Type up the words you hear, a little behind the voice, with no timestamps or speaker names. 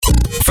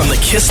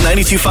Kiss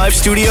 92.5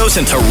 studios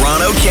in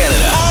Toronto,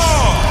 Canada.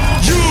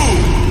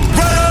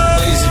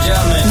 Ladies and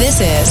gentlemen,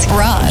 This is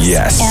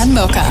Roz and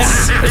Mocha.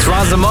 it's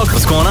Roz and Mocha.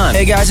 What's going on?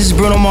 Hey guys, this is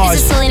Bruno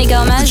Mars. This is Selena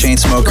Gomez. The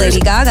Chainsmokers. Lady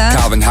Gaga.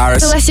 Calvin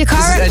Harris. Alessia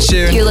Cara. This is Ed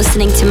Sheeran. You're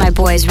listening to my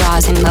boys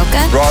Roz and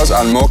Mocha. Roz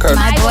and Mocha.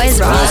 My boys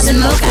Roz and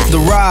Mocha. The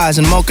Roz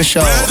and Mocha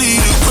Show.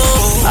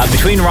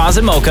 Between Roz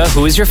and Mocha,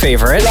 who is your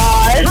favorite?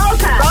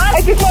 Mocha.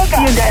 Roz,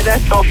 Mocha. You guys are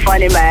so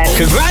funny, man.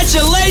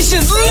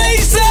 Congratulations,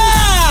 Lisa!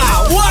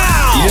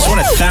 Wow! You just won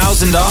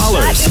 $1,000.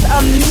 That is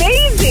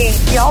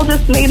amazing. Y'all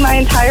just made my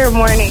entire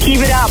morning.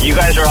 Keep it up. You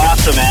guys are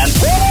awesome, man.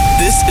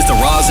 This is the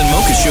Roz and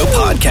Mocha Show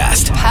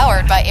podcast.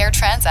 Powered by Air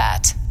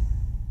Transat.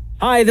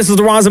 Hi, this is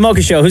the Roz and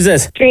Mocha Show. Who's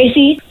this?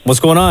 Gracie. What's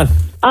going on?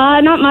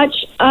 Not much.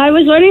 I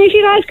was wondering if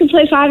you guys could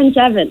play 5 and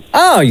 7.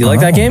 Oh, you like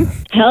that game?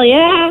 Hell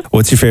yeah.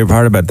 What's your favorite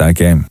part about that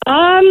game?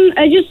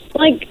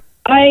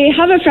 I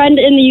have a friend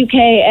in the UK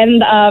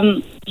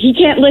and he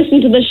can't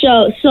listen to the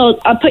show, so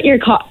I'll put your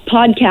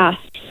podcast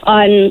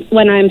on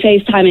when I'm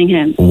FaceTiming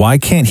him. Why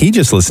can't he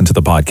just listen to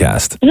the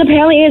podcast? Because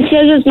apparently it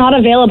says it's not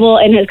available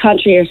in his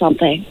country or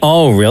something.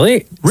 Oh,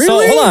 really?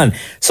 So, hold on.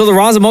 So the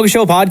Roz and Mocha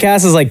Show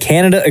podcast is like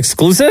Canada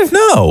exclusive?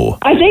 No.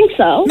 I think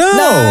so.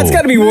 No, it's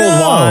got to be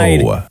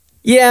worldwide. No.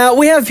 Yeah,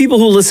 we have people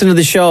who listen to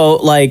the show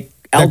like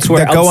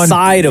elsewhere that go on-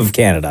 outside of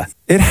Canada.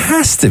 It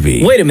has to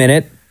be. Wait a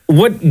minute.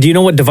 What do you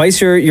know what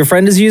device your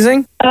friend is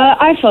using?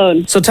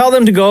 iPhone. So tell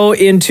them to go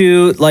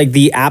into like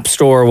the App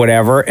Store or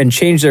whatever and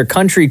change their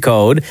country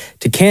code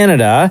to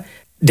Canada,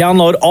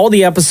 download all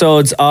the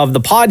episodes of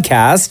the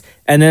podcast,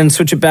 and then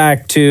switch it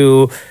back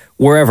to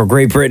wherever,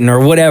 Great Britain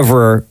or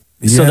whatever,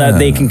 so that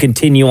they can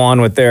continue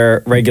on with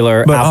their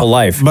regular Apple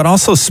life. But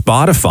also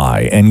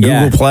Spotify and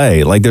Google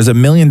Play. Like there's a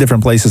million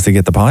different places to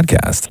get the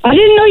podcast. I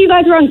didn't know you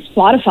guys were on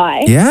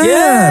Spotify. Yeah,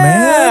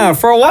 man.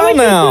 For a while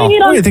now. I was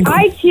just doing it on What do you think?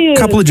 iTunes. A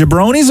couple of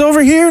jabronis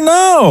over here?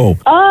 No.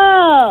 Oh.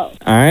 All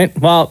right.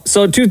 Well,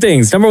 so 2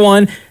 things. Number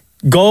 1,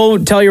 go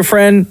tell your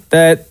friend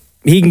that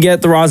he can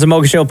get the Roz and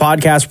Mocha Show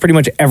podcast pretty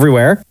much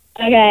everywhere.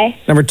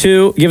 Okay. Number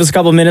 2, give us a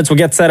couple of minutes. We'll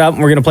get set up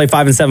and we're going to play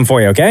 5 and 7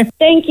 for you, okay?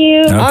 Thank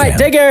you. All right.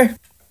 Take care.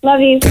 Love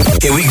you.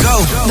 Here we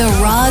go. The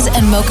Roz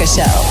and Mocha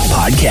Show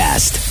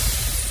Podcast.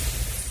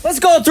 Let's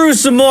go through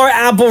some more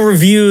Apple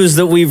reviews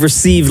that we've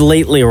received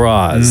lately,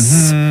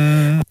 Roz.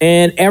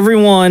 And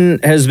everyone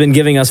has been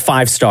giving us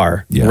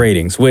 5-star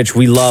ratings, which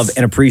we love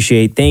and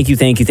appreciate. Thank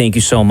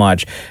you so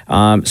much.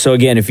 So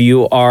again, if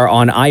you are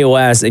on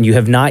iOS and you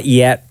have not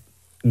yet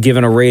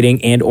given a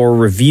rating and or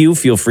review,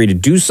 feel free to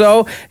do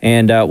so,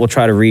 and we'll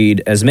try to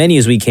read as many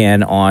as we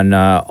can on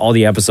all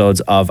the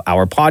episodes of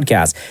our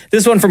podcast.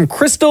 This one from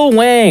Crystal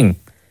Wang.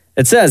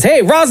 It says,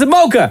 "Hey, Roz and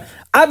Mocha,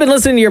 I've been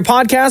listening to your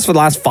podcast for the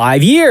last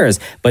 5 years,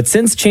 but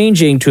since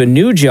changing to a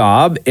new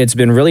job, it's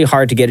been really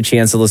hard to get a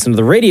chance to listen to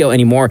the radio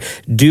anymore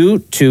due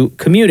to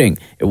commuting.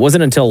 It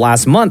wasn't until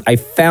last month I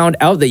found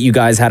out that you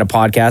guys had a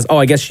podcast." Oh,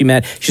 I guess she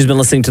meant she's been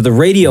listening to the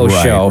radio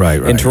show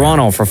in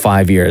Toronto for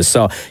 5 years.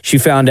 So she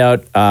found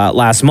out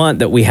last month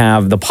that we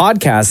have the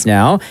podcast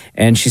now,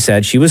 and she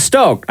said she was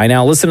stoked. "I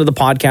now listen to the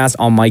podcast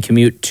on my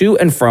commute to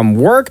and from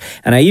work,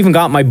 and I even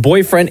got my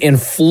boyfriend in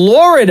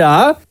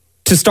Florida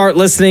to start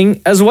listening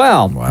as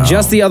well." Wow.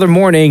 Just the other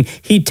morning,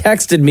 he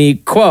texted me,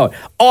 quote,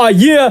 "Oh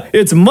yeah,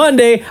 it's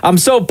Monday. I'm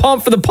so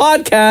pumped for the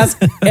podcast,"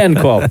 end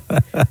quote.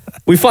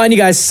 "We find you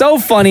guys so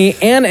funny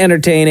and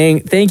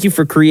entertaining. Thank you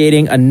for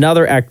creating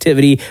another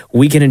activity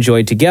we can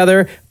enjoy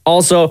together.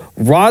 Also,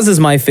 Roz is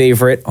my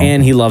favorite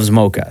and he loves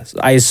Mocha."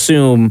 I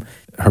assume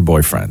her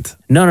boyfriend.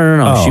 No.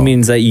 Oh. She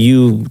means that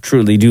you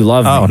truly do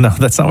love me. Oh, no,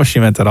 that's not what she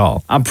meant at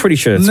all. I'm pretty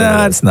sure that's what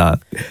it is. No,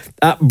 it's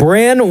not.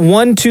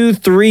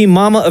 Bran123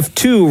 Mama of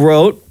 2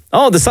 wrote,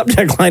 oh, the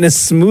subject line is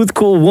Smooth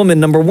Cool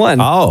Woman number 1.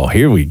 Oh,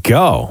 here we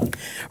go.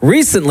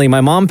 "Recently, my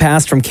mom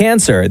passed from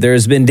cancer.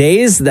 There's been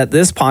days that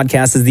this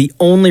podcast is the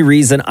only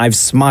reason I've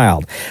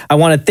smiled. I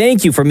want to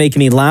thank you for making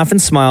me laugh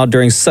and smile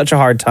during such a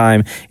hard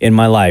time in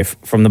my life.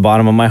 From the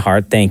bottom of my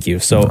heart, thank you."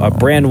 So,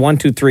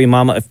 Brand123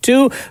 Mama of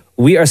 2,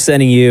 we are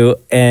sending you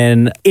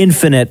an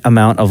infinite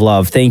amount of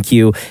love. Thank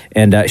you,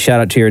 and shout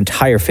out to your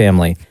entire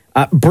family.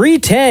 Bree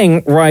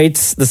Tang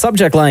writes, the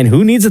subject line,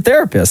 "Who needs a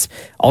therapist?"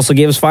 Also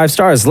gave us 5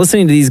 stars.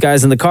 "Listening to these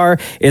guys in the car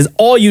is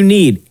all you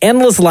need.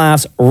 Endless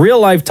laughs, real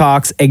life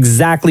talks,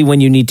 exactly when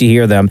you need to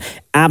hear them.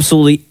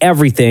 Absolutely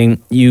everything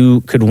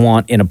you could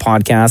want in a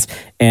podcast."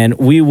 And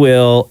we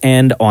will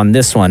end on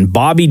this one.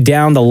 Bobby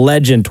Down the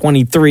Legend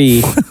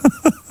 23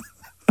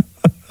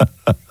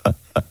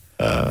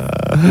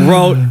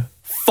 wrote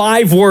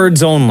 5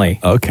 words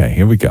only. Okay,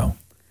 here we go.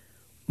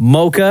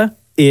 "Mocha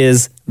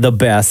is the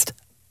best,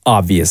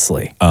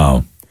 obviously."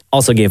 Oh.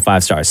 Also gave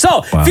 5 stars.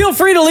 So feel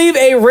free to leave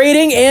a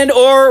rating and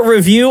or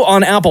review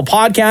on Apple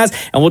Podcasts,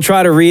 and we'll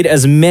try to read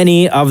as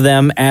many of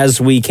them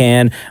as we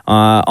can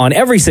on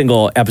every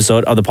single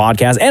episode of the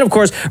podcast. And of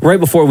course, right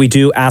before we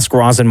do Ask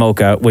Roz and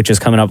Mocha, which is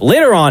coming up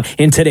later on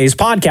in today's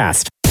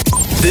podcast.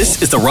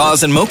 This is the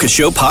Roz and Mocha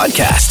Show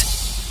podcast.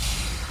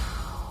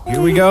 Here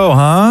we go,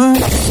 huh?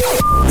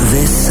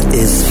 This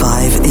is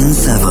 5 in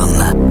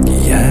 7.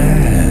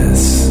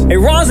 Yes. A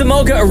Roz and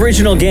Mocha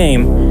original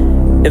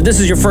game. If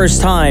this is your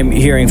first time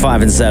hearing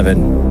 5 and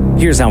 7,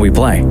 here's how we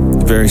play.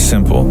 Very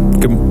simple.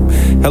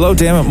 Hello,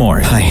 Dammit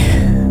Maury. Hi.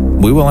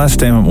 We will ask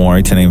Dammit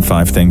Maury to name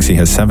 5 things. He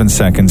has 7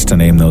 seconds to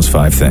name those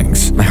 5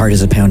 things. My heart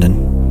is a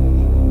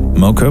pounding.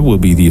 Mocha will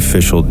be the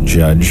official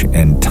judge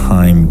and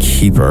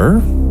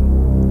timekeeper.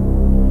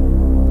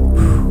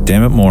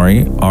 Dammit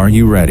Maury, are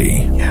you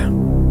ready? Yeah.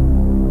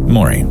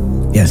 Maury.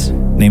 Yes.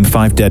 Name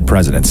 5 dead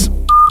presidents.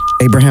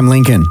 Abraham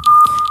Lincoln.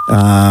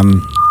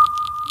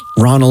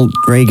 Ronald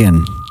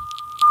Reagan.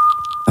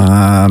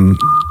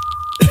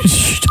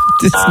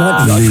 It's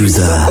not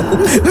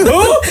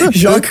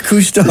Jacques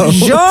Cousteau.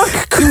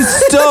 Jacques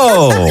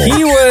Cousteau.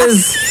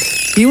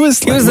 He was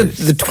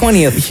the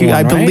 20th one,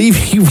 I believe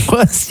he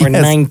was. Or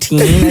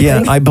 19,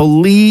 Yeah, I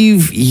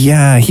believe,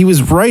 he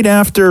was right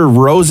after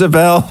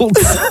Roosevelt.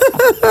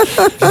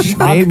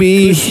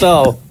 Maybe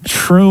Cousteau.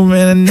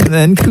 Truman,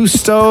 then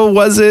Cousteau,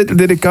 was it?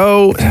 Did it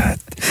go?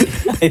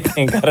 I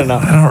think. I don't know.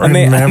 I don't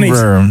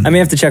remember. I may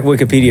have to check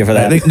Wikipedia for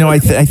that. I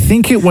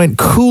think it went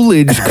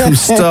Coolidge,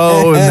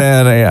 Cousteau,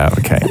 and then,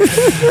 okay.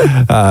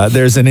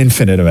 There's an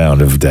infinite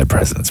amount of dead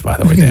presidents, by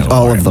the way.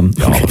 All of them.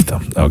 All of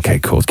them. Okay,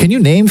 cool. Can you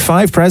name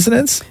 5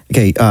 presidents?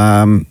 Okay,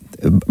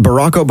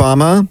 Barack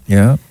Obama.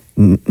 Yeah.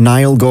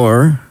 Niall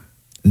Gore.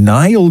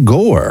 Niall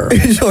Gore.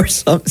 Or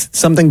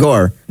something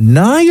Gore.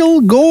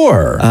 Niall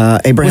Gore.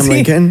 Abraham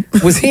Lincoln.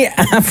 Was he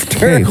after?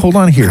 Hey, hold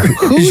on here.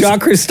 Who's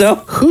Jacques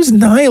Cousteau? Who's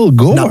Niall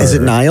Gore? No, is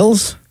it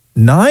Niles?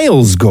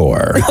 Niles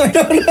Gore.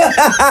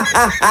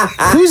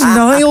 Who's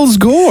Niles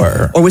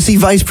Gore? Or was he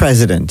vice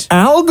president?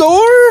 Al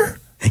Gore?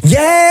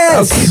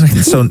 Yes! Okay,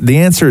 so the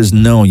answer is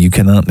no, you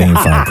cannot name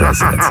 5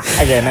 presidents.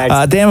 Okay,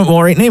 next. Dammit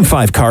Maury, name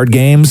 5 card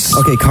games.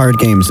 Okay, card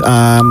games.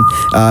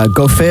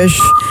 Go Fish,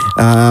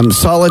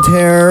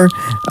 Solitaire,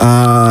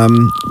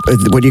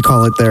 what do you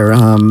call it there?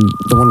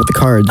 The one with the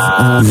cards.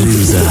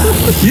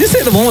 Did you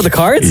say the one with the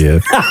cards? Yeah.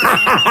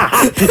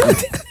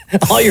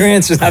 All your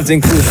answers have to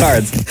include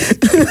cards.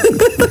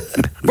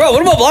 Bro,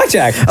 what about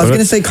blackjack? I was going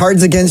to say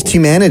Cards Against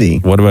Humanity.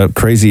 What about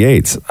Crazy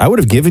Eights? I would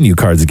have given you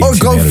Cards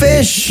Against Humanity. Go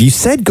Fish! You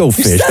said Go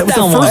Fish. said That was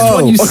that the first one.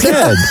 one you Okay.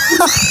 said.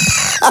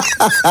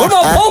 What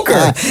about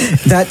poker?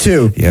 That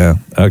too. Yeah.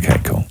 Okay,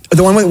 cool.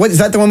 The one with, is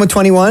that the one with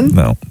 21?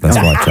 No, that's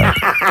blackjack.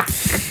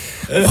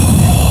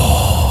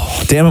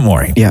 Dammit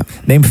Maury. Yeah.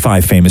 Name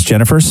 5 famous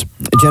Jennifers.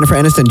 Jennifer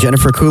Aniston,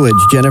 Jennifer Coolidge,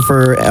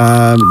 Jennifer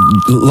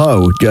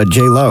Lowe,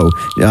 J. Lowe,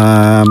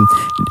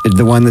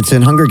 the one that's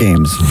in Hunger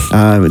Games,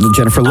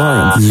 Jennifer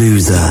Lawrence.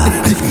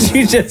 Did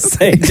you just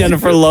say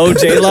Jennifer Lowe,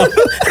 J. Lo?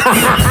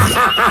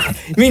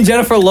 You mean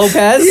Jennifer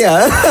Lopez?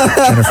 Yeah.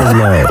 Jennifer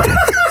Lowe.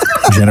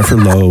 Jennifer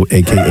Lowe,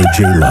 a.k.a.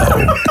 J.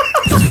 Lowe.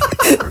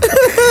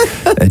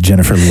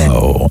 Jennifer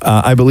Lowe.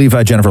 I believe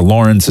Jennifer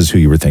Lawrence is who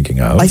you were thinking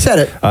of. I said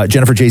it.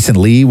 Jennifer Jason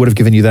Leigh would have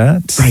given you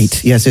that.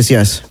 Right.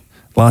 Yes.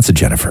 Lots of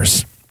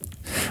Jennifers.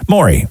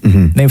 Maury,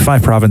 name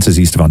 5 provinces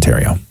east of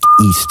Ontario.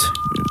 East.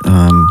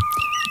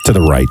 To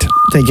the right.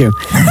 Thank you.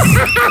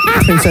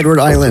 Prince Edward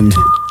Island.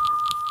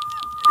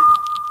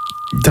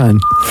 Done.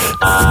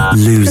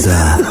 Loser.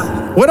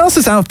 What else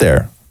is out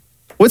there?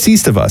 What's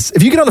east of us?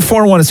 If you get on the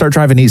 401 and start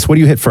driving east, what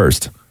do you hit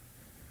first?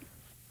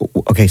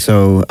 Okay,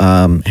 so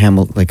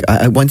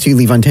once you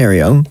leave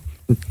Ontario.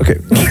 Okay.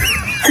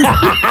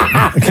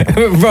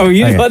 Bro,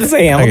 you about to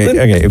say Hamilton?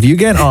 Okay. If you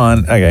get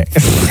on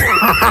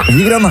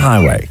the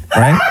highway,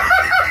 right?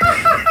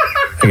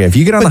 Okay, if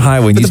you get on the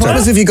highway and But you the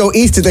problem is if you go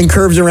east, it then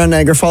curves around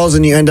Niagara Falls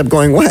and you end up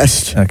going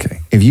west. Okay.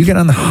 If you get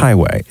on the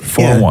highway,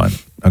 401,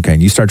 okay,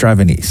 and you start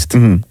driving east,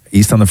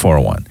 east on the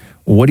 401,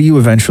 what do you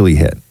eventually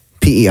hit?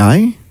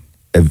 PEI?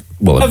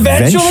 Well,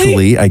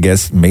 eventually, I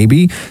guess,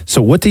 maybe.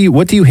 So what do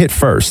you hit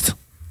first?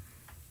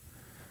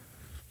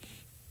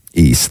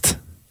 East.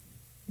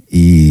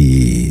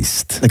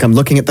 Like I'm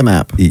looking at the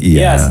map.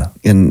 Yeah.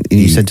 And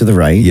you said to the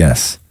right?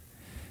 Yes.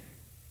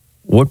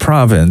 What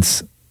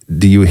province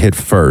do you hit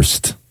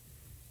first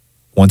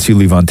once you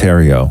leave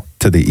Ontario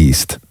to the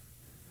east?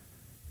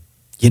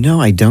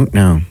 I don't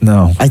know.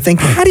 No. I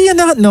think. How do you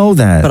not know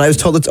that? But I was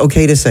told it's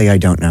okay to say I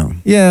don't know.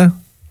 Yeah.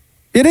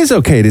 It is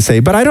okay to say,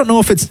 but I don't know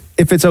if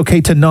it's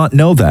okay to not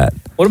know that.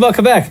 What about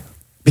Quebec?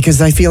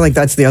 Because I feel like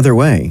that's the other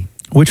way.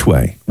 Which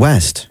way?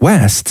 West.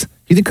 West?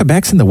 You think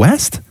Quebec's in the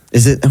west?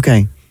 Is it?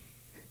 Okay.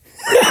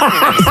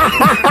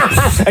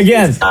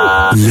 Again.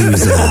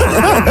 Loser.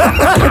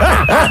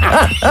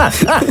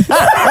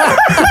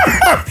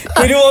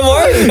 We do one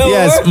more?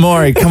 Yes,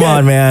 Maury, come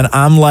on, man.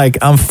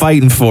 I'm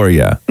fighting for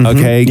you.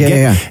 Okay?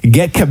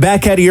 Get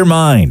Quebec out of your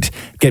mind.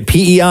 Get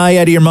PEI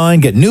out of your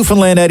mind. Get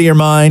Newfoundland out of your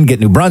mind. Get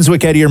New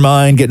Brunswick out of your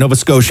mind. Get Nova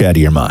Scotia out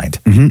of your mind.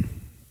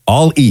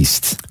 All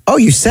east. Oh,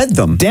 you said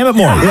them. Damn it,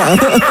 Maury.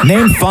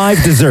 Name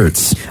 5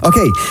 desserts.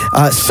 Okay.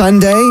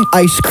 Sundae,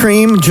 ice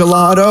cream,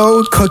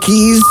 gelato,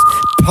 cookies,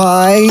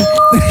 pie.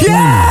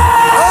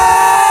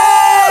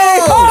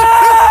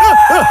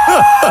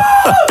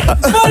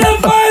 For the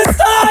first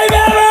time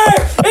ever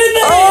in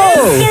the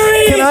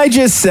history! Can I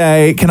just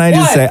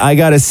say, I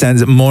got a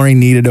sense that Maury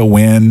needed a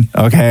win,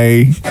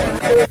 okay?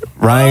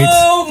 Right?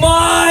 Oh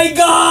my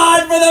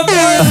God! For the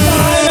first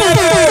time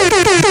ever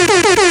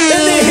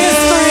in the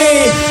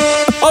history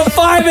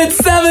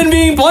human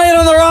being playing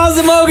on the Roz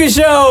and Mocha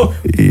Show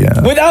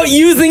without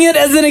using it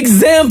as an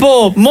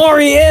example.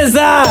 Maury is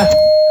a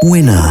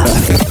winner.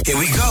 Here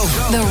we go.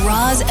 The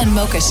Roz and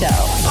Mocha Show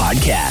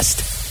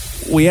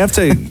Podcast. We have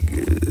to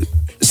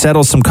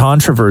settle some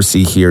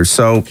controversy here.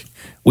 So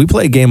we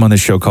play a game on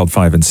this show called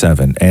 5 and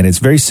 7, and it's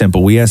very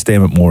simple. We asked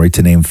Dammit Maury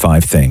to name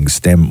 5 things.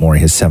 Dammit Maury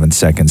has 7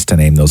 seconds to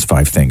name those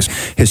 5 things.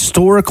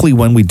 Historically,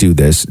 when we do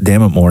this,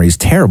 Dammit Maury is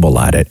terrible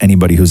at it.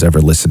 Anybody who's ever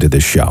listened to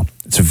this show.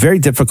 It's a very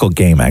difficult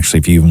game, actually,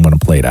 if you even want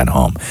to play it at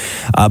home.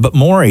 But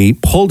Maury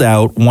pulled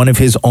out one of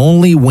his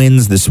only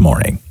wins this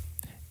morning.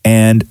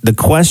 And the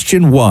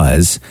question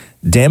was,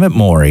 Dammit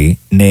Maury,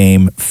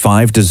 name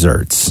 5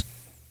 desserts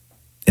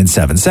in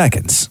 7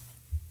 seconds.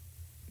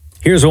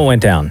 Here's what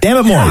went down.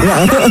 Dammit Maury,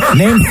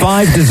 name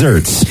 5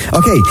 desserts.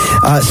 Okay,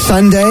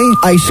 sundae,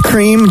 ice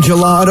cream,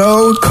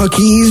 gelato,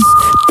 cookies,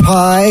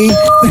 pie.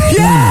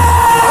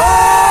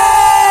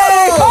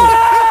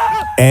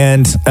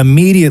 And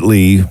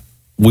immediately,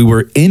 we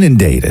were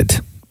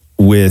inundated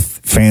with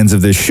fans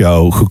of this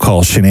show who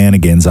call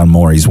shenanigans on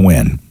Maury's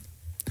win.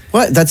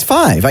 What? That's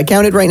 5. I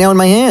count it right now in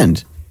my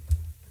hand.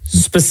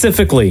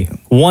 Specifically,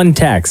 one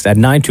text at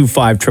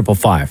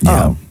 925-555.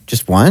 Oh,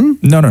 just one?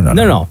 No. No. One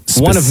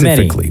of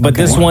many. Specifically. But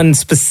Okay. this one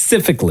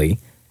specifically.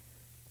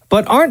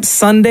 But aren't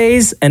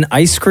sundaes and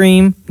ice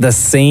cream the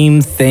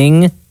same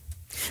thing?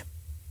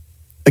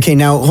 Okay,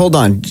 now hold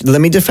on.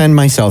 Let me defend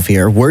myself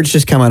here. Words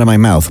just come out of my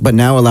mouth, but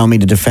now allow me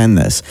to defend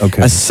this.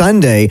 Okay. A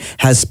sundae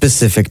has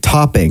specific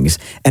toppings,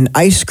 and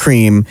ice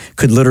cream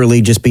could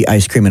literally just be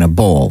ice cream in a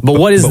bowl. But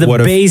what is the what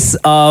if- base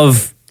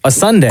of a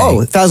sundae? Oh,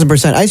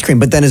 1,000% ice cream.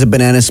 But then as a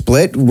banana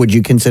split, would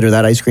you consider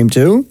that ice cream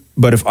too?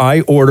 But if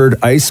I ordered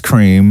ice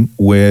cream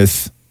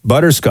with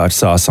butterscotch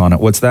sauce on it,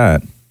 what's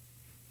that?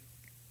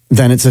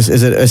 Then is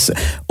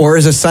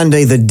a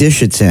sundae the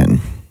dish it's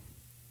in?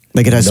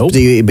 Like it has Nope.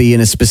 to be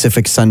in a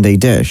specific sundae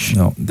dish.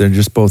 No, they're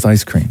just both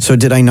ice cream. So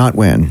did I not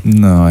win?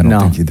 No, I don't No.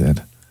 think you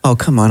did. Oh,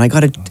 come on. I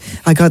got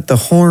the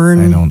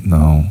horn. I don't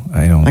know.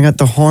 I got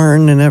the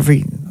horn and I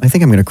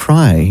think I'm going to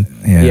cry.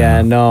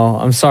 Yeah, no.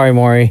 I'm sorry,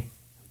 Maury.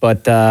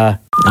 But,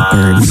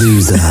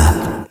 Loser.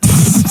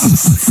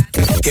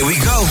 Here we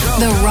go.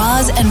 The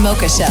Roz and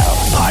Mocha Show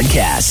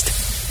Podcast.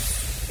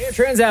 Air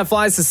Transat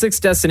flies to 6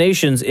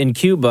 destinations in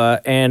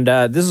Cuba, and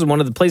this is one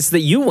of the places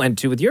that you went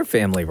to with your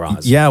family,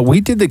 Roz. Yeah,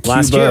 we did the Cuba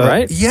Last year,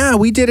 right? Yeah,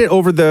 we did it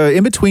over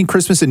in between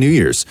Christmas and New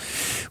Year's.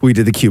 We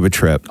did the Cuba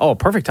trip. Oh,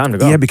 perfect time to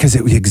go. Yeah, because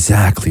it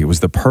was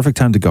the perfect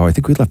time to go. I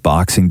think we left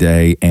Boxing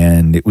Day,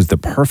 and it was the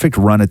perfect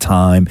run of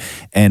time.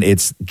 And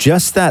it's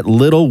just that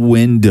little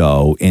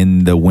window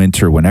in the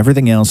winter when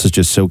everything else is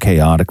just so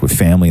chaotic with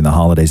family and the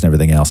holidays and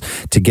everything else.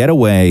 To get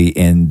away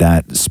in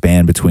that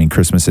span between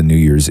Christmas and New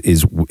Year's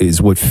is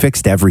what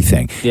fixed everything.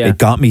 Yeah. It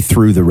got me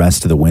through the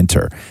rest of the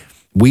winter.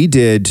 Where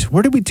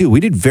did we do? We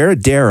did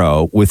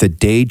Veradero with a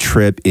day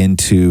trip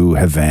into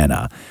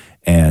Havana.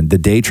 And the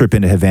day trip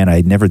into Havana,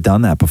 I'd never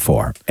done that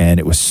before. And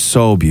it was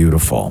so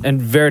beautiful.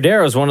 And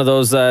Veradero is one of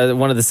those,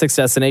 one of the 6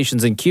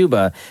 destinations in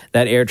Cuba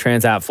that Air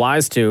Transat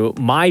flies to.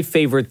 My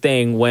favorite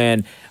thing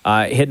when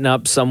hitting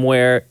up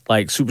somewhere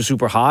like super,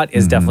 super hot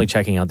is definitely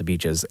checking out the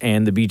beaches.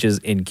 And the beaches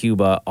in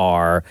Cuba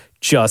are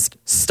just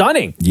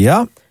stunning.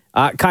 Yeah.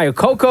 Cayo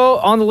Coco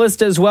on the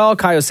list as well.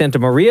 Cayo Santa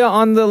Maria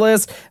on the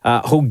list.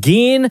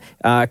 Joaquin,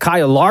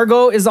 Cayo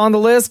Largo is on the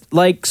list.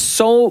 Like,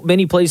 so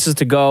many places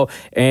to go,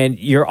 and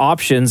your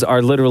options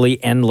are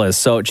literally endless.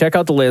 So check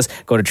out the list.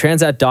 Go to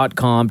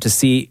transat.com to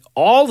see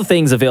all the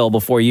things available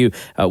for you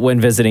when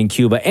visiting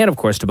Cuba, and of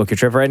course to book your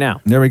trip right now.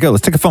 There we go.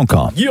 Let's take a phone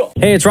call.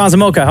 Hey, it's Roz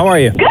and Mocha. How are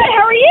you? Good,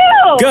 how are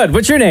you? Good.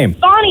 What's your name?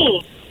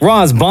 Bonnie.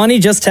 Roz, Bonnie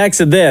just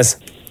texted this.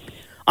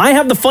 I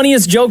have the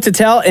funniest joke to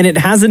tell, and it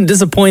hasn't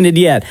disappointed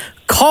yet.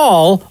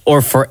 Call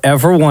or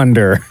forever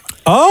wonder.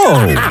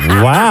 Oh,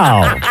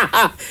 wow.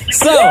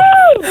 So,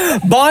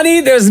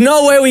 Bonnie, there's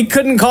no way we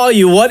couldn't call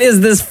you. What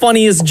is this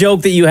funniest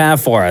joke that you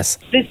have for us?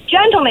 This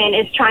gentleman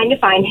is trying to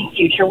find his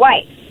future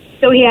wife.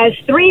 So he has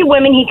 3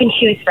 women he can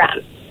choose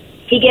from.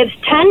 He gives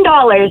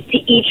 $10 to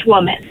each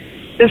woman.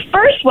 The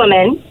first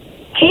woman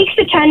takes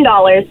the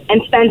 $10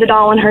 and spends it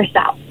all on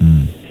herself.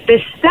 The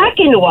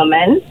second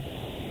woman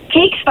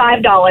takes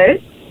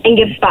 $5 and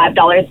gives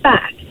 $5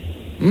 back.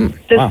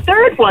 The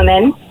third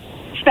woman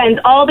spends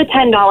all the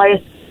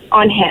 $10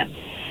 on him.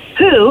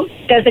 Who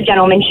does the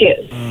gentleman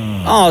choose?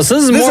 Oh, so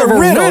this is more of a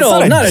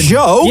riddle. It's not a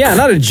joke. Yeah,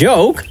 not a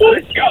joke. Well,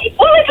 it's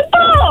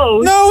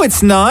both. No,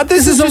 it's not.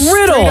 This is a just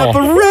riddle. straight up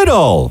a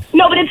riddle.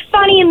 No, but it's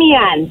funny in the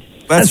end.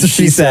 That's what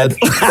she said.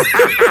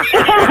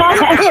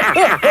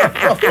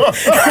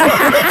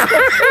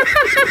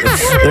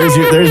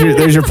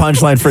 there's your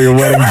punchline for your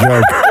wedding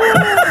joke.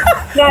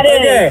 That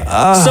is.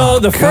 Okay. So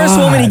the first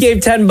woman he gave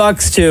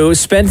 $10 to,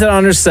 spent it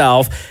on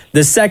herself.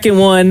 The second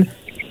one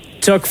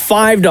took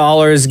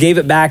 $5, gave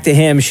it back to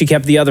him. She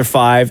kept the other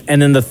 $5.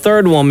 And then the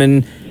third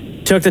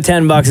woman took the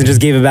 $10 and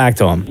just gave it back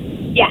to him.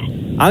 Yes.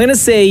 I'm going to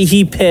say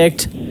he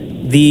picked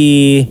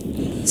the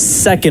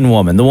second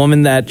woman, the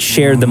woman that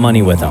shared the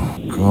money with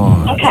him.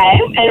 Okay.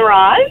 And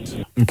Roz?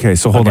 Okay,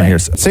 so hold on here.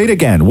 Say it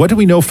again. What do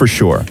we know for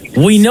sure?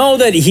 We know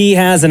that he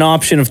has an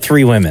option of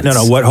 3 women.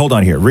 No. What? Hold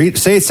on here.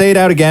 Say it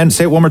out again.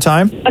 Say it one more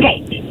time. Okay.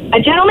 A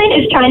gentleman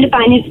is trying to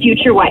find his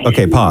future wife.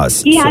 Okay,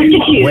 pause. He has to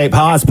choose. Wait,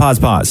 pause.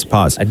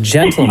 A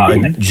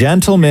gentleman. A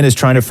gentleman is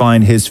trying to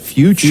find his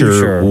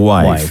future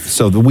wife.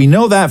 So we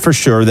know that for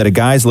sure, that a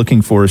guy's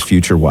looking for his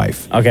future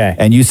wife. Okay.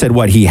 And you said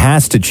what? He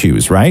has to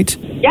choose, right?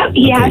 Yep,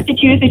 he has to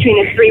choose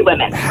between the 3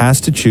 women.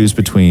 Has to choose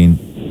between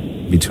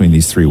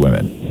these 3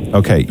 women.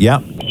 Okay,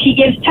 yeah. He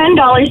gives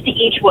 $10 to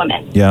each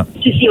woman Yeah.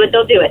 to see what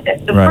they'll do with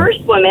it. The Right.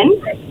 first woman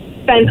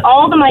spends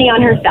all the money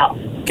on herself.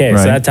 Okay,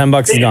 so that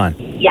 $10 is gone.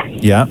 Yeah.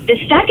 Yeah. The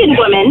second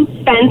woman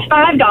spends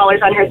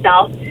 $5 on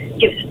herself,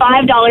 gives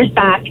 $5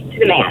 back to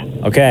the man.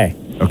 Okay.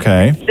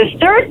 Okay. The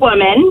third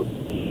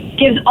woman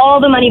gives all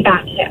the money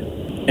back to him.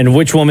 And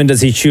which woman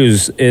does he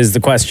choose is the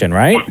question,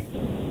 right?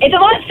 It's a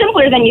lot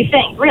simpler than you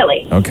think,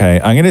 really. Okay.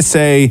 I'm going to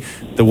say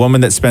the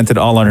woman that spent it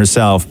all on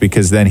herself,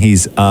 because then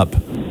he's up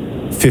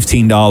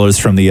 $15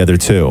 from the other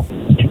 2.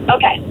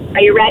 Okay.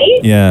 Are you ready?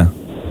 Yeah.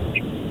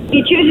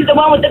 He chooses the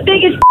one with the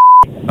biggest.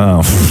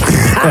 Oh.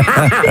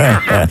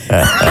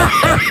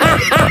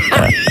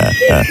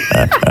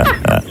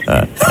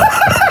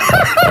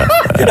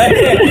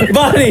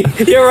 Bonnie,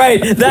 you're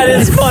right. That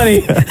is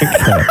funny.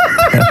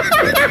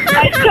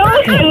 I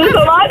told you, it was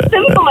a lot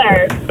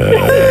simpler.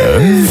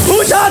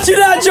 Who taught you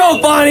that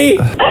joke, Bonnie?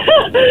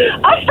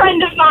 A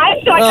friend of mine,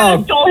 so I kind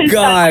of stole his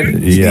God. thunder.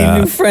 You need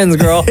new friends,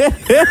 girl.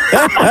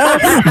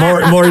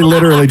 Maury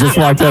literally just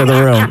walked out of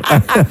the room.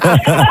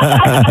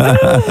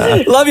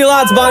 Love you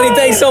lots, Bonnie.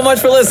 Thanks so much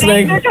for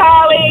listening. Thanks for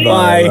calling.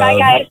 Bye. Bye,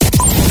 guys.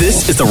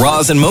 This is the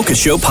Roz and Mocha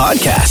Show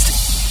podcast.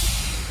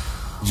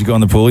 Did you go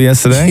in the pool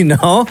yesterday? You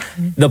know,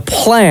 the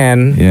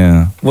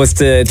plan was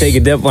to take a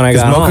dip when I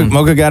got home.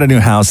 Mocha got a new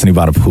house and he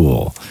bought a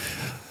pool.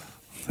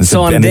 It's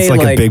on a it's day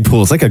like a like- big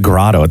pool. It's like a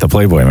grotto at the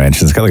Playboy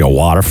Mansion. It's got like a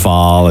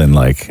waterfall and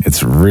like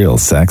it's real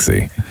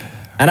sexy.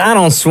 And I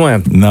don't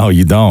swim. No,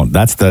 you don't.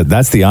 That's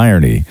the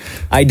irony.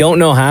 I don't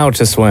know how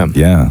to swim.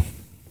 Yeah.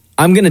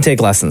 I'm going to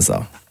take lessons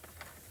though.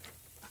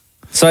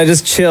 So I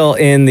just chill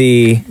in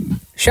the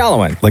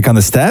shallow end. Like on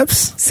the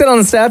steps? Sit on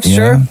the steps, Yeah.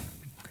 sure.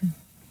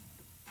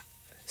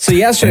 So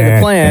yesterday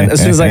the plan,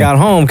 as soon as I got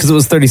home, because it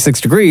was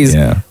 36 degrees,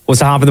 was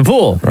to hop in the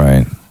pool.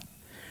 Right.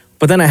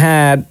 But then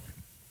I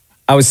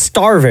was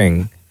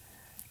starving.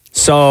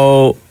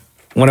 So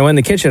when I went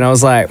in the kitchen, I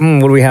was like, what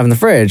do we have in the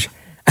fridge?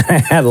 And I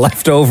had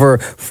leftover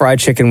fried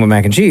chicken with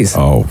mac and cheese.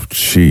 Oh,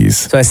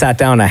 jeez. So I sat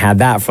down and I had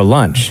that for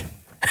lunch.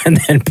 And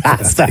then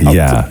passed out.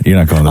 Yeah, you're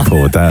not going to the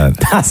pool with that.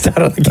 Passed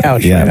out on the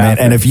couch. Yeah, right man.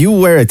 after. And if you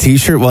wear a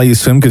t-shirt while you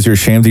swim because you're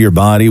ashamed of your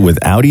body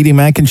without eating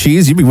mac and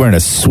cheese, you'd be wearing a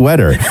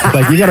sweater.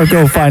 Like you got to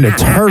go find a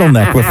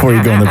turtleneck before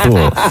you go in the pool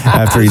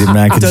after eating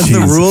mac and Does cheese.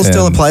 the rule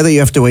still apply that you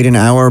have to wait an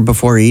hour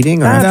before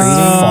eating or after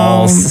eating?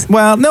 False.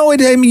 Well, no,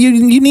 I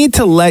mean, you need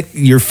to let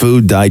your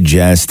food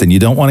digest, and you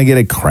don't want to get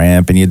a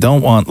cramp, and you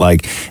don't want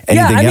like anything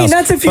Yeah, I mean, else.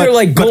 that's if you're But-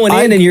 like but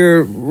going in and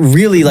you're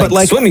really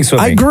like, swimming.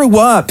 I grew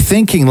up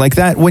thinking like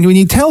that. When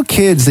you tell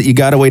kids that you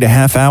got to wait a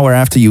half hour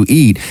after you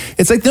eat,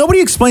 it's like nobody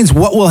explains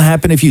what will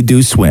happen if you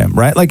do swim,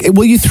 right? Like,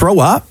 will you throw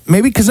up?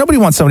 Maybe because nobody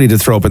wants somebody to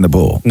throw up in the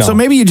pool. No. So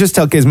maybe you just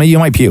tell kids, maybe you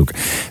might puke.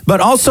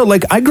 But also,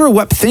 like, I grew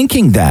up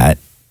thinking that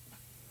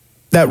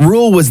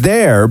rule was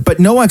there, but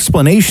no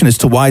explanation as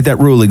to why that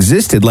rule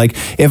existed. Like,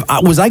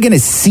 was I going to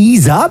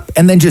seize up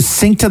and then just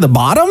sink to the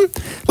bottom?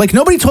 Like,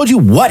 nobody told you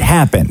what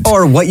happened.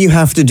 Or what you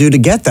have to do to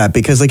get that.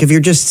 Because, like, if you're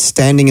just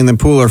standing in the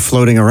pool or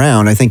floating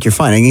around, I think you're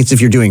fine. I think it's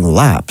if you're doing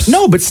laps.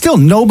 No, but still,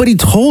 nobody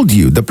told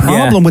you. The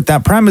problem with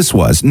that premise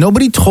was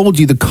nobody told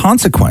you the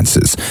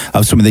consequences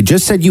of swimming. They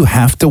just said you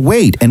have to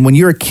wait. And when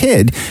you're a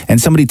kid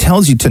and somebody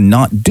tells you to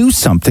not do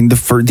something,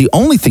 the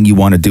only thing you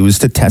want to do is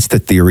to test the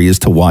theory as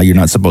to why you're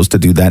not supposed to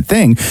do that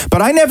thing.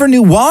 But I never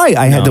knew why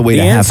I had to wait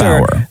the a half answer,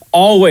 hour.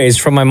 Always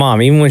from my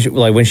mom, even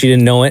when she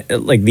didn't know it,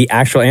 like the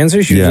actual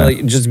answer, she was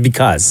like, just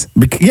because.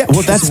 Yeah,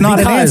 well, that's not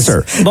an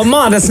answer. But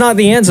Mom, that's not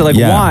the answer. Like,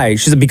 why?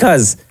 She said,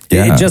 because.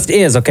 Yeah. It just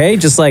is, okay?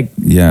 Just like,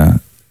 Yeah.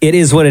 it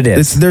is what it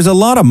is. There's a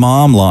lot of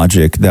mom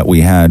logic that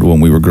we had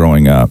when we were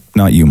growing up.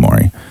 Not you,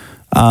 Maury.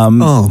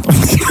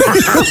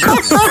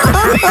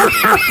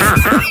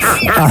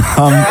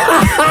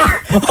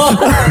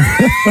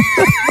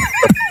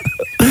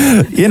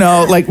 You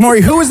know, like,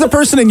 Maury, who was the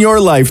person in your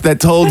life that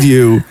told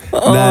you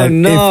that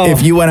no.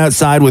 if you went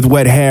outside with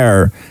wet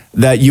hair,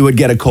 that you would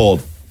get a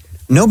cold?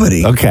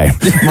 Nobody. Okay.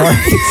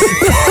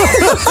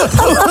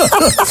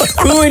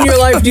 Who in your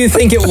life do you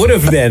think it would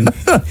have been?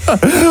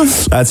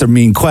 That's a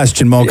mean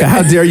question, Mocha.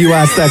 How dare you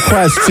ask that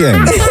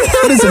question?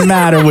 What does it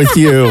matter with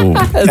you?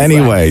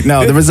 Anyway,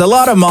 no, there was a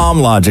lot of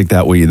mom logic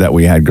that we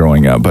had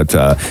growing up,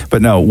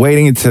 but no,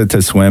 waiting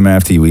to swim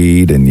after you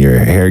eat and your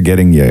hair you're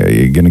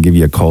going to give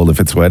you a cold if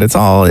it's wet.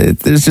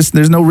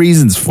 There's no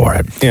reasons for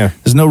it. Yeah.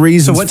 There's no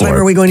reasons So what for time it.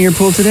 are we going to your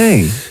pool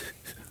today?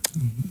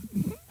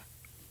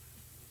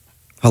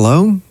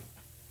 Hello?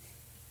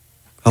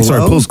 Hello?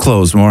 Sorry, pool's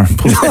closed, more.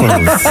 Pool's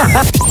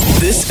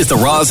closed. This is the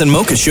Roz and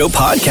Mocha Show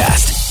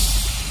podcast.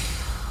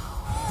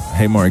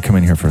 Hey, Maury, come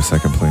in here for a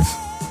second, please.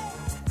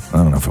 I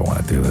don't know if I want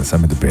to do this.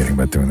 I've been debating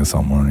about doing this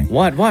all morning.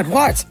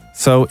 What?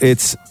 So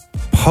it's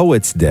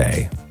Poets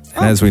Day.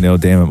 And as we know,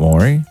 Dammit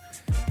Maury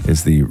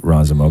is the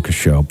Roz and Mocha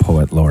Show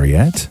Poet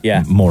Laureate.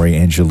 Yeah. Maury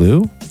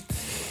Angelou.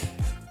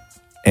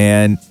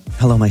 And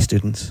hello, my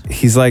students.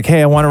 He's like,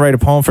 hey, I want to write a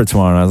poem for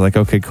tomorrow. And I was like,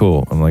 okay,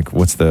 cool. I'm like,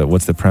 what's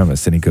the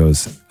premise? And he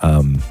goes,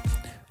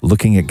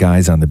 looking at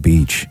guys on the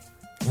beach.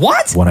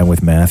 What? When I'm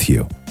with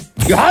Matthew.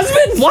 Your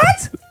husband?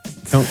 What?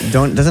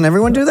 Doesn't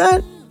everyone do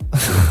that?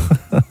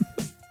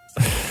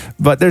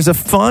 But there's a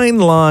fine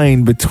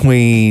line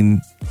between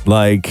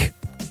like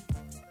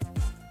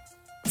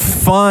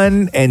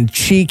fun and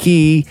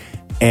cheeky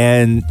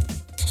and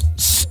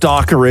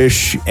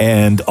stalkerish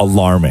and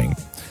alarming.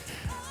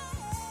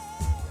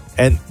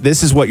 And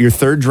this is what, your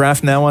third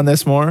draft now on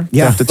this, more?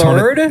 Yeah.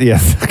 Third? Yeah.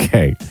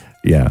 Okay.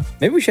 Yeah.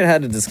 Maybe we should have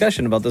had a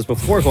discussion about this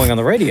before going on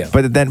the radio.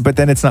 But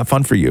then it's not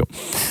fun for you.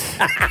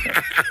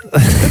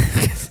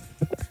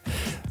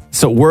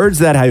 So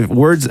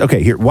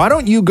okay, here. Why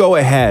don't you go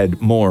ahead,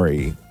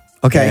 Maury?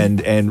 Okay.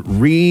 And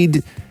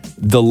read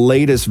the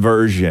latest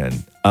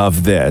version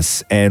of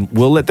this, and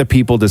we'll let the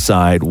people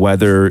decide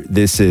whether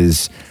this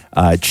is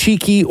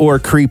cheeky or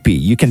creepy.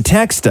 You can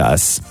text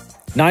us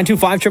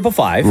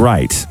 925-555.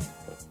 Right.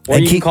 Or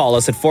you can call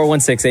us at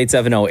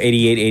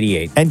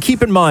 416-870-8888. And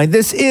keep in mind,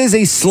 this is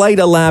a slight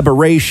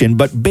elaboration,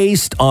 but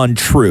based on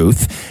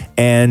truth.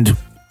 And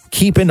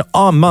keep in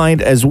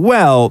mind as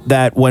well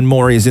that when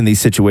Maury is in these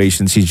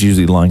situations, he's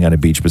usually lying on a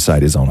beach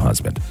beside his own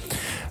husband.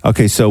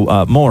 Okay,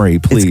 so Maury,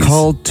 please. It's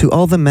called To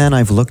All the Men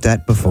I've Looked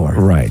At Before.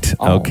 Right.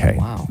 Oh, okay.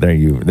 wow. There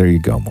you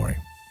go, Maury.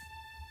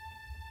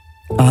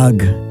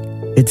 Ugh,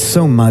 it's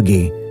so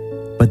muggy,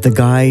 but the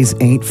guys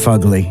ain't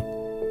fugly.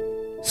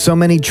 So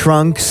many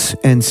trunks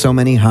and so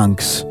many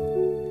hunks.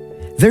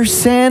 There's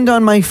sand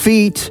on my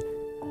feet.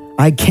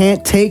 I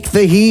can't take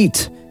the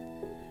heat.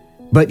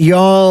 But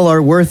y'all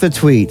are worth a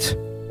tweet.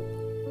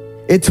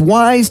 It's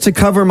wise to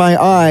cover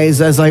my eyes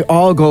as I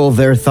ogle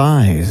their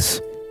thighs.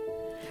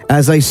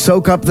 As I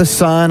soak up the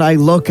sun, I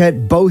look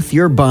at both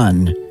your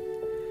bun.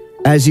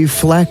 As you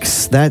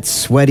flex that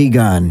sweaty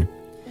gun.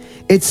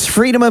 It's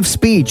freedom of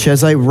speech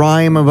as I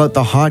rhyme about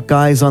the hot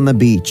guys on the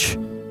beach.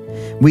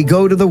 We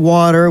go to the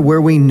water where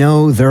we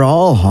know they're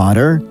all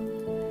hotter.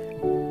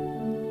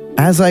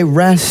 As I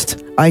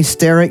rest, I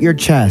stare at your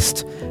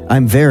chest.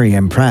 I'm very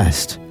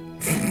impressed.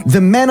 The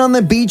men on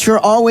the beach are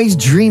always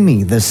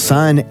dreamy. The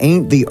sun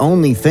ain't the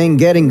only thing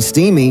getting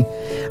steamy.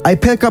 I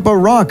pick up a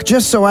rock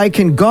just so I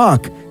can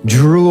gawk.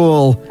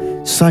 Drool,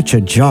 such a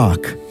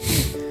jock.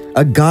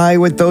 A guy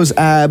with those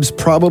abs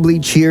probably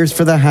cheers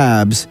for the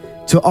Habs.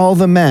 To all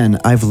the men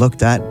I've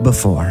looked at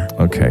before.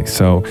 Okay,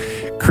 so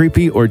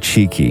creepy or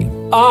cheeky?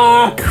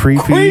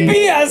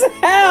 Creepy as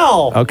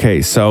hell.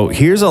 Okay, so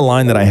here's a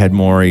line that I had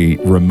Maury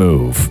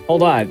remove.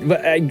 Hold on,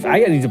 but I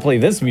need to play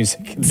this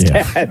music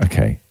instead. Yeah,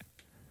 okay.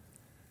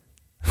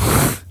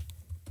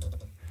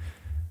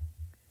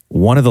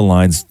 One of the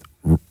lines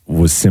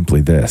was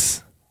simply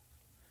this.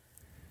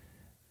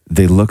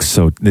 They look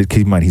so... Keep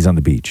in mind, he's on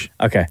the beach.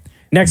 Okay.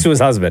 Next to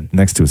his husband.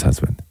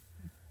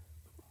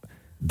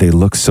 They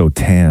look so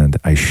tanned,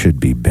 I should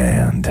be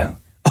banned.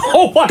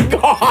 Oh my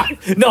God.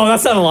 No,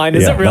 that's not a line.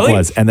 Is it really? That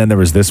was. And then there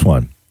was this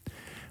one.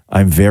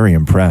 I'm very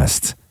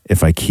impressed.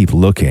 If I keep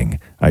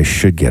looking, I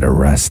should get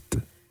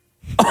arrested.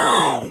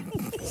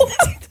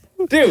 What?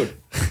 Dude.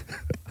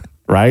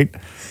 Right?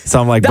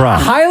 So I'm like, bro.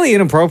 Highly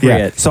inappropriate.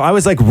 Yeah. So I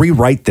was like,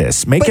 rewrite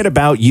this. Make it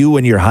about you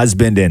and your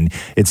husband, and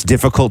it's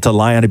difficult to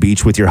lie on a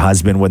beach with your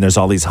husband when there's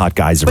all these hot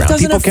guys around.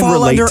 Doesn't People it can fall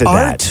relate under to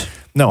art? that.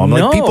 No, I'm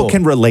like, people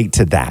can relate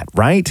to that,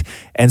 right?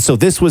 And so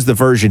this was the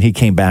version he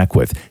came back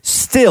with.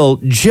 Still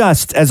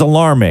just as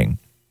alarming.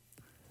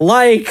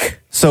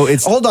 So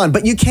it's... Hold on,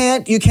 but you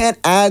can't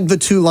add the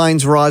two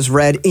lines Roz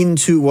read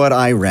into what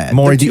I read.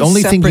 Maury, the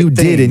only thing you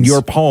did in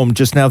your poem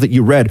just now that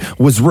you read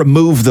was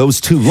remove those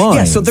two lines.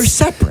 Yeah, so they're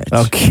separate.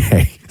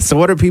 Okay. So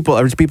what are people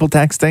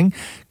texting?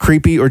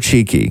 Creepy or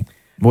cheeky?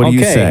 What do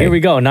you say? Okay, here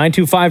we go.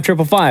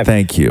 925-555.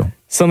 Thank you.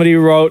 Somebody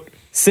wrote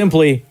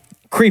simply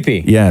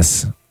creepy.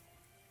 Yes.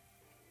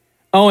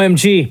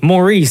 OMG,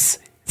 Maurice,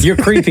 you're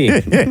creepy.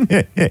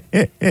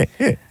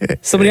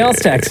 Somebody else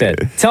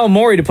texted. Tell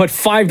Maury to put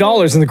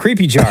 $5 in the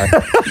creepy jar.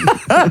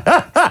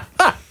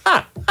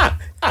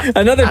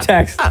 Another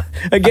text.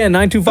 Again,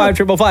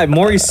 925-555.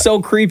 Maury's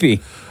so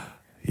creepy.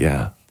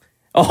 Yeah.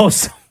 Oh,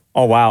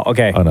 wow.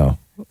 Okay. Oh, no.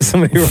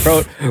 Somebody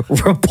wrote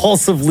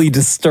repulsively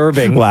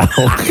disturbing. Wow.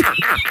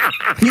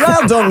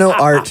 Y'all don't know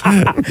art.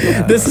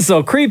 This is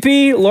so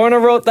creepy. Lorna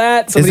wrote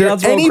that. Somebody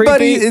else wrote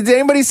creepy. Did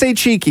anybody say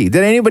cheeky?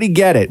 Did anybody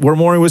get it where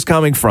Maury was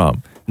coming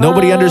from?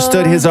 Nobody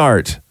understood his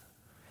art.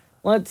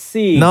 Let's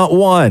see. Not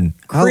one.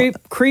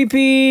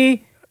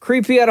 Creepy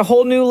at a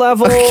whole new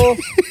level.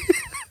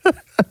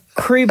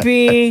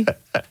 Creepy.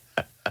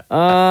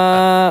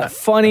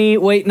 Funny.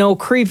 Wait, no,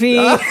 creepy.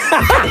 So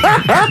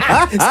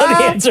the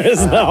answer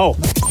is no.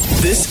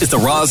 This is the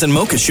Roz and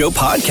Mocha Show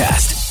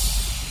podcast.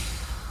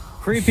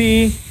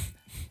 Creepy.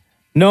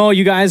 No,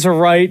 you guys are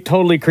right.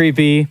 Totally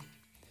creepy.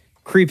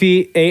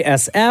 Creepy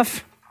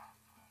ASF.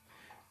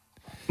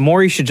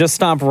 Maury should just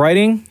stop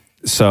writing.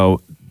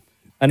 So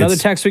Another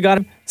text we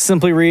got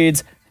simply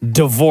reads,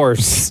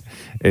 divorce.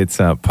 It's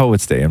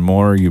Poets Day, and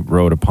Maury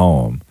wrote a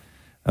poem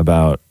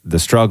about the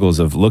struggles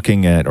of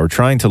looking at or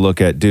trying to look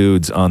at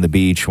dudes on the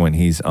beach when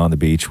he's on the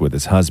beach with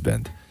his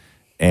husband.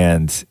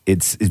 And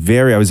it's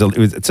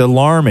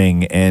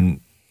alarming, and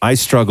I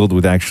struggled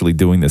with actually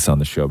doing this on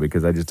the show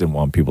because I just didn't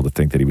want people to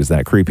think that he was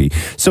that creepy.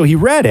 So he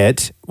read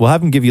it. We'll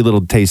have him give you a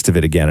little taste of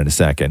it again in a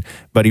second.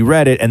 But he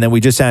read it, and then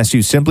we just asked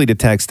you simply to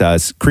text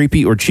us,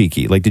 creepy or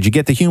cheeky. Like, did you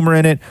get the humor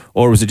in it,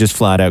 or was it just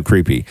flat out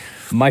creepy?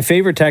 My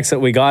favorite text that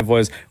we got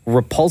was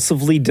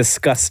repulsively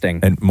disgusting.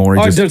 And Maury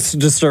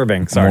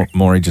disturbing, sorry.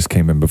 Maury just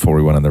came in before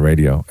we went on the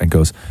radio and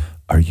goes,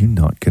 are you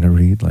not going to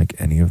read like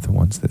any of the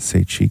ones that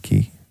say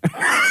cheeky?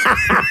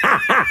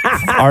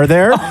 Are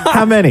there?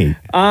 How many?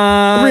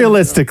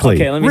 Realistically.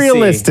 Okay, let me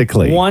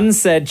Realistically. see. One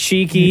said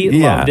cheeky,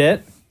 Yeah. loved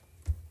it.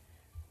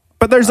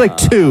 But there's like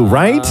two,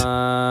 right?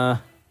 I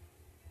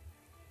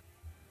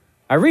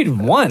read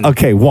one.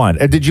 Okay, one.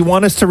 Did you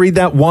want us to read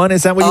that one?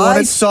 Is that what you wanted?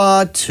 I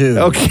saw two.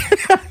 Okay.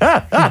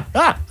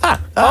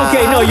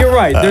 Okay, no, you're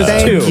right. There's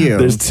Thank two. you.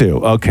 There's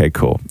two. Okay,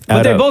 cool.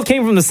 But they both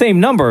came from the same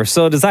number,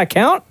 so does that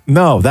count?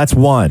 No, that's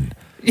one.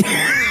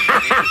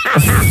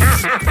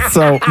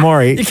 So,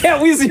 Maury, You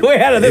can't weasel your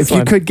way out of this if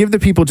you could give the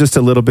people just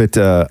a little bit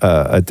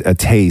a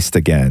taste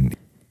again.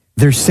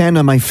 There's sand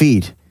on my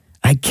feet.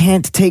 I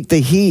can't take the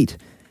heat.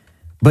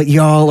 But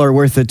y'all are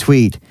worth a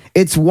tweet.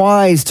 It's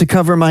wise to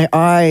cover my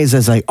eyes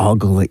as I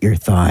ogle at your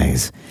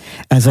thighs.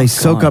 As I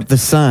soak up the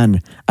sun,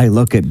 I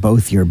look at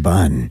both your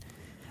bun.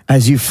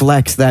 As you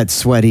flex that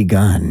sweaty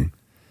gun.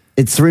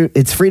 It's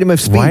freedom of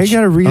speech. Why you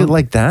gotta read it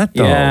like that,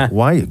 though? Yeah.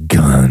 Why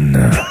gun?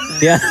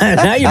 Yeah,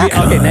 now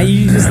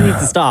you just need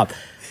to stop.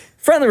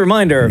 Friendly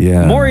reminder,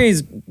 Yeah.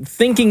 Maury's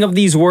thinking of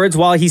these words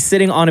while he's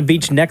sitting on a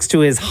beach next to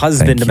his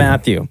husband, you.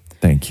 Matthew.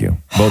 Thank you.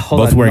 Hold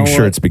Both on, wearing Noah.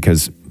 shirts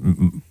because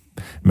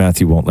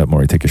Matthew won't let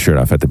Maury take his shirt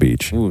off at the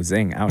beach. Ooh,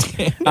 zing, ouch.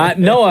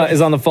 Noah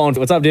is on the phone.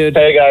 What's up, dude?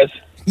 Hey, guys.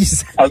 You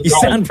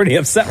sound pretty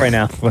upset right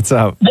now. What's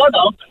up?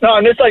 No,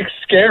 I'm just like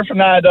scared from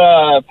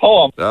that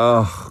poem.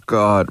 Oh,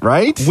 God.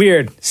 Right?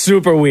 Weird.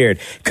 Super weird.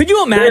 Could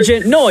you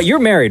imagine? Noah, you're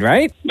married,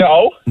 right?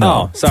 No.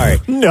 Oh, sorry.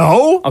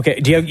 No. Okay.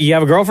 Do you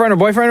have a girlfriend or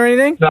boyfriend or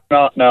anything?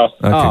 No. Okay,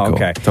 Oh, cool.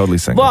 okay. Totally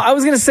single. Well, I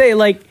was going to say,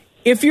 like,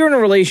 if you're in a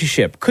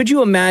relationship, could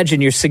you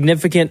imagine your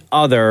significant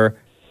other,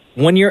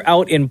 when you're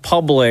out in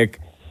public,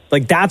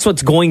 like that's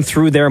what's going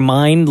through their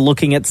mind,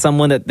 looking at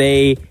someone that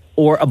they,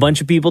 or a bunch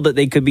of people that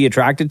they could be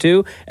attracted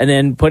to, and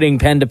then putting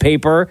pen to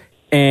paper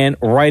and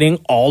writing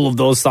all of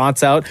those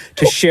thoughts out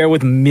to share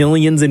with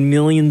millions and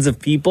millions of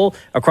people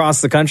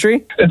across the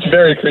country? It's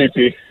very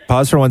creepy.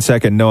 Pause for 1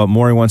 second. Noah,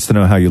 Maury wants to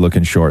know how you look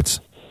in shorts.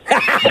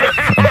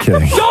 I'm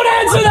kidding. Don't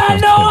answer that,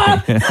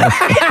 Noah!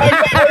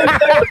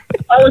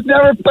 I was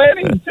never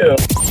planning to.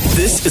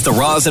 This is the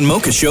Roz and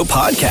Mocha Show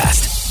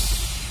podcast.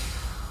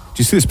 Did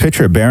you see this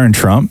picture of Barron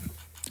Trump?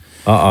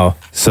 Uh-oh.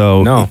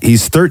 So No.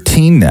 he's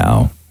 13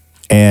 now.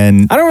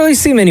 And I don't really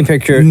see many you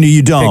pics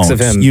don't. of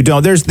him. You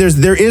don't.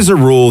 There is a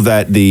rule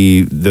that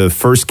the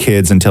first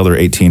kids until they're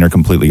 18 are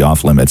completely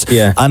off limits.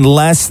 Yeah.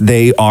 Unless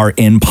they are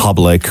in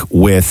public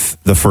with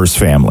the first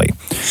family.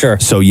 Sure.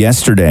 So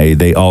yesterday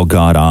they all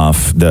got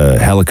off the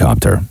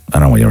helicopter. I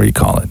don't know what you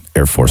call it.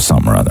 Air Force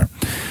something or other.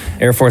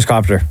 Air Force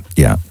copter.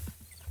 Yeah.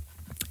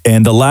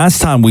 And the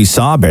last time I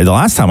saw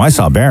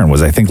Barron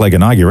was, I think, like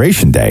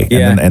inauguration day.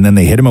 Yeah. And then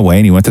they hit him away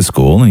and he went to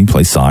school and he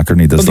plays soccer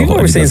and he does But the people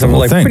whole were saying does the some whole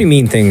like thing. pretty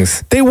mean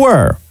things They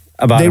were.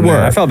 about They him. were.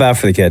 Man. I felt bad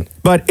for the kid.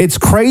 But it's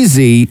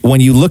crazy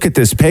when you look at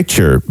this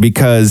picture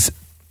because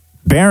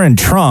Barron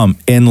Trump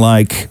in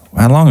like,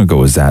 how long ago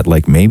was that?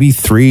 Like maybe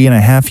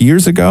 3.5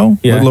 years ago?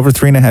 Yeah. A little over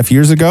 3.5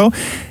 years ago,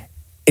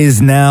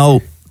 is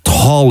now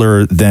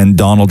taller than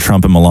Donald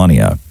Trump and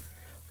Melania.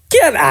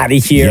 Get out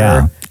of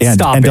here. Yeah.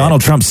 Stop and it.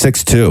 Donald Trump's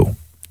 6'2".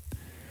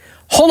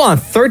 Hold on.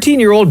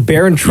 13-year-old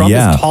Barron Trump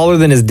Yeah. is taller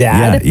than his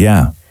dad?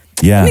 Yeah.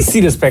 Let me see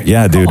this picture.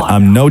 Yeah, Come dude, on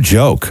I'm no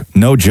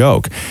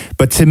joke.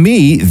 But to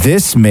me,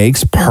 this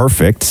makes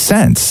perfect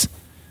sense.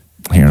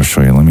 Here, I'll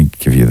show you. Let me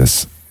give you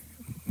this.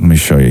 Let me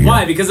show you here.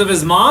 Why? Because of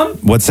his mom?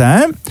 What's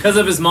that? Because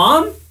of his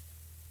mom?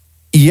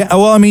 Yeah,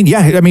 well, I mean,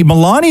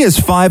 Melania is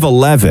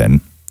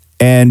 5'11",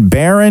 and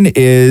Barron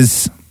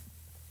is,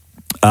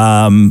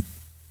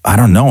 I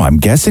don't know, I'm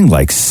guessing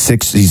like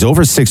 6, he's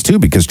over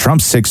 6'2", because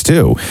Trump's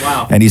 6'2".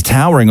 Wow. And he's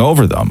towering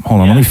over them.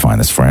 Hold on, let me find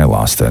this for you. I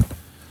lost it.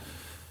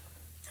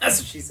 That's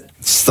what she said.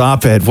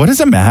 Stop it. What is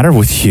the matter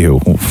with you?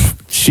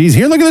 Jeez,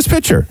 here, look at this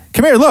picture.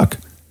 Come here, look.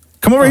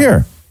 Come over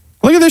here.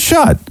 Look at this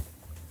shot.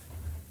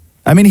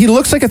 I mean, he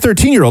looks like a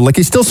 13-year-old. Like,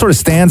 he still sort of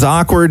stands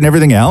awkward and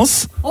everything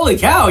else. Holy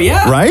cow,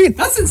 yeah. Right?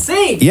 That's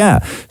insane. Yeah.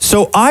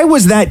 So I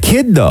was that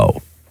kid,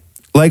 though.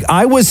 Like,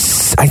 I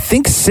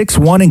think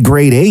 6'1" in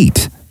grade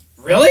 8.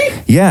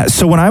 Really? Yeah.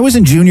 So when I was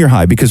in junior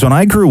high, because when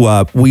I grew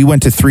up, we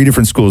went to 3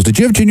 different schools. Did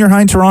you have junior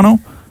high in Toronto?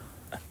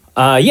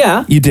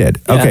 Yeah. You did?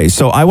 Yeah. Okay,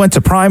 so I went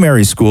to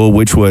primary school,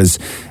 which was,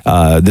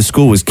 the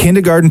school was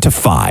kindergarten to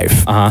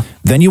 5. Uh-huh.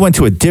 Then you went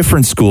to a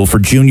different school for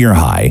junior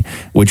high,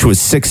 which was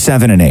 6,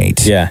 7, and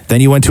 8. Yeah.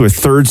 Then you went to a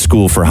third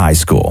school for high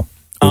school,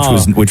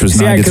 which was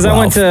 9 to 12. because I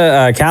went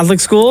to Catholic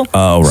school.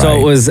 Oh, right. So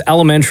it was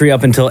elementary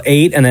up until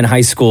 8, and then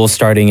high school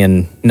starting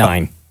in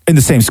 9. In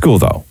the same school,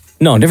 though?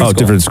 No, different school.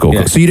 Different school.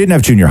 Yeah. So you didn't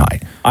have junior high?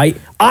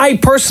 I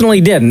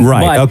personally didn't.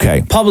 Right, but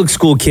okay. Public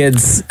school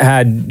kids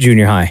had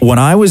junior high. When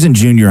I was in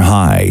junior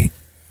high,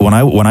 when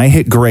I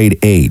hit grade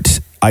 8,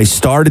 I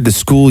started the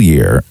school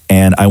year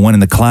and I went in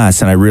the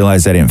class and I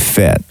realized I didn't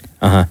fit.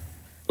 Uh-huh.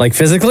 Like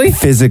physically?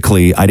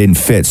 Physically, I didn't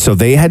fit. So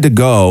they had to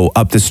go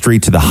up the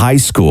street to the high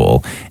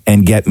school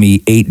and get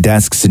me 8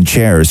 desks and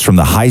chairs from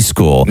the high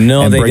school.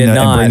 No, and they did not.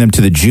 And bring them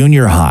to the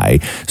junior high.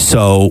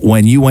 So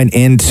when you went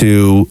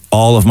into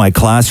all of my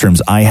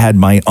classrooms, I had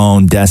my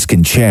own desk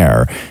and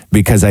chair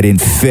because I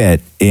didn't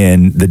fit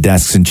in the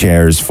desks and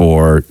chairs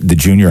for the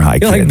junior high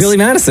You're kids. like Billy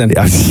Madison.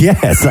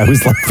 Yes, I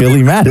was like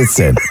Billy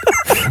Madison.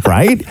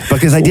 Right?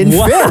 Because I didn't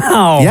fit.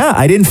 Yeah,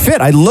 I didn't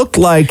fit. I looked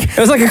like... It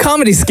was like a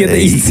comedy skit that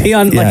you see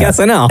on like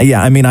SNL.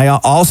 Yeah, I mean, I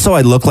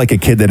looked like a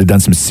kid that had done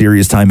some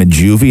serious time in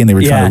juvie and they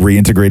were trying to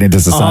reintegrate into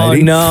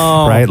society. Oh,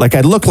 no. Right? Like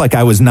I looked like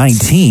I was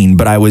 19,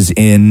 but I was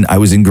in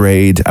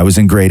grade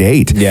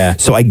 8. Yeah.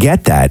 So I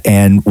get that.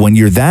 And when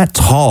you're that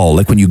tall,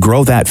 like when you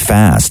grow that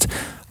fast,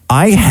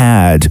 I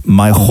had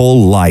my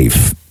whole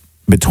life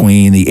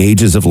between the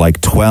ages of like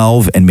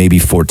 12 and maybe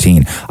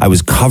 14, I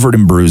was covered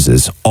in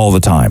bruises all the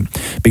time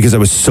because I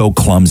was so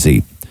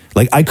clumsy.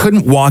 Like I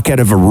couldn't walk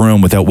out of a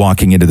room without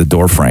walking into the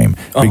door frame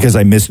because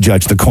I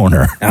misjudged the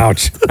corner.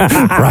 Ouch.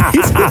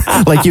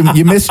 Right? Like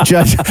you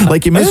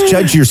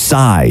misjudge your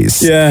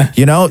size. Yeah.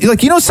 You know,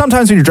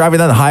 sometimes when you're driving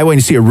down the highway and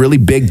you see a really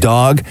big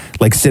dog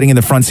like sitting in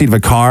the front seat of a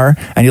car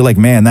and you're like,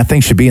 man, that thing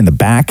should be in the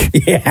back.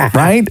 Yeah.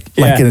 Right?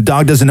 Yeah. Like the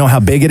dog doesn't know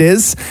how big it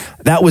is.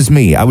 That was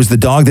me. I was the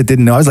dog that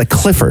didn't know. I was like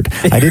Clifford.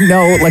 I didn't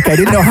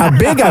know how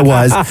big I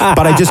was,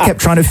 but I just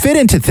kept trying to fit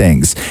into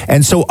things.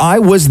 And so I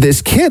was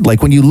this kid.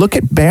 Like when you look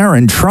at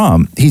Barron Trump,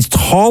 he's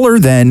taller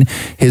than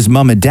his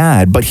mom and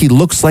dad, but he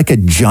looks like a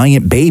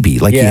giant baby.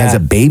 Like he has a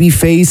baby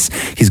face.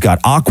 He's got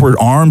awkward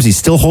arms. He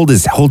still holds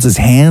his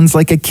hands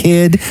like a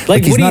kid.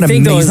 Like he's what do you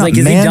think though? Is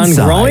he done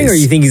growing or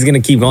you think he's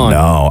going to keep going?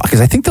 No,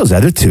 because I think those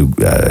other two,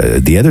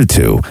 the other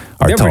two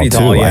are They're tall pretty too.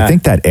 tall, yeah. I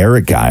think that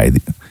Eric guy,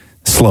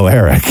 Slow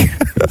Eric.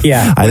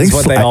 Yeah, I think that's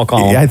what they all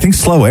call him. Yeah, I think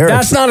Slow Eric.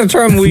 That's not a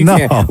term we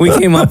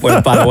came up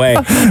with, by the way.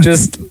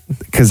 Just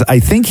because I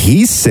think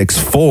he's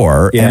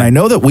 6'4", and I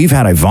know that we've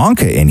had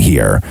Ivanka in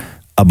here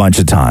a bunch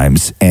of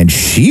times, and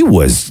she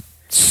was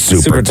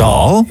super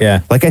tall.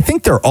 Yeah, like I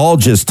think they're all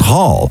just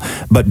tall,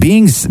 but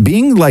being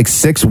like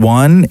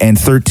 6'1" and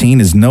 13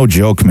 is no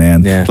joke,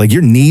 man. Yeah. Like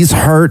your knees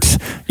hurt,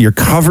 you're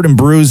covered in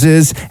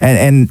bruises,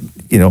 and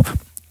you know.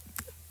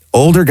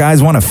 Older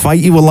guys want to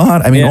fight you a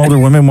lot. I mean, older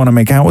women want to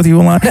make out with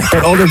you a lot,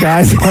 but older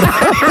guys want to...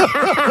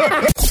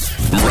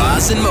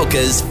 Roz and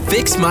Mocha's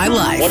Fix My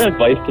Life. What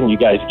advice can you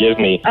guys give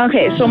me?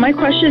 Okay, so my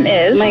question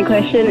is...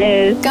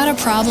 Got a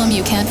problem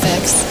you can't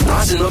fix?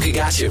 Roz and Mocha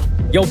got you.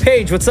 Yo,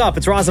 Paige, what's up?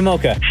 It's Roz and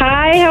Mocha.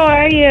 Hi, how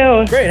are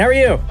you? Great, how are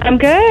you? I'm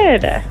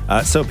good.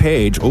 So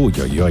Paige,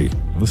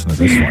 listen to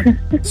this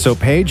one. So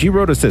Paige, you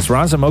wrote us this.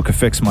 Roz and Mocha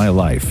Fix My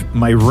Life.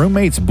 My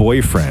roommate's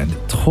boyfriend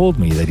told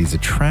me that he's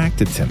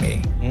attracted to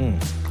me.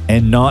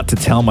 And not to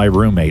tell my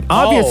roommate.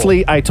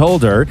 Obviously, I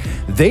told her.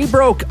 They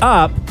broke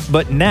up,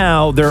 but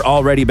now they're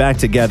already back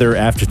together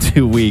after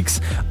 2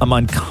 weeks. I'm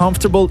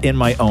uncomfortable in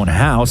my own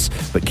house,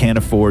 but can't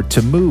afford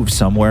to move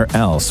somewhere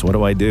else. What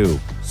do I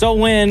do? So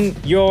when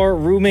your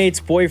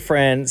roommate's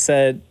boyfriend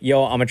said,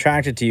 yo, I'm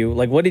attracted to you,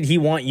 like what did he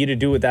want you to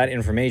do with that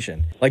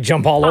information? Like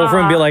jump all over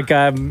and be like,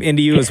 I'm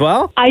into you as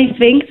well? I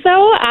think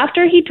so.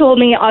 After he told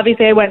me,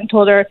 obviously I went and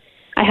told her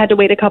I had to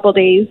wait a couple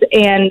days,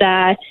 and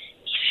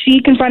she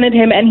confronted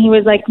him and he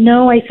was like,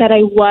 no, I said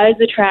I was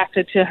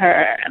attracted to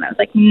her. And I was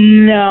like,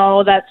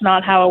 no, that's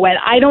not how it went.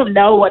 I don't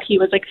know what he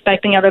was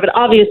expecting out of it.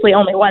 Obviously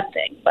only one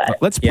thing, but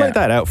let's play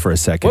that out for a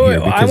second.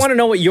 Wait, here, I want to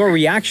know what your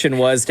reaction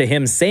was to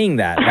him saying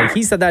that. Like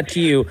he said that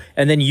to you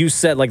and then you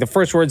said, like the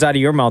first words out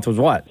of your mouth was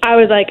what? I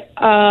was like,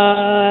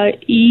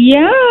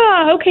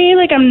 yeah, okay,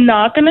 like I'm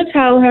not going to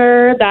tell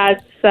her.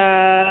 That's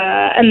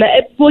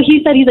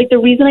he said, he's like, the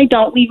reason I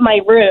don't leave my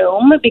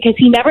room, because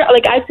he never,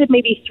 like I've said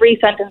maybe 3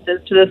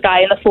 sentences to this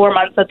guy in the 4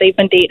 months that they've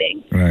been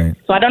dating. Right.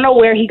 So I don't know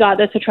where he got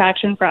this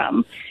attraction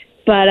from.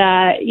 But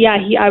I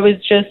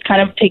was just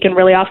kind of taken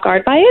really off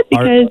guard by it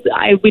because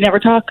we never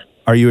talk.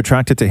 Are you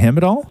attracted to him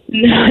at all?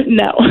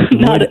 No,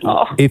 not at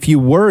all. If you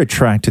were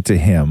attracted to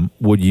him,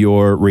 would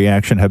your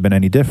reaction have been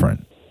any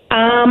different?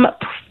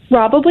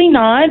 Probably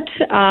not.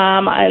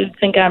 I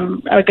think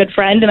I'm a good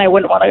friend, and I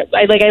wouldn't want to.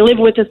 I live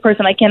with this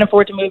person. I can't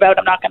afford to move out.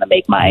 I'm not going to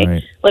make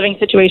my living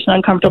situation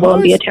uncomfortable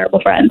and be a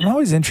terrible friend. I'm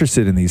always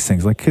interested in these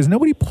things, like, because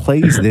nobody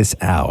plays this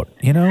out.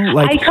 You know,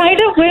 like I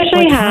kind of wish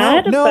I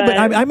had. but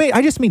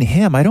I just mean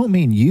him. I don't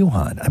mean you,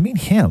 hon. I mean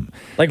him.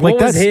 Like what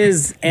was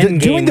his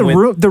end doing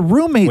game the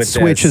roommate with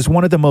switch this? is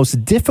one of the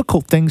most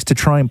difficult things to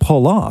try and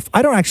pull off.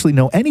 I don't actually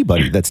know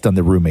anybody that's done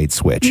the roommate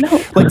switch.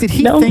 Like, did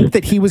he think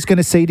that he was going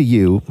to say to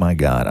you, "My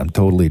God, I'm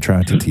totally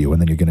attracted to you,"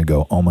 and then you're going to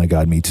go, "Oh my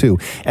God, me too,"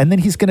 and then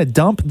he's going to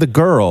dump the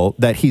girl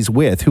that he's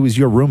with, who is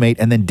your roommate,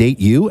 and then date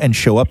you and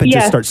show up and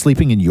just start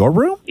sleeping in your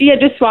room? Yeah,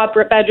 just swap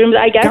bedrooms.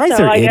 I guess guys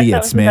so. are I guess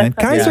idiots, man.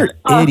 Guys are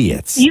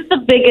idiots. He's the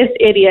biggest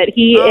idiot.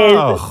 He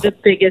is the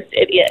biggest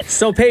idiot.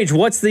 So, Paige,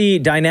 what's the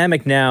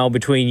dynamic now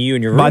between you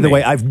and your roommate? By the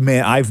way,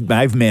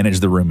 I've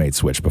managed the roommate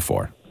switch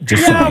before.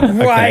 Just yeah, saying.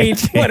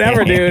 right. Okay.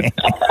 Whatever, dude.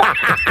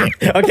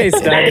 Okay,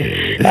 Stud.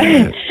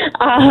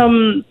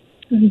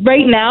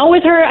 Right now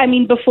with her, I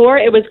mean, before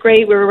it was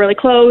great. We were really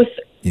close.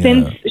 Yeah.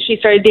 Since she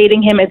started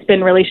dating him, it's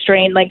been really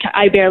strained. Like,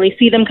 I barely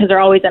see them because they're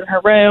always in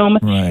her room.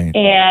 Right.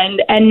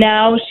 And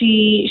now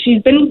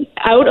she's been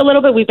out a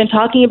little bit. We've been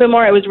talking a bit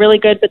more. It was really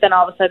good, but then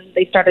all of a sudden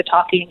they started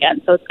talking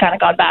again. So it's kind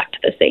of gone back to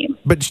the same.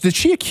 But did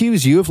she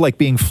accuse you of like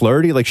being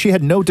flirty? Like, she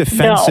had no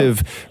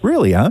defensive,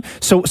 really, huh?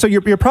 So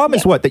your problem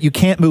is what? That you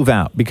can't move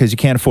out because you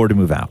can't afford to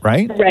move out,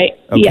 right? Right.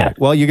 Okay. Yeah.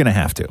 Well, you're going to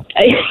have to.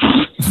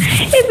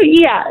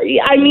 Yeah.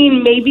 I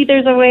mean, maybe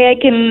there's a way I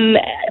can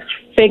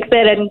fix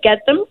it and get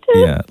them to.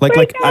 Yeah,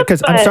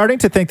 because I'm starting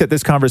to think that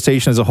this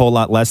conversation is a whole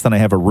lot less than I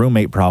have a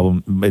roommate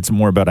problem. It's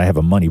more about I have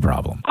a money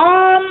problem.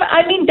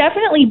 I mean,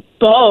 definitely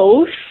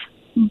both.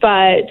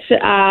 But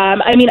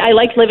I mean, I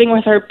liked living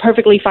with her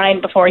perfectly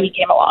fine before he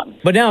came along.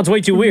 But now it's way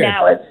too weird.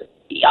 Now it's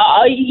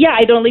yeah,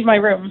 I don't leave my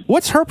room.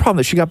 What's her problem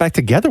that she got back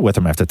together with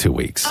him after 2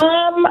 weeks?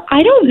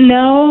 I don't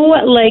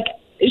know. Like,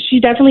 she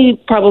definitely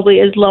probably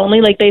is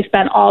lonely. Like, they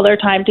spent all their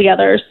time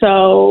together,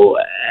 so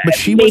but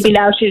she maybe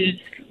now she's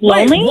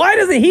lonely. Wait, why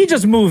doesn't he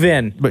just move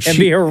in and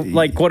be her,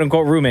 like, quote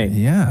unquote roommate?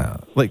 Yeah,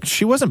 like,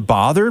 she wasn't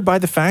bothered by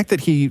the fact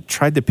that he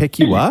tried to pick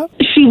you up.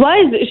 She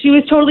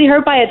was totally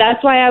hurt by it.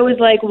 That's why I was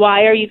like,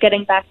 why are you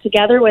getting back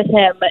together with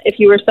him if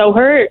you were so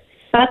hurt?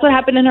 That's what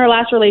happened in her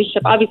last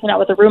relationship. Obviously not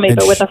with a roommate,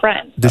 but with a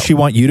friend. Does she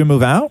want you to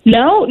move out?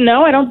 No,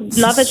 I don't.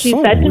 Not that she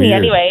said to me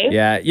anyway.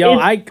 Yeah,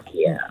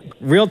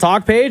 real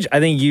talk, Paige. I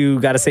think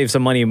you got to save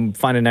some money and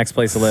find a next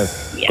place to live.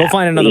 Yeah. Go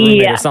find another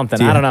roommate or something.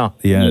 I don't know.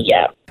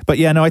 Yeah. But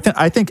yeah, no, I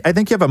think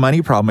you have a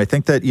money problem. I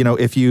think that, you know,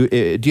 if you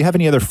do you have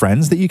any other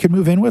friends that you could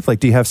move in with?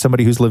 Like, do you have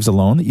somebody who lives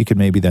alone that you could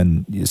maybe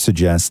then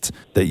suggest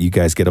that you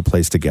guys get a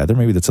place together?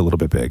 Maybe that's a little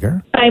bit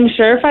bigger. I'm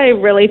sure if I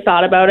really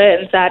thought about it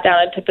and sat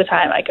down and took the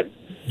time, I could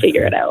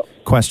figure it out.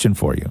 Question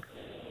for you.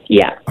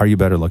 Yeah. Are you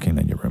better looking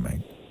than your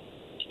roommate?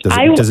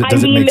 Does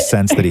it make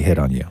sense that he hit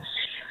on you?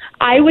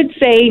 I would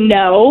say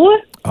no.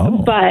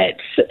 But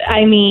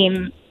I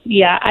mean,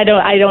 yeah,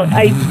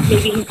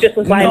 maybe he just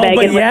was lying back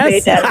and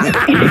went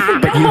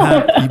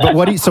But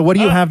what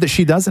do you have that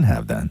she doesn't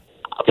have then?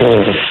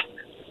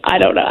 I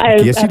don't know.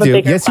 Yes, you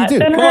do. Yes, you do.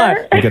 Come on.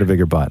 You got a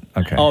bigger butt.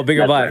 Okay. Oh,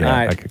 bigger butt. Yeah, All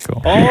right. Okay,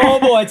 cool. Oh,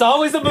 boy. It's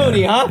always the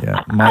booty, huh?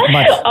 Yeah.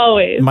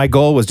 Always. My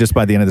goal was just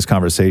by the end of this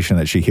conversation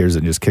that she hears it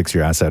and just kicks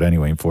your ass out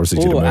anyway and forces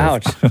you to move.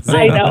 Ouch.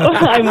 I know.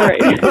 I'm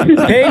worried.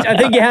 Paige, I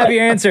think you have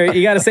your answer.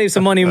 You got to save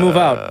some money and move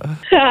out.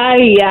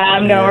 Yeah,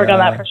 I'm going to work on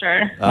that for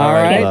sure. All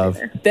right. Love.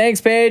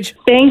 Thanks, Paige.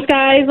 Thanks,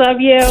 guys. Love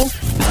you.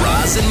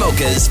 Roz and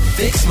Mocha's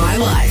Fix My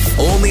Life.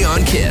 Only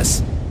on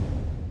Kiss.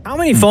 How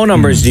many phone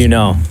numbers do you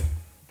know?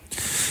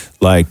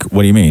 Like,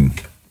 what do you mean?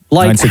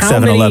 Like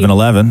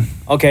 967-1111.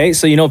 Okay,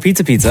 so you know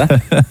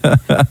Pizza.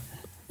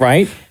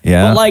 Right?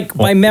 Yeah. But like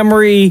my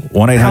memory.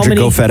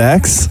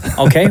 1-800-GO-FedEx.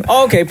 Okay.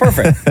 Oh, okay,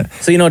 perfect.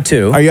 So you know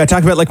 2. Are you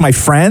talking about like my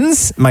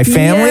friends? My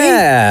family?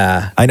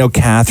 Yeah. I know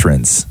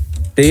Catherine's.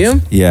 Do you?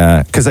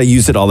 Yeah, because I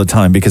use it all the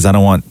time because I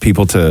don't want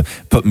people to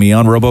put me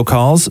on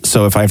robocalls.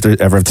 So if I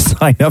ever have to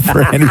sign up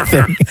for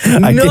anything,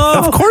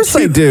 of course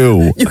I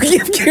do. You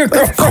give your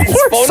girlfriend's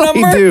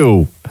phone number? I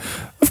do.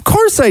 Of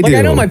course I do.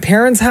 I know my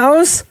parents'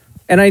 house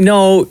and I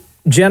know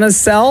Jenna's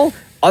cell.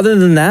 Other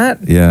than that,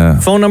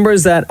 phone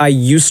numbers that I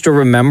used to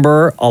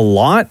remember a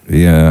lot,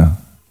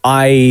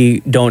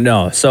 I don't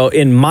know. So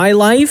in my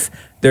life,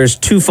 there's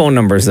 2 phone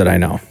numbers that I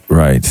know.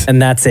 Right.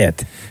 And that's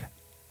it.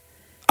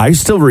 I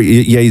still,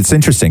 it's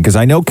interesting because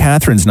I know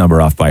Catherine's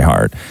number off by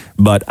heart,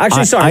 but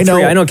actually, I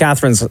know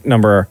Catherine's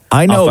number.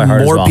 I know off by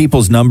heart more as well.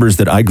 people's numbers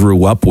that I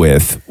grew up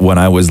with when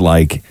I was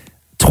like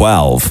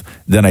 12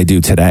 than I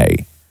do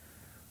today.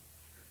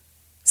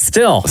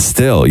 Still,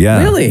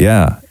 yeah. Really?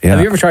 Yeah.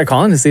 Have you ever tried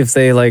calling to see if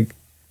they like?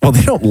 Well,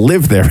 they don't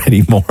live there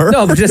anymore.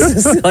 No, but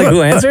just like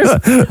who answers, or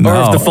if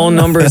the phone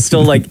number is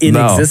still like in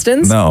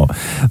existence. No.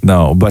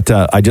 But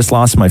I just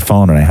lost my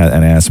phone, and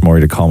I asked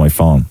Maury to call my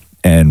phone.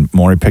 and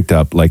Maury picked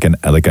up like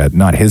a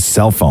not his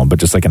cell phone, but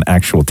just like an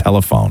actual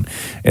telephone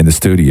in the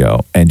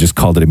studio and just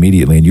called it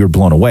immediately. And you were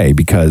blown away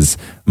because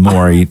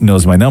Maury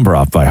knows my number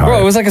off by heart.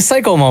 Bro, it was like a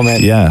psycho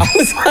moment. Yeah. I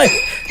was like,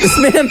 this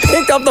man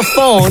picked up the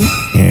phone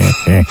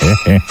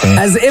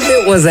as if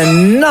it was a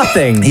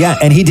nothing. Yeah,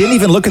 and he didn't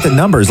even look at the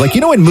numbers. Like,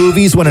 you know, in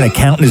movies when an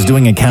accountant is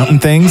doing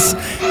accountant things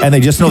and they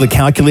just know the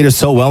calculator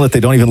so well that they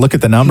don't even look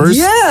at the numbers?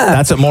 Yeah.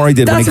 That's what Maury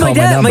did when he called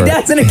my number. My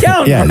dad's an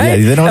accountant, yeah, right?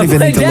 Yeah, they don't even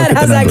need to look at the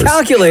numbers. My dad has that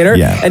calculator,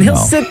 and he'll no.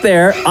 sit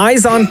there,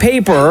 eyes on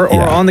paper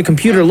or on the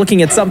computer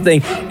looking at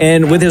something,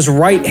 and with his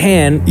right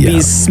hand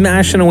be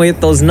smashing away at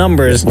those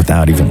numbers.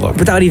 Without even looking.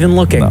 Without even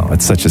looking. No,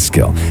 it's such a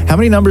skill. How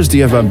many numbers do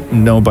you have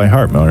know by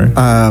heart, Maury?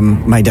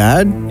 My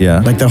dad. Yeah.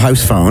 Like the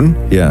house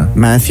phone. Yeah.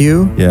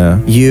 Matthew. Yeah.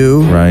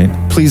 You. Right.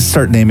 Please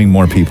start naming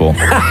more people.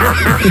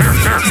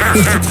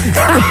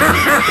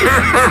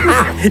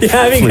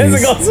 Yeah, because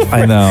it goes.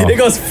 I know. It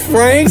goes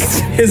Frank,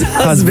 his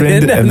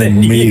husband, and then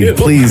me. you.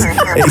 Please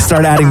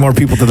start adding more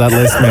people to that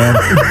list, man.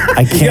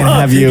 I can't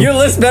have you. Your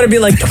list better be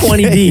like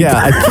 20 deep.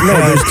 Yeah, No,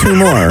 there's two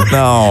more.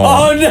 No.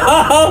 Oh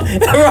no!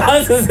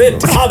 Ross is in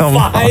top Come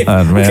 5.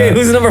 on, man. Okay,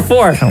 who's number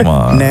 4? Come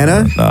on.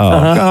 Nana. Oh,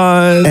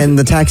 God. And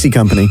the taxi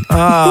company.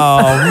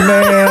 Oh,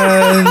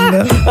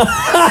 man.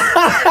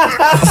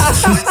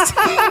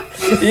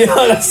 Yeah,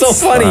 that's so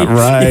funny. Not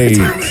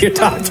right. Your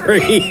top 3.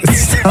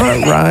 It's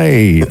not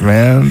right,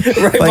 man.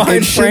 Right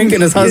behind Frank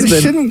and his husband.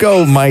 It shouldn't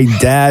go my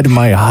dad,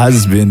 my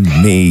husband,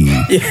 me.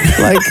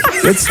 Like,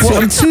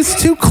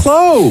 it's too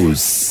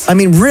close. I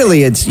mean,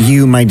 really, it's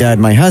you, my dad,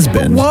 my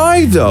husband.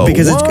 Why, though?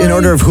 Because it's in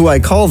order of who I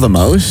call the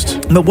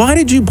most. But why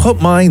did you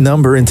put my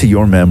number into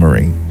your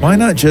memory? Why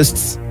not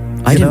just...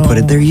 I didn't put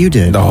it there, you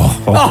did.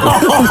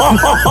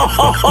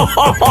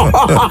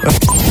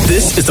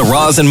 This is the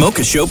Roz and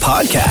Mocha Show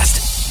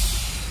podcast.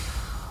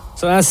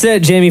 So that's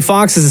it. Jamie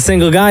Foxx is a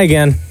single guy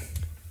again.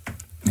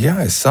 Yeah,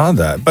 I saw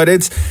that. But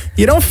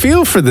you don't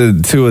feel for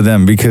the two of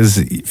them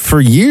because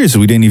for years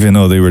we didn't even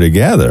know they were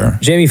together.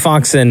 Jamie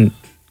Foxx and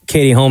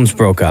Katie Holmes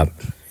broke up.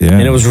 Yeah.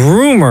 And it was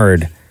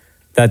rumored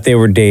that they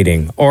were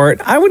dating. Or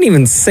I wouldn't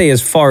even say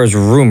as far as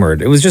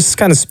rumored. It was just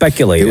kind of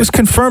speculated. It was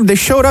confirmed. They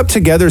showed up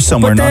together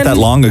somewhere not that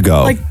long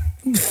ago. Like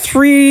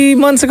 3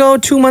 months ago,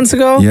 2 months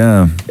ago.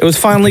 Yeah. It was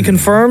finally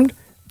confirmed.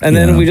 And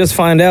then we just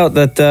find out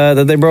that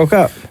they broke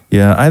up.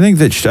 Yeah, I think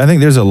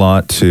there's a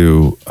lot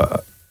to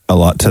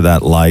that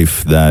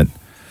life that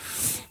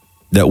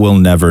we'll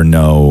never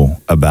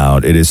know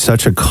about. It is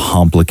such a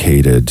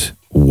complicated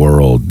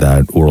world,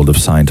 that world of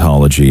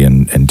Scientology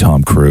and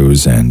Tom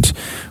Cruise, and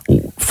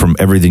from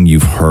everything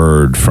you've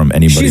heard from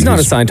anybody. She's not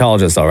a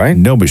Scientologist, though, right?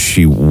 No, but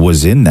she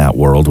was in that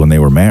world when they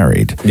were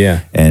married.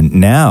 Yeah. And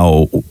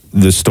now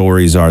the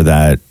stories are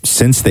that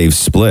since they've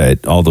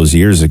split all those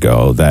years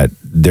ago, that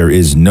there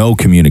is no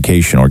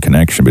communication or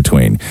connection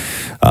between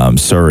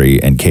Suri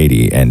and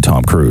Katie and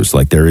Tom Cruise.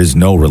 Like, there is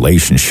no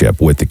relationship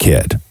with the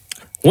kid.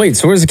 Wait,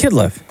 so where does the kid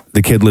live?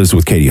 The kid lives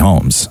with Katie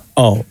Holmes.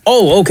 Oh,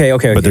 okay.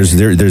 But there's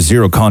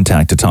zero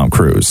contact to Tom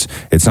Cruise.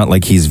 It's not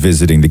like he's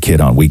visiting the kid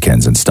on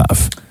weekends and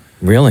stuff.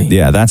 Really?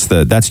 Yeah,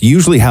 that's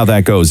usually how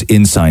that goes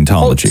in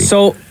Scientology.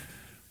 So,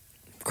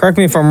 correct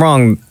me if I'm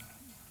wrong,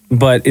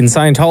 but in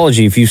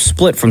Scientology, if you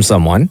split from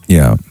someone,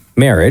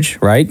 marriage,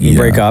 right? You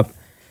break up,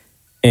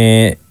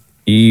 and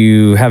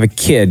you have a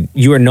kid,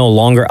 you are no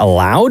longer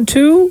allowed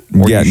to?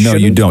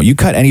 You don't. You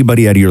cut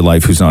anybody out of your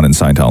life who's not in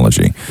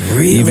Scientology.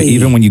 Really?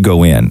 Even when you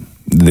go in,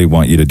 they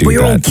want you to do that.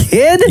 Your own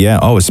kid? Yeah.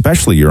 Oh,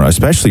 especially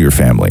your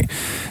family.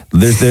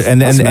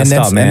 And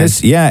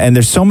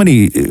there's so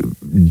many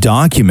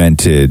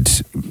documented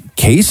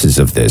cases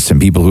of this and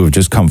people who have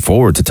just come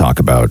forward to talk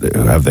about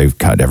they've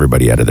cut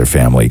everybody out of their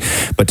family.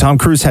 But Tom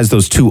Cruise has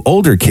those 2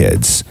 older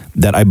kids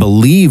that I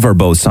believe are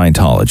both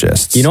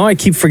Scientologists. You know, I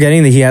keep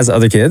forgetting that he has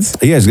other kids.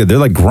 Yeah, they're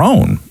like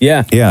grown.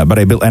 Yeah, but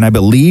I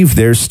believe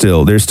they're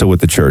still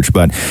with the church.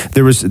 But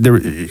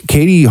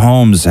Katie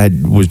Holmes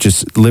was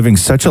just living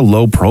such a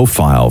low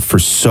profile for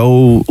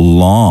so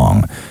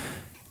long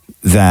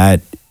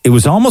that it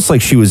was almost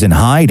like she was in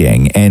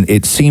hiding, and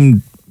it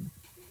seemed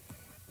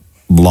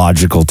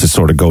logical to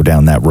sort of go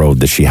down that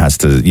road that she has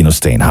to,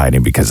 stay in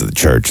hiding because of the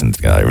church and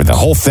the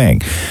whole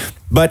thing.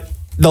 But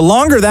the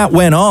longer that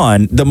went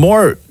on, the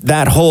more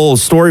that whole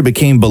story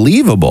became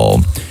believable.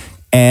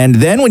 And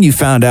then when you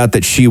found out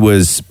that she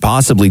was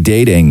possibly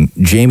dating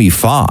Jamie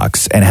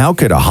Foxx, and how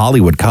could a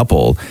Hollywood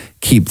couple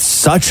keep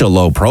such a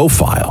low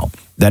profile?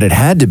 That it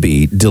had to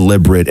be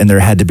deliberate and there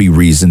had to be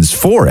reasons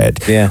for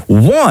it. Yeah.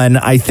 One,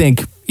 I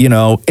think,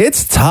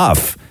 it's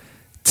tough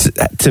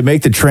to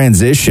make the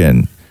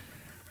transition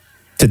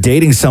to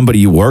dating somebody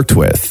you worked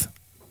with,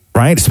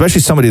 right? Especially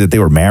somebody that they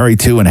were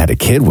married to and had a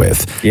kid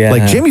with. Yeah.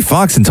 Like Jamie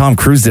Foxx and Tom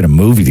Cruise did a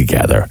movie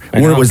together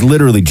where it was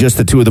literally just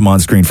the 2 of them on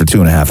screen for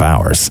 2.5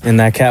 hours. And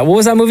that cat, what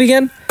was that movie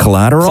again?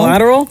 Collateral? I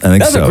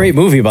think That's a great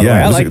movie, by the way.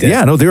 I liked it.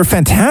 Yeah, no, they were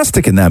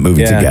fantastic in that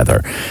movie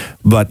together.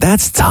 But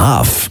that's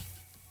tough,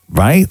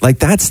 right? Like,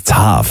 that's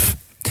tough.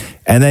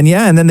 And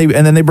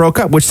then they broke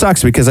up, which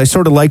sucks because I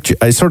sort of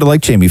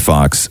like Jamie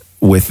Foxx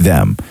with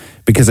them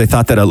because I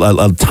thought that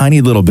a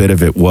tiny little bit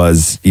of it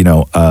was,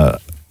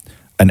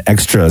 an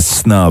extra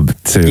snub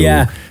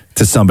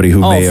to somebody who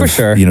may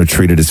have,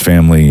 treated his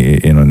family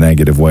in a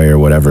negative way or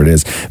whatever it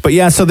is. But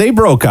yeah, so they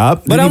broke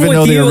up. But Didn't I'm even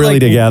know with they you, were really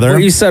together.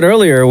 What you said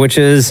earlier, which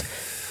is,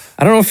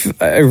 I don't know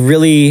if I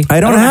really... I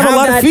don't have a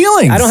lot of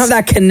feelings. I don't have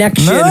that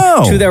connection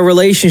to their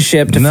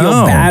relationship to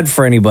feel bad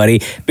for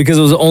anybody because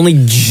it was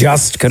only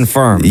just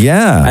confirmed.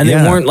 Yeah. And they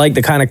weren't like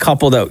the kind of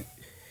couple that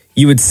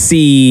you would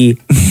see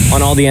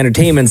on all the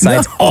entertainment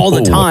sites all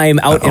the time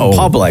out in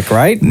public,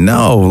 right?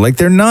 No, like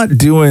they're not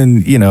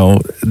doing,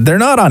 they're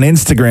not on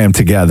Instagram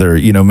together,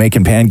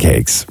 making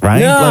pancakes,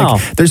 right? No.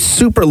 Like they're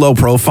super low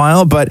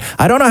profile, but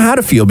I don't know how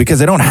to feel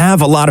because I don't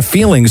have a lot of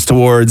feelings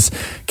towards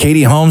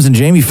Katie Holmes and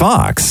Jamie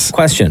Foxx.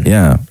 Question.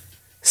 Yeah.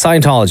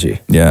 Scientology.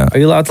 Yeah. Are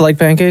you allowed to like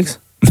pancakes?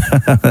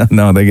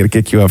 No, they got to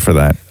kick you up for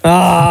that.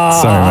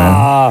 Sorry,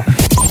 man.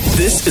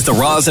 This is the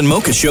Roz and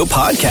Mocha Show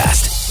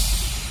podcast.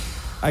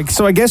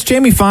 So I guess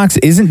Jamie Foxx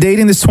isn't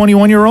dating this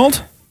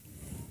 21-year-old?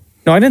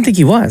 No, I didn't think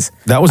he was.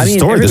 That was the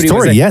story. The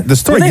story, the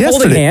story were they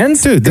yesterday. holding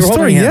hands? Dude, the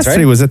story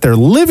yesterday was that they're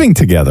living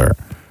together.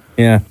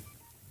 Yeah.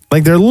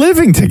 Like they're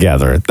living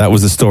together. That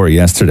was the story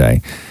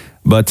yesterday.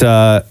 But,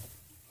 and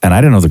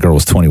I didn't know the girl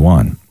was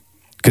 21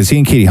 because he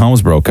and Katie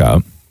Holmes broke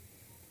up.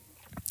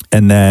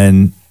 And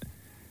then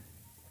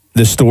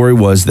the story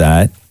was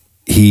that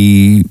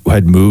he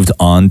had moved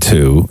on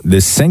to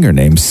this singer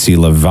named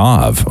Sela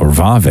Vav or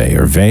Vave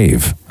or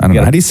Vave. I don't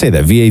know. How do you say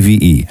that?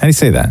 V-A-V-E. How do you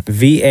say that?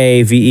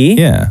 V-A-V-E?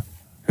 Yeah.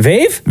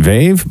 Vave?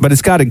 Vave? But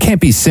it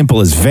can't be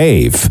simple as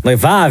Vave. Like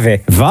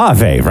Vave.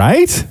 Vave,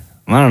 right?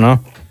 I don't know.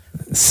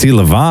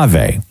 Sela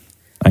Vave.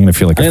 I'm going to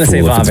feel like a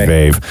fool if it's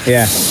Vave.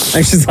 Yeah.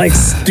 I'm just like,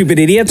 stupid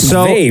idiots.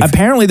 So Vave.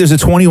 apparently there's a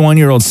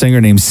 21-year-old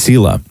singer named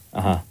Sela.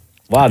 Uh-huh.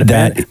 Wow,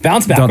 the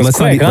bounce back was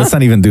quick, Let's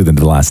not even do the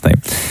last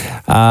name.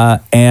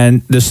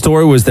 And the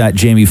story was that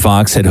Jamie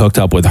Foxx had hooked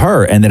up with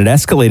her, and that it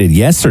escalated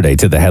yesterday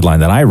to the headline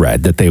that I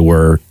read, that they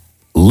were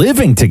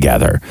living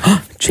together.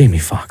 Jamie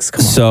Foxx,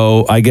 come on.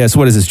 So I guess,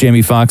 what is this,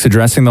 Jamie Foxx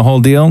addressing the whole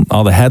deal?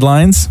 All the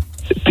headlines?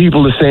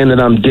 People are saying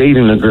that I'm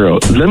dating a girl.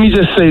 Let me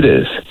just say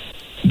this.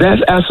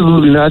 That's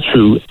absolutely not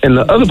true. And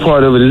the other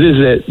part of it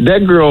is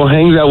that girl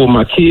hangs out with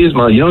my kids.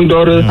 My young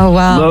daughter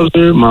loves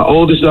her. My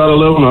oldest daughter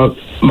loves her.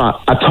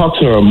 I talk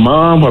to her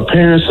mom, her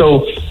parents.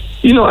 So,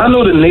 I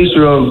know the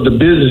nature of the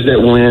business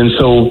that we're in.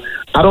 So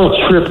I don't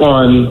trip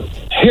on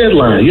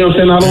headlines. You know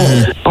what I'm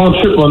saying? I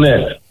don't trip on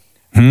that.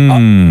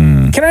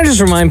 Can I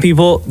just remind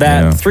people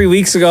that 3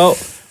 weeks ago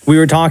we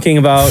were talking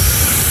about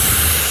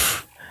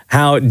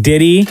how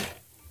Diddy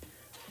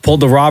pulled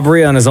the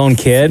robbery on his own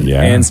kid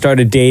and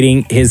started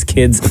dating his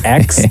kid's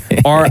ex,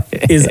 or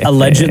is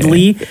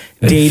allegedly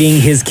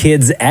dating his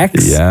kid's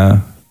ex.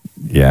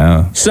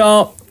 Yeah.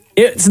 So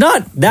it's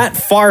not that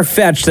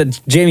far-fetched that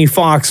Jamie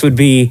Foxx would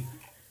be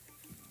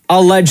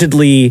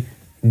allegedly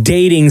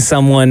dating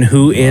someone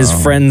who is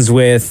friends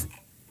with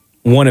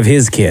one of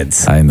his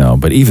kids. I know,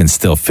 but even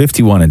still,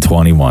 51 and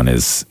 21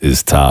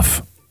 is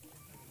tough.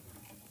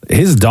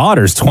 His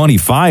daughter's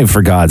 25,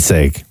 for God's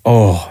sake.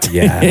 Oh,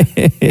 yeah.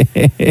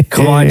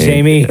 Come on,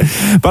 Jamie.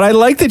 But I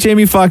like that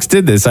Jamie Foxx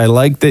did this. I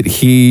like that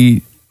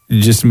he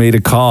just made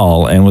a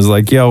call and was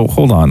like, yo,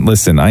 hold on.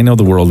 Listen, I know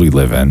the world we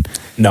live in.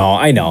 No,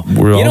 I know.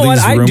 You know what?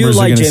 I do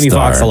like Jamie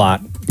Foxx a lot.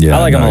 Yeah,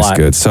 I like him a lot.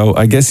 Good. So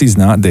I guess he's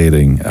not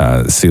dating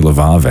Sela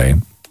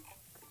Vave.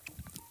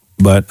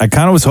 But I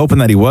kind of was hoping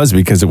that he was,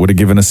 because it would have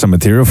given us some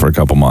material for a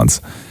couple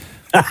months.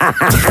 Come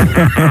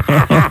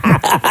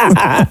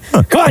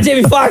on,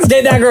 Jamie Foxx,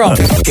 date that girl.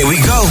 Here we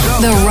go.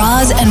 The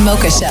Roz and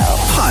Mocha Show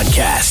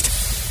podcast.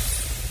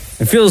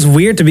 It feels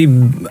weird to be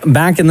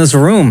back in this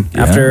room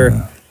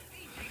after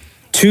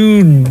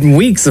 2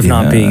 weeks of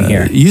not being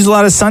here. You use a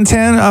lot of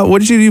suntan. What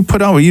did you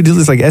put on? You do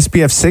this like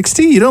SPF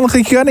 60? You don't look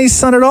like you got any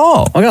sun at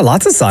all. I got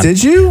lots of sun.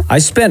 Did you? I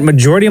spent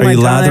majority of my time.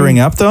 Are you lathering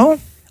up though?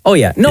 Oh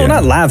yeah. No,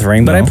 not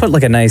lathering, but I put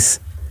like a nice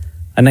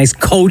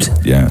coat.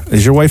 Yeah.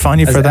 Is your wife on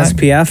you for that?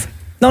 SPF?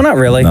 No, not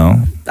really.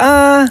 No.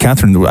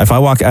 Catherine, if I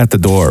walk out the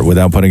door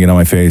without putting it on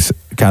my face,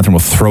 Catherine will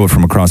throw it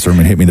from across the room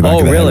and hit me in the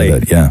back of the head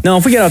with it. Yeah. No,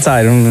 if we get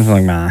outside, I'm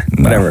like, nah,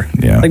 whatever.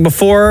 Yeah. Like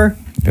before,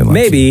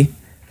 maybe.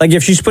 Like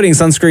if she's putting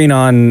sunscreen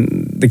on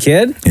the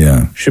kid,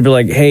 she'll be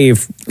like, hey.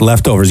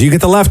 Leftovers. You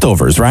get the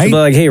leftovers, right? She'll be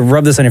like, hey,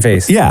 rub this on your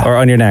face. Yeah. Or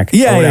on your neck.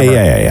 Yeah, or whatever.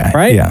 yeah.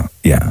 Right?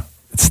 Yeah.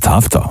 It's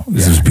tough though.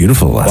 This was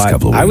beautiful the last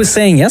couple of weeks. I was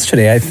saying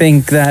yesterday, I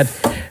think that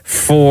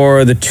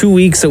for the 2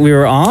 weeks that we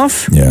were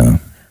off,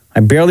 I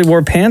barely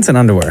wore pants and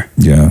underwear.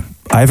 Yeah.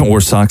 I haven't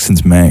wore socks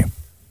since May.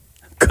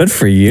 Good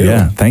for you.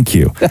 Yeah, thank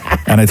you.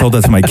 And I told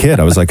that to my kid.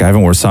 I was like, I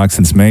haven't worn socks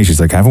since May.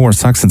 She's like, I haven't worn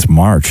socks since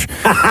March. And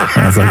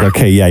I was like,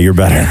 okay, yeah, you're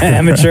better.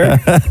 Amateur.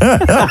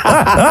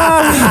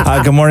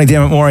 Good morning,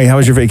 Dammit Maury. How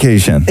was your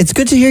vacation? It's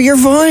good to hear your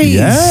voice.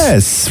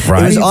 Yes,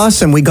 right. It was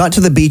awesome. We got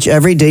to the beach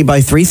every day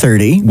by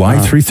 3:30. Why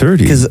 3:30?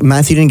 Because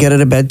Matthew didn't get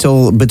out of bed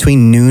till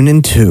between noon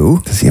and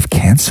 2. Does he have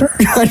cancer?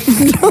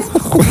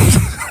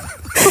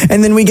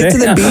 And then we get to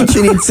the beach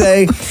and he'd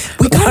say,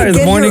 we gotta the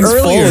get morning's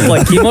here full earlier. of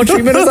like chemo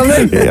treatment or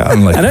something. Yeah,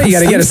 I'm like, I know you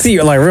got to get a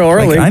seat like real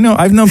early. Like, I know.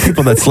 I've known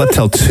people that slept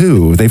till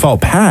 2. They've all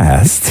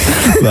passed.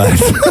 But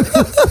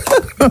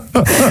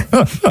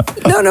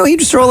No, he'd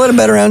just roll out of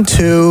bed around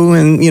 2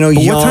 and, But yawn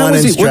and what time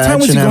was he stretch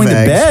and going to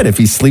have eggs. bed if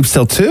he sleeps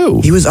till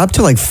 2? He was up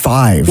to like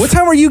 5. What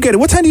time do you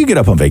get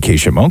up on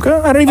vacation,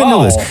 Mocha? I don't even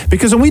know this.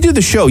 Because when we do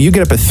the show, you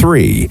get up at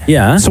 3.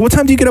 Yeah. So what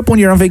time do you get up when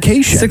you're on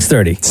vacation?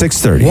 6:30.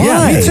 6:30. Why?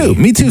 Yeah,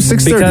 me too.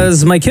 6:30.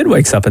 Because my kid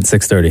wakes up at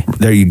 6:30.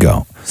 There you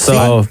go.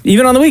 So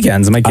even on the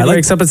weekends, my kid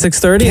wakes up at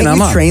 6:30 and Can't I'm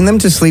you up. train them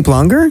to sleep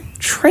longer?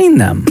 Train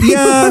them.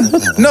 Yeah.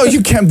 No,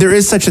 you can't. There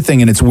is such a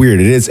thing, and it's weird.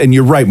 It is, and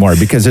you're right, Maury,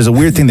 because there's a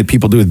weird thing that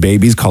people do with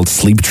babies called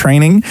sleep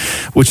training,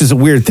 which is a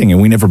weird thing,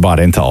 and we never bought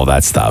into all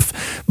that stuff.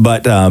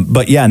 But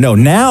yeah, no.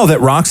 Now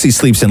that Roxy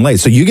sleeps in late,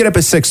 so you get up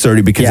at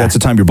 6:30 because that's the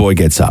time your boy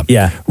gets up.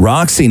 Yeah.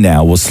 Roxy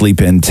now will sleep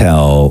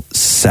until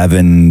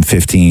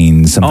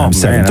 7:15,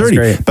 sometimes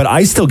 7:30. But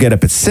I still get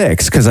up at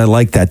 6 because I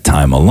like that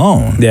time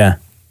alone. Yeah.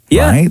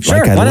 Yeah, right? sure,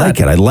 Like I why like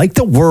not? it. I like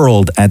the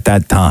world at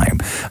that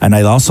time. And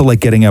I also like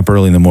getting up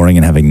early in the morning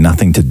and having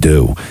nothing to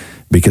do.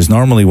 Because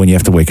normally when you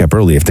have to wake up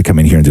early, you have to come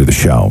in here and do the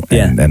show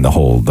and the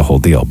whole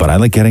deal. But I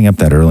like getting up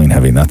that early and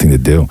having nothing to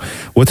do.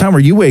 What time are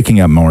you waking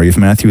up, Maury, if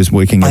Matthew is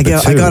waking up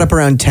at 2? I got up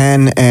around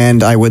 10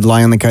 and I would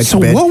lie on the couch. So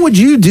in bed. what would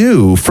you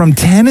do from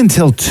 10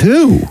 until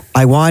 2?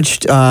 I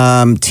watched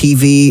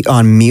TV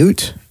on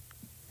mute,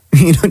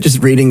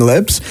 just reading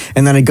lips,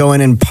 and then I'd go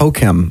in and poke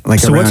him.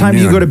 So what time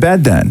do you go to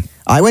bed then?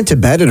 I went to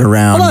bed at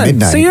around Hold on.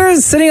 midnight.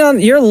 So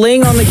you're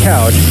laying on the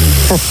couch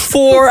for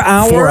 4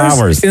 hours. 4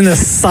 hours. In the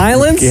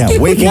silence? Yeah,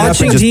 waking up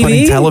watching and just TV?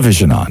 putting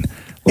television on.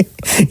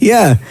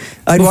 Yeah.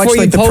 I'd Before watch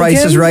you The poke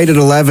Price is him? Right at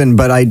 11,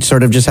 but I'd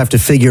sort of just have to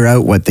figure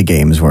out what the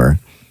games were.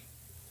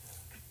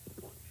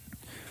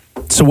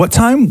 So what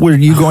time were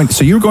you going?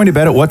 So you were going to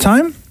bed at what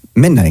time?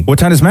 Midnight. What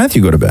time does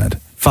Matthew go to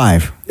bed?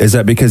 5. Is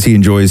that because he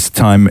enjoys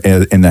time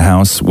in the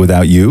house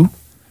without you?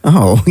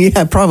 Oh,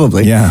 yeah,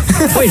 probably. Yeah.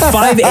 Wait,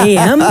 5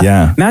 a.m.?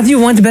 Yeah. Matthew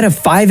went to bed at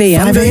 5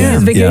 a.m. 5 during his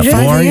a.m. vacation?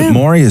 Yeah,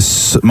 Maury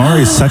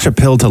is such a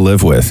pill to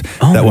live with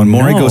that when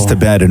Maury goes to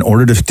bed, in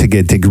order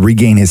to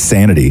regain his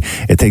sanity,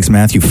 it takes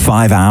Matthew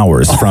 5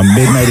 hours from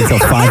midnight until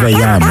 5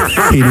 a.m.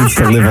 He needs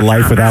to live a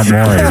life without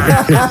Maury.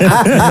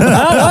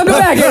 Welcome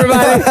back,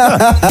 everybody.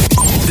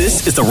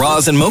 This is the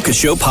Roz and Mocha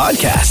Show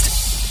podcast.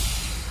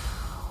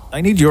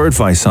 I need your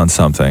advice on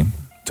something.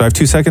 Do I have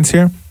 2 seconds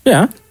here?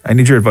 Yeah. I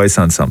need your advice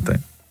on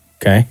something.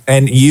 Okay.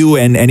 And you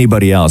and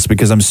anybody else,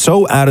 because I'm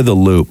so out of the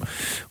loop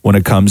when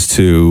it comes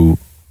to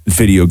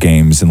video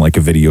games and like a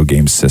video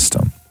game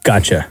system.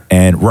 Gotcha.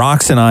 And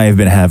Rox and I have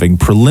been having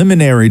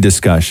preliminary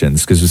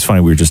discussions, because it's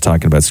funny, we were just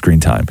talking about screen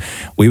time.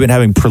 We've been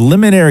having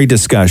preliminary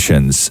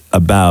discussions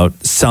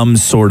about some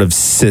sort of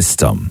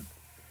system.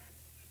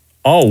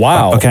 Oh,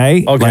 wow.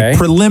 Okay? Okay. Like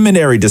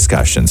preliminary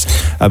discussions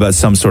about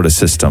some sort of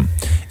system.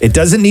 It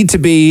doesn't need to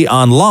be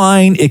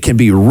online. It can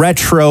be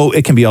retro.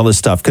 It can be all this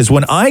stuff. Because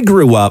when I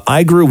grew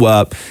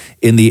up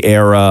in the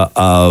era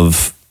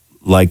of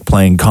like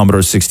playing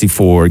Commodore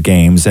 64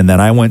 games, and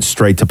then I went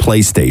straight to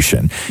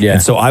PlayStation. Yeah.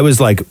 And so I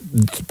was like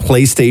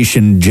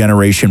PlayStation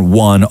Generation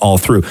 1 all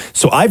through.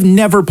 So I've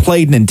never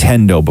played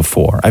Nintendo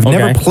before. I've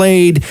never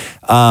played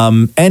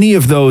any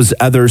of those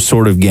other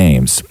sort of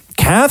games.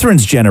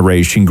 Catherine's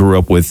generation grew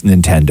up with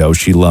Nintendo.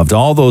 She loved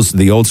all those,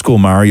 the old school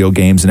Mario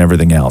games and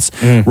everything else.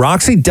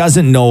 Roxy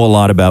doesn't know a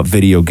lot about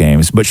video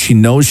games, but she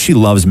knows she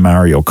loves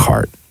Mario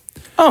Kart.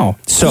 Oh,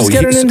 so just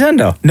get a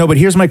Nintendo. No, but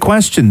here's my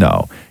question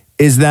though.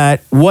 Is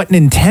that what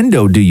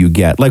Nintendo do you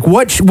get? Like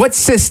what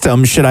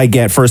system should I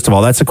get? First of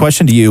all, that's a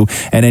question to you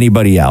and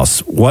anybody else.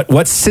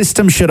 What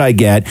system should I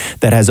get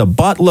that has a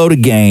buttload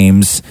of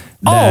games?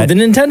 Oh, the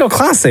Nintendo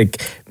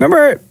Classic.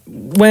 Remember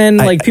when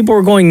people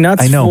were going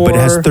nuts? I know, but it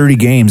has 30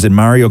 games, and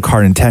Mario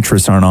Kart and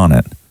Tetris aren't on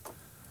it.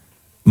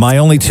 My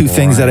only two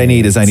things that I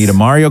need is I need a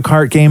Mario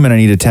Kart game and I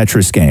need a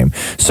Tetris game.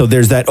 So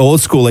there's that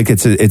old school, like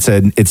it's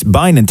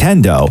by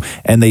Nintendo,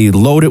 and they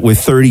load it with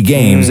 30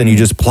 games, and you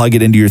just plug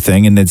it into your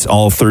thing, and it's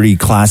all 30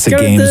 classic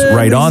games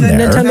right on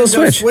there. Nintendo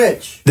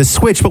Switch. The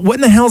Switch, but what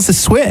in the hell is the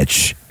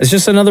Switch? It's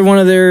just another one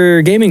of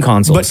their gaming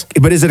consoles.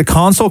 But is it a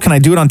console? Can I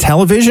do it on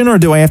television, or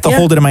do I have to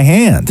hold it in my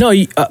hand? No,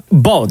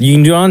 both. You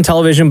can do it on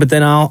television, but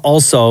then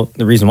also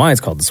the reason why it's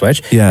called the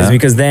Switch is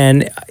because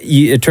then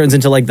it turns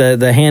into like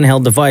the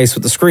handheld device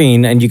with the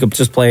screen, and you could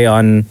just play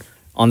on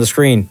the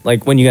screen,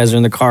 like when you guys are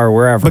in the car or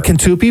wherever. But can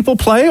two people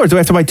play, or do I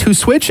have to buy two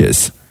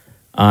Switches?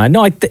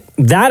 No,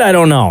 that I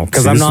don't know,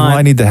 because I'm not.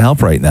 I need the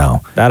help right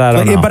now. That I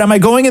don't know. But am I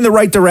going in the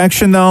right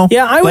direction though?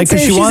 Yeah, I would say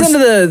if she's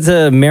into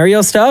the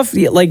Mario stuff.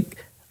 Like,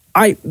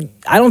 I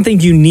don't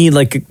think you need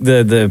like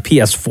the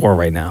PS4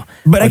 right now.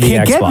 But I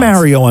can't get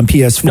Mario on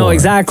PS4. No,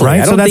 exactly.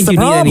 Right? I don't think you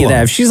need any of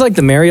that. If she's like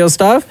the Mario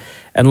stuff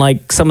and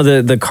like some of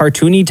the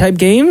cartoony type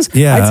games,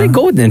 I'd say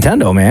go with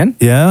Nintendo, man.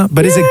 Yeah,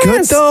 but is it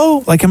good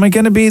though? Like, am I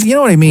going to be? You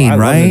know what I mean,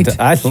 right?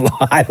 I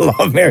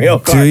love Mario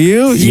Kart. Do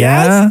you? Yes.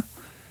 Yeah.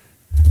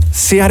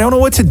 See, I don't know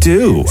what to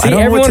do. See, I don't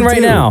know everyone what to right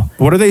do. now.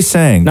 What are they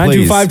saying?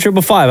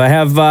 925-555. I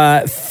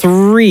have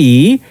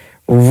 3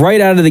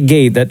 right out of the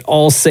gate that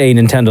all say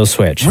Nintendo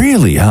Switch.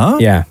 Really, huh?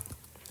 Yeah.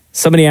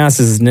 Somebody asks,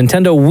 is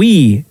Nintendo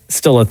Wii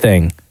still a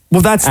thing?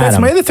 Well, that's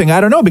my other thing.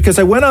 I don't know, because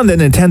I went on the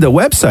Nintendo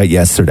website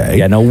yesterday.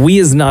 Yeah, no, Wii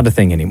is not a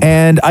thing anymore.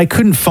 And I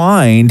couldn't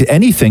find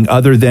anything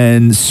other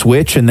than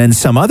Switch and then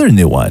some other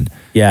new one.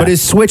 Yeah. But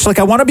is Switch, like,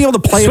 I want to be able to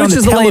play it on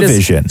the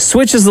television.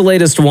 Switch is the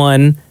latest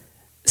one.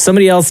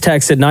 Somebody else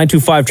texted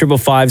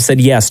 925-555,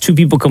 said yes, 2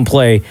 people can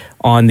play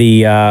on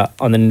the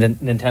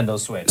Nintendo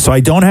Switch. So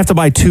I don't have to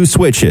buy 2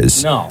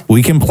 Switches. No.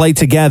 We can play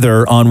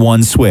together on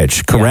one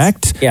Switch,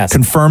 correct? Yes.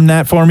 Confirm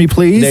that for me,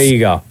 please. There you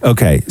go.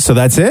 Okay, so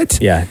that's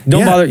it? Yeah.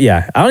 Don't bother.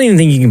 Yeah. I don't even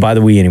think you can buy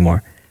the Wii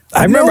anymore.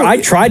 I remember I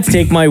tried to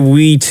take my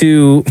Wii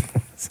to...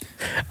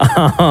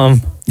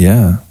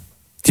 yeah.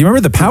 Do you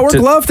remember the Power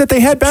Glove that they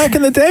had back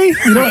in the day?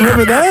 You don't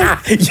remember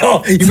that?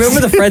 Yo, you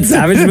remember the Fred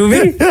Savage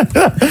movie? With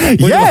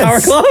Yes. the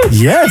Power Glove?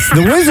 Yes,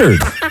 the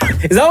Wizard.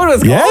 Is that what it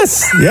was called?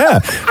 Yes,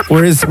 yeah.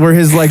 Where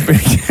his like...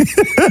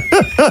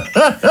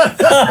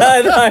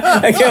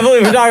 I can't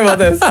believe we're talking about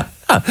this.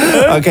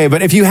 Okay,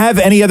 but if you have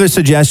any other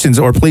suggestions,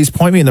 or please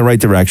point me in the right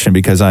direction,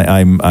 because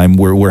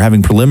we're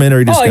having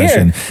preliminary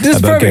discussion. This is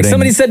about perfect.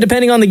 Somebody said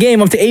depending on the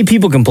game, up to 8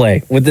 people can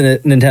play with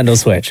the Nintendo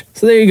Switch.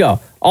 So there you go.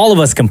 All of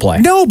us can play.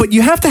 No, but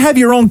you have to have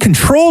your own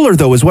controller,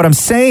 though, is what I'm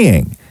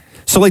saying.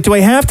 So, like, do I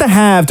have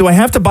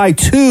to buy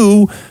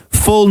 2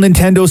 full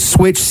Nintendo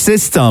Switch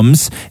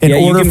systems in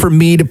order for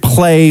me to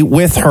play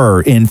with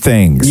her in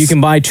things? You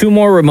can buy 2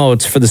 more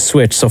remotes for the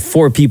Switch, so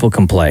 4 people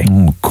can play.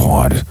 Oh,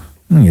 God.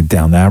 I'm going to get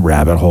down that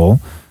rabbit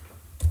hole.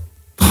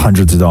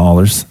 Hundreds of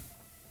dollars.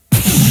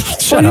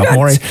 Shut up,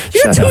 Maury.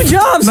 You got 2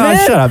 jobs, no, man.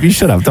 shut up. You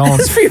shut up. Don't.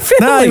 That's for your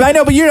family. No, I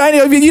know, but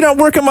you don't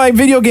work on my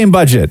video game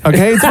budget,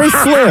 okay? It's very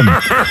slim.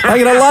 I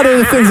got a lot of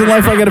other things in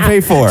life I got to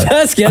pay for.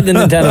 Just get the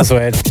Nintendo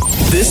Switch.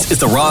 This is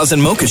the Roz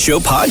and Mocha Show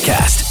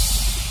podcast.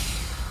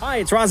 Hi,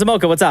 it's Roz and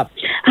Mocha. What's up?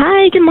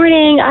 Hi, good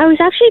morning. I was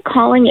actually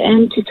calling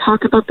in to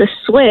talk about the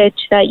Switch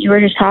that you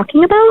were just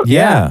talking about.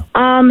 Yeah.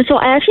 So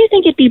I actually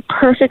think it'd be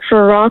perfect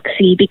for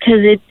Roxy because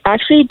it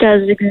actually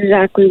does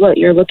exactly what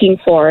you're looking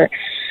for.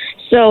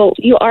 So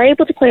you are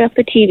able to play off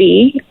the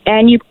TV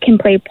and you can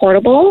play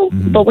portable.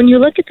 But when you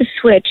look at the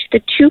Switch,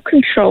 the 2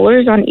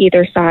 controllers on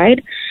either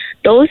side,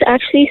 those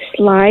actually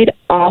slide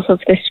off of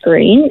the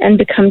screen and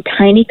become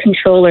tiny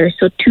controllers,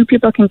 so 2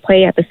 people can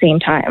play at the same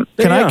time.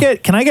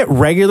 Can I get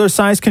regular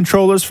size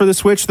controllers for the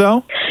Switch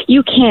though?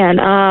 You can,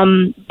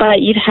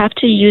 but you'd have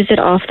to use it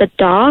off the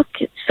dock,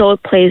 so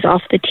it plays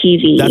off the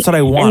TV. That's what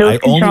I want. And those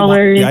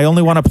controllers, I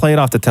only want to play it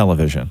off the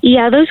television.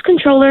 Yeah, those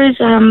controllers.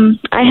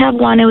 I have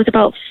one. It was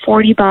about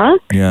 $40.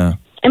 Yeah.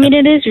 I mean,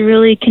 it is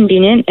really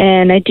convenient,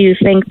 and I do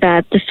think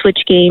that the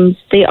Switch games,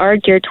 they are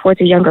geared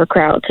towards a younger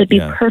crowd, so it'd be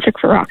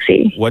perfect for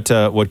Roxy.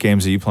 What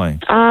games are you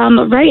playing?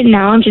 Right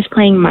now, I'm just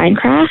playing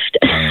Minecraft.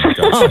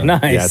 Oh,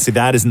 nice. Yeah, see,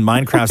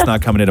 Minecraft's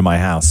not coming into my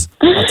house.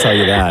 I'll tell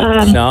you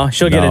that. No,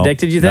 she'll get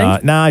addicted, you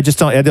think? No, I just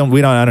don't. I don't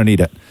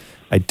need it.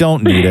 I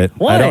don't need it.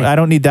 Why? I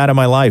don't need that in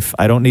my life.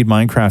 I don't need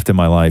Minecraft in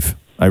my life.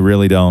 I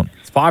really don't.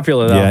 It's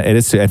popular, though. Yeah, it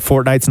is. And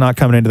Fortnite's not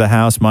coming into the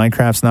house.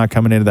 Minecraft's not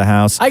coming into the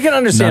house. I can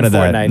understand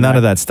Fortnite. None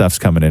of that stuff's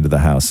coming into the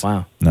house.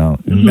 Wow. No,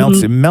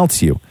 it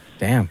melts you.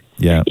 Damn.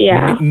 Yeah.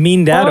 Yeah.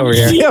 Mean dad over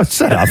here. Yeah,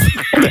 shut up.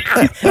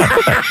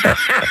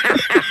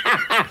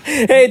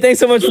 Hey,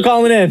 thanks so much for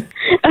calling in.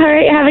 All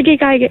right, have a good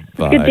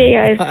day,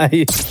 guys. Bye.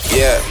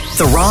 Yeah.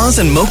 The Roz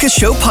and Mocha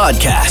Show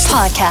podcast.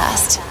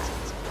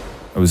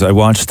 I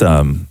watched,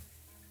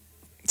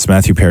 it's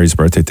Matthew Perry's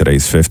birthday today.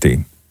 He's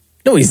 50.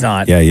 No, he's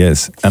not. Yeah, he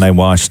is. And I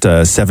watched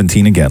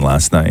 17 again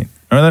last night.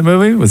 Remember that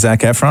movie with Zac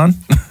Efron?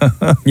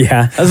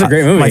 Yeah, that was a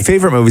great movie. My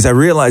favorite movies, I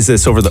realized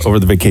this over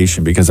the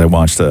vacation because I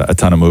watched a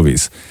ton of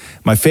movies.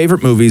 My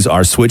favorite movies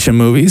are switch-in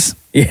movies.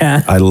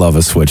 Yeah. I love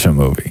a switch-in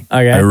movie.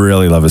 Okay. I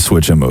really love a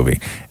switch-in movie.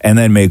 And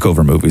then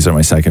makeover movies are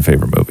my second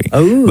favorite movie.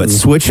 Ooh. But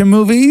switch-in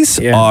movies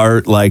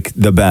are like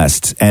the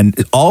best.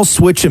 And all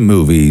switch-in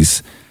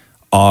movies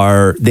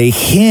they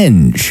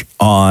hinge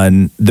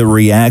on the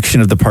reaction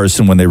of the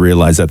person when they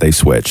realize that they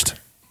switched.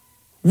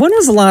 When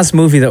was the last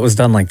movie that was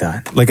done like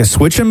that? Like a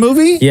switch-in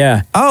movie?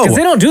 Yeah. Oh. Because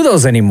they don't do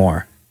those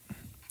anymore.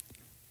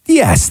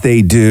 Yes,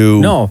 they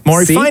do. No.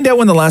 Maury, find out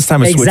when the last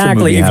time a switch-in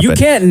movie happened. If you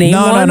can't name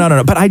one.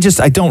 No. But I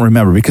don't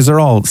remember because they're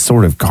all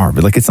sort of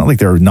garbage. Like, it's not like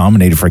they're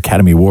nominated for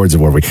Academy Awards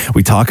where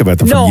we talk about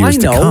them for years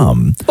to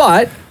come.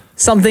 But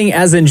something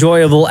as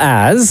enjoyable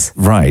as...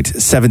 Right.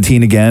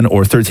 17 again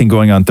or 13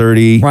 going on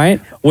 30. Right.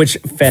 Which,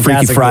 fantastic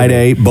Freaky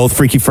Friday. movie. Both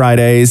Freaky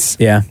Fridays.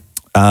 Yeah.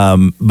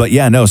 But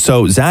yeah, no.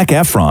 So Zac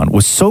Efron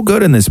was so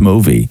good in this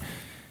movie.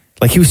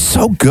 Like, he was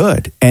so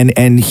good.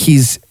 And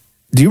he's...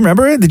 Do you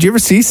remember it? Did you ever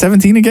see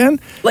 17 again?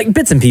 Like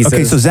bits and pieces.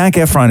 Okay, so Zac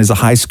Efron is a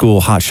high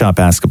school hotshot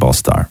basketball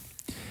star.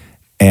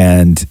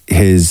 And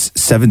his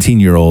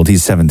 17-year-old,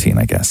 he's 17,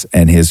 I guess,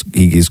 and his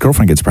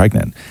girlfriend gets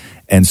pregnant.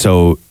 And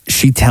so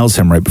she tells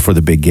him right before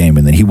the big game,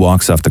 and then he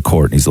walks off the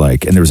court, and he's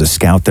like, and there was a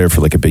scout there for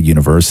like a big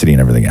university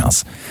and everything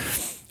else.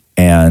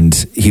 And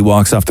he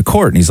walks off the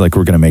court, and he's like,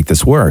 we're going to make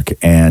this work.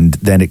 And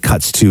then it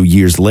cuts to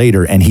years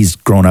later, and he's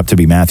grown up to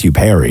be Matthew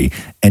Perry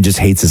and just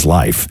hates his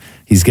life.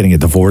 He's getting a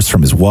divorce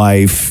from his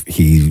wife.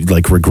 He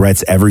like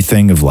regrets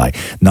everything of like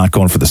not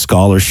going for the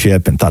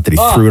scholarship and thought that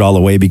he threw it all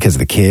away because of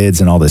the kids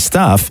and all this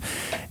stuff.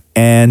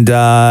 And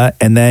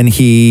then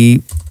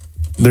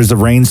there's a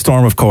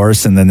rainstorm, of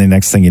course, and then the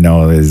next thing you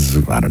know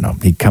is, I don't know,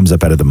 he comes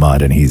up out of the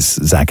mud and he's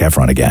Zac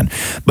Efron again.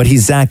 But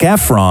he's Zac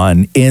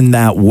Efron in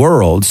that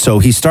world, so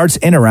he starts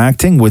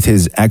interacting with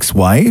his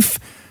ex-wife,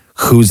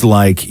 who's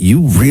like,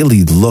 you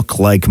really look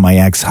like my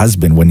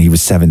ex-husband when he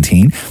was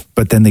 17,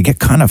 but then they get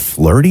kind of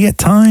flirty at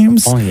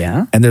times. Oh,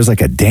 yeah? And there's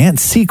like a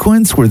dance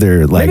sequence where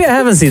they're like... Maybe I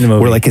haven't seen the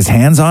movie. Where like his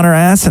hand's on her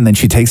ass and then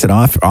she takes it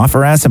off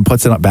her ass and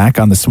puts it back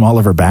on the small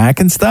of her back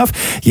and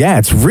stuff. Yeah,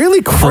 it's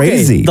really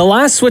crazy. Okay, the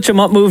last Switch 'em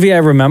Up movie I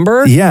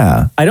remember...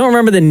 Yeah. I don't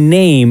remember the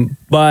name,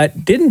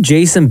 but didn't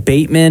Jason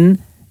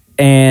Bateman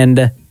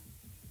and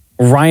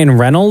Ryan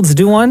Reynolds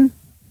do one?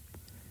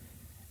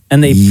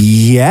 And they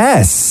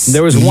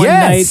there was one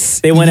night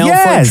they went out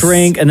for a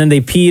drink and then they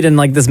peed in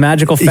like this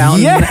magical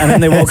fountain and then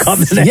they woke up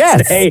the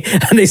next day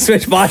and they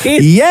switched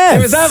bodies. Yes.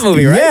 It was that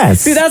movie, right? Yes.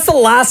 See, that's the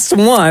last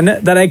one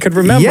that I could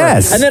remember.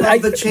 Yes. And then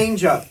The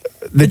Change Up.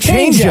 The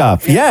Change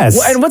Up,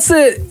 yes. And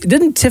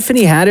didn't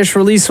Tiffany Haddish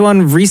release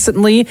one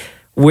recently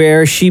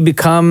where she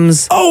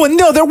becomes... Oh, and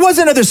no, there was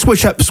another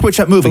switch up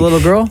movie. The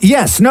little girl?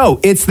 Yes, no,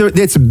 it's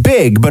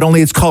big, but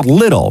only it's called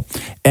Little.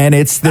 And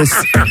it's this,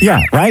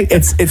 yeah, right?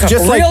 It's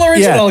just like... Real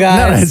original,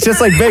 guys. No, it's just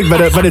like big,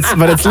 but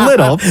it's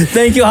little.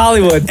 Thank you,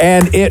 Hollywood.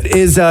 And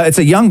it's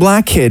a young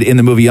black kid in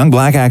the movie, young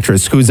black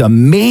actress who's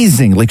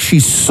amazing. Like,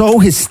 she's so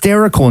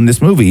hysterical in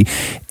this movie.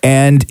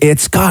 And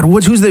it's, God,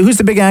 who's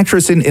the big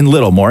actress in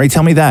Little? Maury,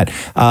 tell me that.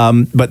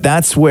 But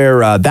that's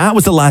where, that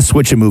was the last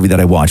Switch movie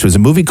that I watched. It was a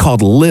movie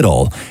called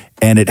Little.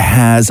 And it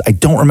has, I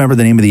don't remember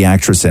the name of the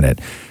actress in it.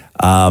 She's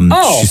hold on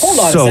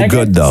a so second.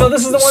 good, though. So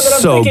this is the one that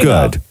I'm so thinking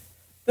good. of.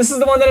 This is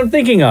the one that I'm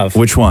thinking of.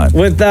 Which one?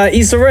 With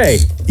Issa Rae.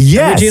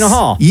 Yes. And Regina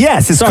Hall.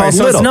 Yes, it's called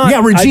so Little. It's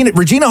not,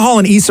 Regina Hall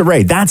and Issa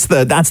Rae. That's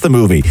the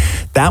movie.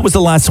 That was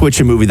the last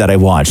Switch movie that I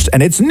watched.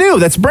 And it's new.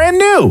 That's brand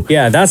new.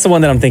 Yeah, that's the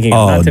one that I'm thinking of.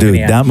 Oh, not dude, Tiffany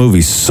Haddish. that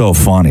movie's so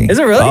funny. Is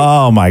it really?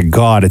 Oh, my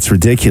God. It's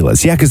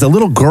ridiculous. Yeah, because the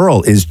little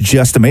girl is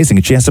just amazing.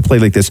 And she has to play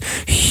like this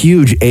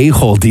huge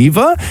a-hole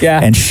diva. Yeah.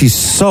 And she's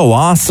so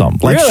awesome.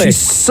 Like, Really? she's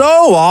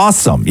so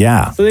awesome.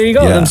 Yeah. So there you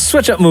go. Yeah. Them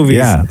switch-up movies.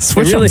 Yeah, They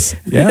switch-ups.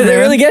 really, Yeah, they man.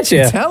 really get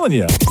you. I'm telling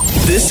you.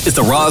 This is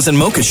the Roz and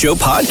Mocha Show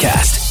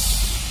podcast.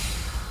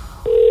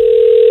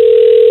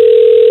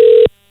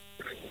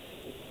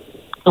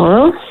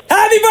 Hello?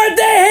 Happy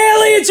birthday,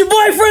 Haley! It's your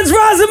boyfriend's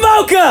Roz and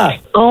Mocha!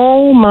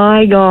 Oh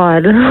my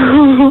God.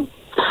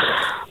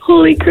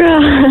 Holy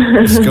crap.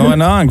 What's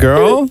going on,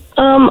 girl?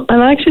 I'm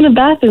actually in the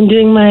bathroom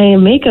doing my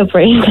makeup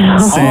right now.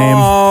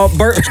 Oh,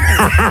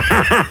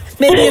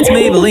 maybe it's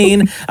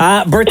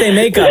Maybelline birthday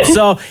makeup.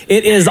 So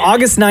it is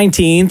August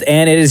 19th,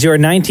 and it is your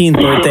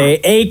 19th birthday,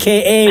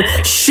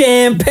 a.k.a.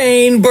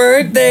 champagne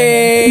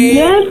birthday.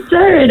 Yes,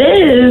 sir, it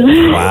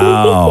is.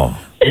 Wow.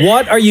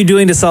 What are you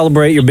doing to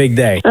celebrate your big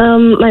day?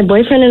 My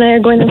boyfriend and I are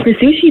going out for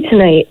sushi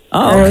tonight.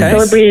 Oh, okay.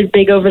 Celebrated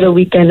big over the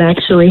weekend,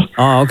 actually.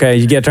 Oh, okay.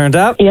 You get turned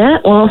up? Yeah,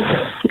 well,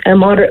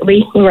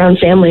 moderately around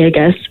family, I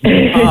guess.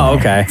 Oh,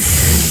 okay.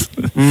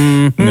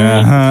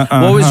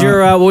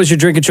 What was your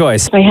drink of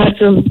choice? I had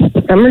some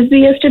Somersby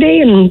yesterday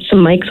and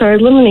some Mike's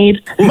Hard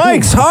lemonade.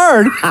 Mike's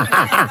Hard?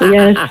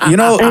 Yes. You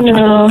know, I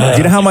know. do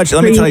you know how much?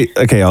 Let me tell you.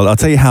 Okay, I'll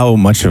tell you how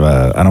much of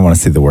a. I don't want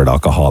to say the word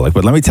alcoholic,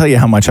 but let me tell you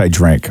how much I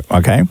drink.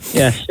 Okay.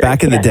 Yeah.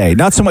 Back in the day,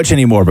 not so much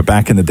anymore, but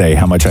back in the day,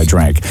 how much I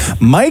drank.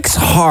 Mike's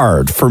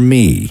Hard for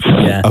me.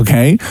 Yeah.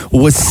 Okay,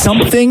 was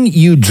something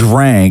you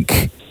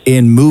drank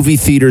in movie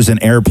theaters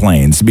and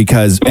airplanes,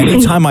 because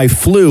anytime I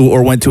flew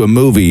or went to a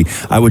movie,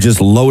 I would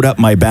just load up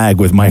my bag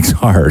with Mike's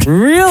Hard.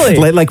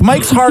 Really? Like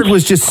Mike's Hard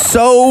was just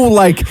so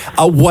like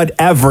a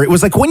whatever. It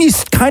was like when you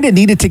kind of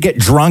needed to get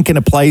drunk in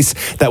a place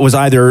that was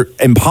either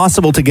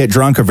impossible to get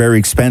drunk or very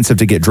expensive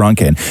to get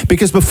drunk in.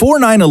 Because before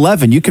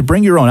 9/11, you could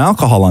bring your own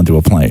alcohol onto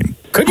a plane.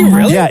 Could you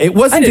really? Yeah, it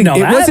wasn't. I didn't know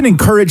it that. wasn't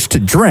encouraged to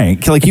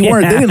drink. Like you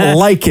weren't. They didn't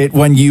like it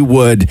when you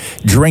would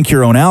drink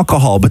your own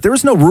alcohol. But there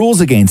was no rules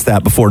against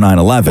that before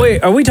 9/11.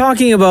 Wait, are we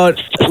talking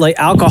about like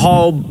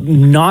alcohol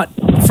not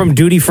from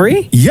duty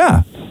free?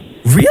 Yeah.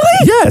 Really?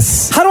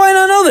 Yes. How do I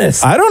not know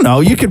this? I don't know.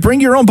 You could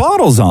bring your own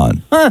bottles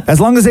on, as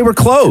long as they were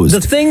closed.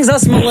 The things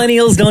us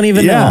millennials don't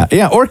even know.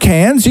 Yeah, or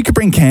cans. You could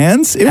bring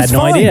cans. It was Had no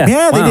fine. idea.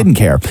 Yeah, Wow. they didn't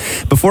care.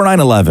 Before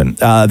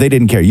 9/11, they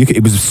didn't care.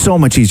 It was so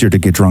much easier to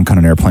get drunk on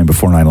an airplane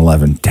before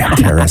 9/11. Damn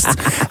terrorists.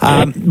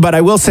 But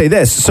I will say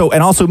this. So,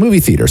 and also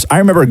movie theaters. I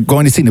remember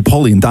going to see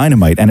Napoleon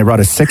Dynamite, and I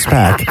brought a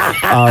 6-pack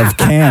of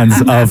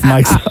cans of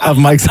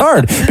Mike's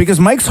Hard, because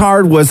Mike's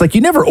Hard was like, you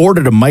never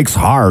ordered a Mike's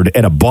Hard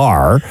at a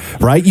bar,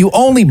 right? You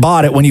only bought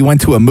bought it when you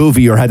went to a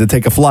movie or had to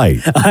take a flight.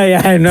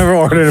 I never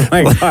ordered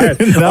my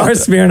card. Or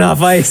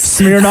Smirnoff Ice.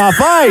 Smirnoff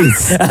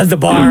Ice. At the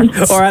bar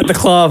or at the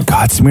club.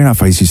 God,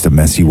 Smirnoff Ice used to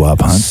mess you up,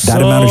 huh?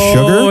 That amount of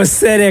sugar?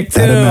 So acidic, too.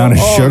 That amount of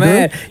sugar?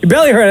 Man. Your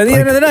belly hurt at the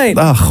end of the night.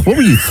 Ugh, what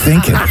were you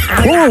thinking?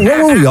 what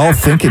were we all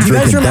thinking? Do you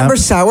guys remember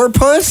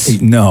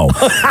Sourpuss? No.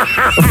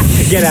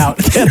 Get out.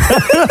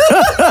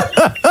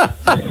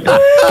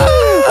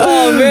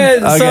 Oh,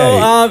 man. Okay.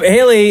 So,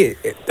 Haley,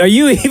 are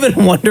you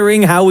even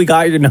wondering how we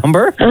got your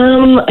number?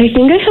 I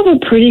think I have a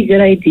pretty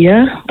good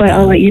idea, but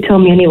I'll let you tell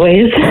me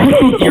anyways.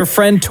 Your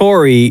friend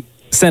Tori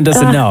sent us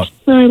a note.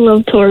 I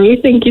love Tori.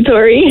 Thank you,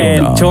 Tori.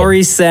 And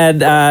Tori said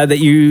that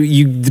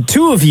the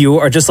two of you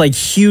are just like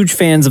huge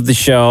fans of the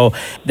show,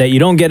 that you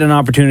don't get an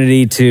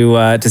opportunity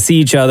to see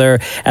each other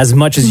as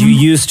much as you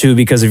used to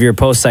because of your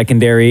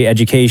post-secondary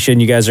education.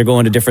 You guys are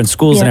going to different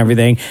schools and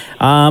everything.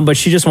 But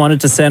she just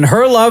wanted to send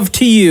her love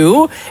to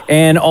you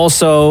and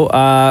also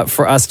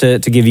for us to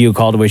give you a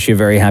call to wish you a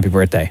very happy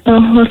birthday.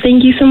 Oh, well,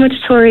 thank you so much,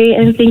 Tori.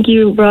 And thank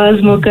you,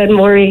 Roz, Mocha, and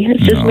Maury.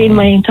 It's just made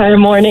my entire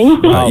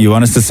morning. You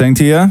want us to sing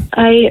to you?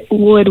 I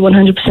would 100%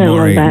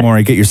 love that.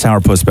 Maury, get your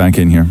sourpuss back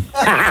in here.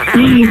 All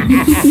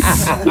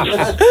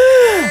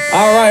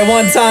right,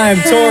 one time,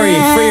 Tori,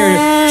 for your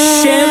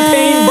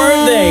champagne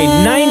birthday,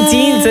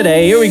 19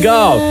 today. Here we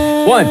go.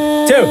 1,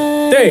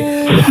 2, 3.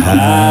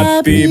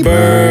 Happy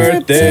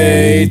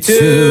birthday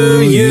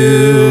to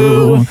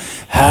you.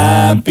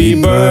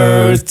 Happy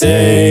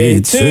birthday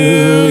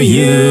to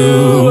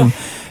you.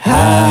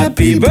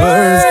 Happy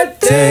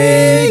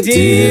birthday,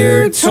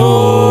 dear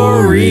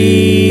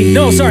Tori.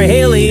 No, sorry,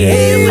 Haley.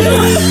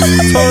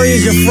 Tori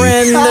is your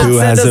friend that Who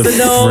sent has us a the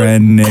note.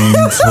 friend named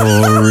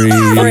Tori?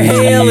 For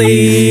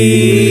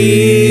Haley.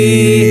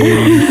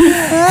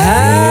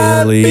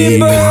 Happy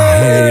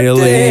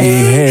birthday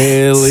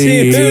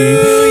Haley.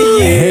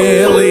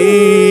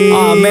 Haley.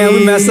 Oh, man,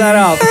 we messed that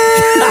up.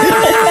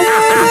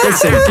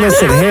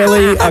 Listen,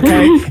 Haley,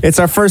 okay? It's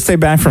our first day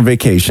back from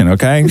vacation,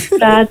 okay?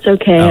 That's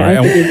okay. All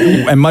right.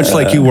 And much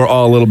like you, we're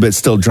all a little bit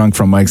still drunk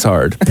from Mike's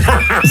Hard.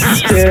 Happy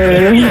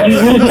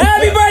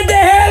birthday,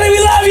 Haley. We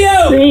love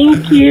you.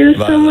 Thank you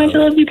so much. I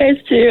love you guys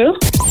too.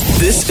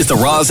 This is the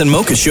Roz and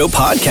Mocha Show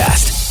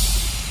podcast.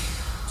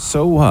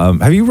 So,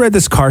 have you read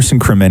this Carson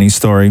Cremeni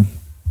story?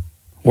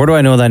 Where do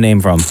I know that name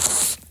from?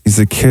 He's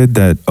a kid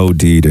that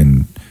OD'd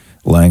in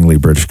Langley,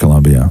 British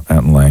Columbia,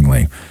 out in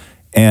Langley.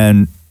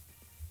 And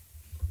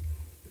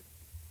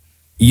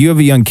you have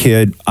a young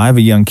kid, I have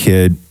a young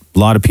kid, a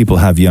lot of people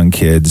have young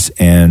kids,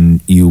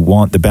 and you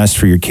want the best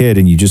for your kid,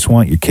 and you just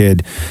want your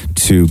kid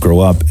to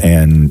grow up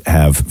and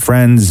have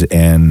friends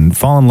and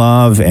fall in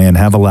love and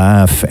have a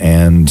laugh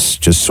and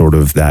just sort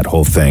of that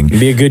whole thing.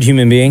 Be a good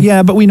human being?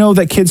 Yeah, but we know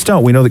that kids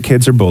don't. We know that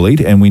kids are bullied,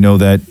 and we know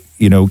that,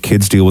 you know,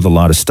 kids deal with a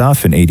lot of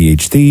stuff and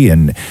ADHD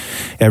and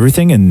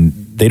everything, and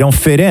they don't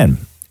fit in.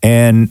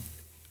 And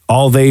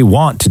all they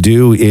want to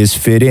do is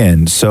fit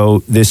in.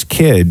 So this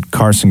kid,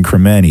 Carson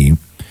Cremeni,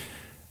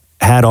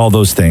 had all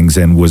those things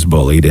and was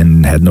bullied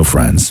and had no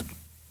friends.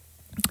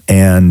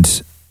 And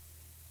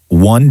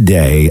one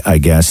day, I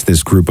guess,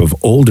 this group of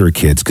older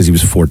kids, because he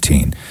was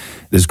 14,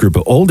 this group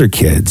of older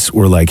kids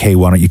were like, hey,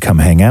 why don't you come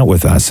hang out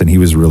with us? And he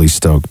was really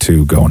stoked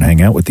to go and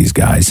hang out with these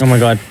guys. Oh my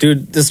God,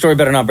 dude, this story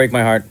better not break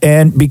my heart.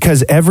 And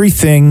because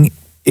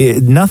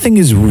nothing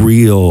is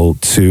real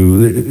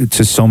to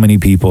so many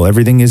people.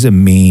 Everything is a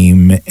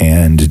meme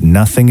and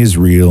nothing is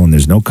real and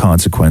there's no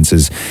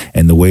consequences.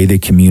 And the way they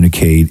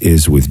communicate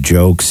is with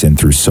jokes and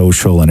through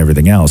social and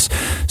everything else.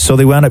 So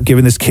they wound up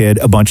giving this kid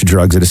a bunch of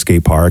drugs at a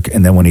skate park.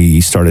 And then when he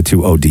started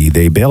to OD,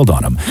 they bailed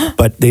on him.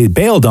 But they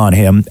bailed on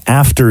him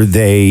after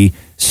they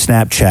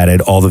Snapchatted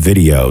all the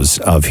videos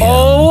of him.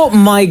 Oh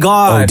my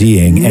God.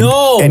 ODing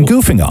and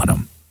goofing on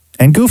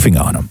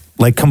him.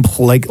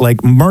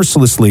 Like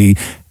mercilessly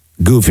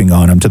goofing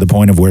on him to the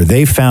point of where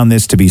they found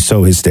this to be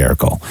so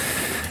hysterical.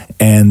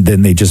 And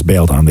then they just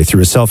bailed on him. They threw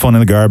his cell phone in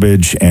the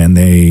garbage and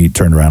they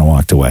turned around and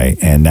walked away.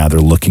 And now they're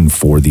looking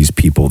for these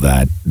people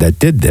that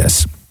did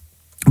this.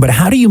 But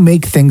how do you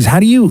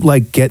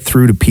get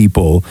through to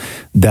people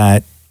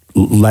that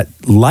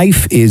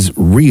life is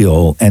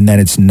real and that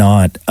it's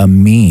not a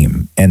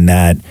meme, and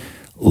that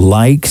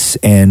likes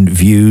and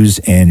views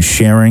and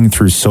sharing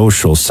through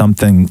social,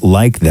 something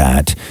like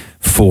that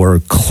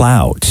for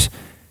clout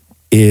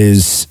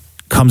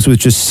comes with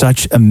just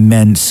such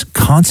immense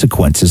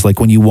consequences. Like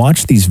when you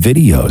watch these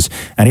videos,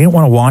 and I didn't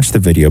want to watch the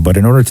video, but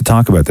in order to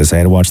talk about this, I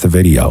had to watch the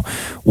video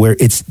where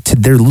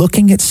they're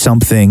looking at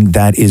something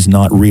that is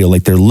not real.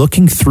 Like they're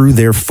looking through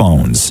their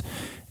phones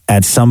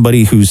at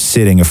somebody who's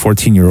sitting, a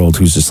 14-year-old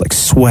who's just like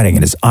sweating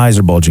and his eyes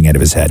are bulging out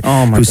of his head,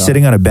 who's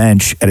sitting on a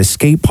bench at a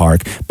skate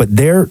park, but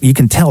you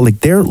can tell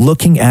like they're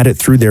looking at it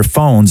through their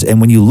phones.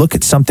 And when you look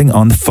at something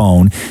on the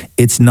phone,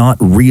 it's not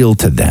real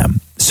to them.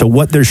 So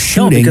what they're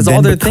shooting, because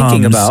all they're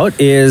thinking about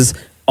is,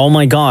 oh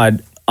my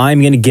God,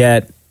 I'm going to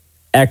get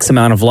X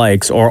amount of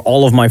likes, or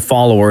all of my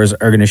followers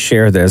are going to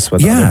share this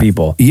with other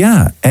people.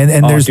 Yeah, and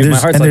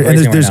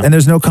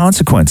there's no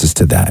consequences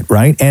to that,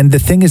 right? And the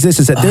thing is this,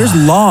 is that there's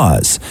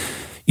laws.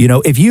 You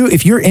know, if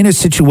you're in a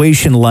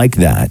situation like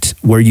that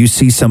where you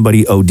see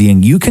somebody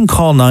ODing, you can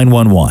call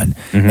 911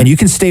 and you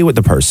can stay with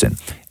the person.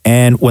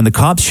 And when the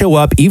cops show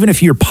up, even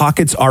if your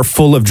pockets are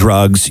full of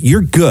drugs,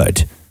 you're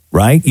good,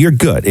 right? You're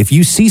good. If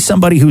you see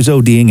somebody who's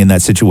ODing in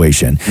that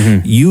situation,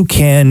 you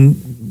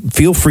can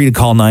feel free to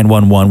call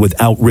 911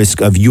 without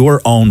risk of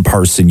your own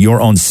person, your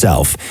own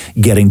self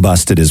getting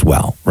busted as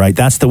well, right?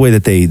 That's the way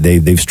that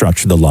they've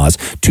structured the laws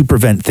to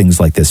prevent things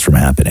like this from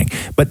happening.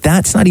 But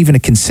that's not even a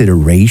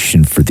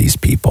consideration for these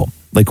people.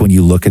 Like when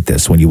you look at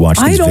this, when you watch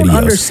these videos, I don't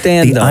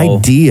understand, the though.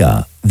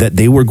 idea that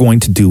they were going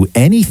to do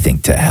anything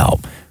to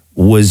help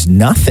was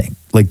nothing.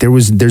 Like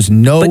there's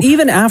no. But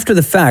even after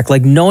the fact,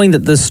 like knowing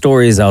that this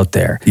story is out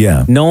there,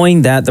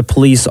 knowing that the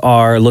police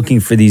are looking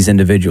for these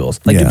individuals,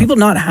 like do people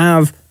not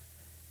have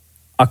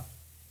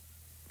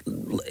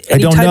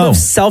any type of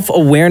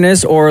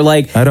self-awareness, or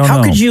like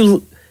how could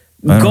you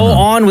go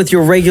on with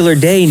your regular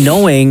day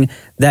knowing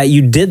that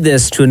you did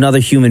this to another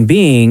human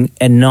being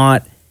and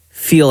not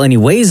feel any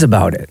ways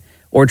about it,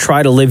 or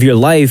try to live your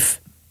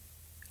life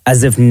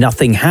as if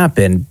nothing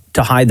happened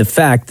to hide the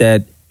fact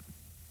that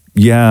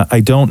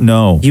I don't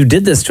know. You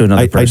did this to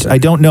another person. I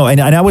don't know.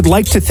 And I would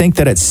like to think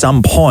that at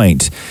some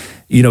point,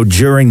 you know,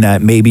 during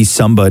that, maybe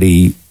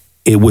somebody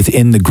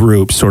within the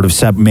group sort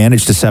of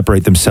managed to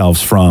separate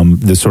themselves from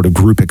the sort of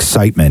group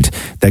excitement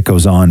that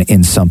goes on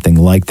in something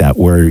like that,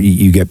 where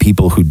you get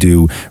people who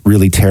do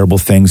really terrible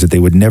things that they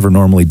would never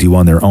normally do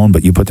on their own,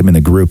 but you put them in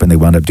the group and they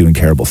wound up doing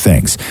terrible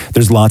things.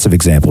 There's lots of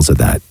examples of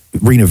that.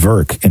 Rena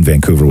Verk in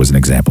Vancouver was an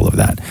example of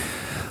that.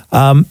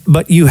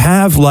 But you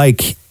have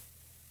like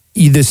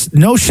this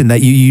notion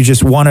that you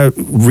just want to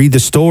read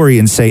the story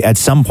and say at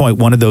some point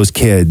one of those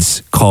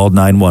kids called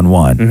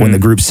 911 when the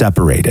group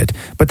separated,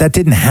 but that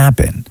didn't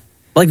happen.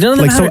 Like none of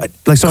them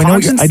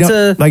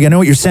I know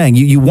what you're saying.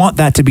 You want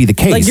that to be the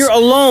case. Like you're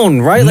alone,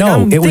 right? Like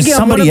no, it was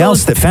somebody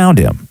else that found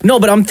him. No,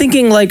 but I'm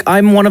thinking like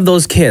I'm one of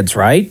those kids,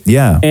 right?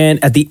 Yeah.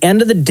 And at the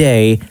end of the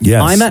day,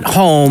 I'm at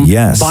home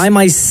by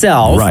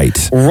myself,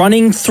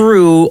 running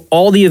through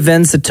all the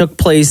events that took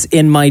place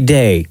in my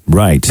day.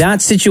 Right.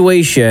 That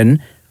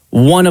situation,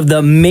 one of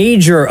the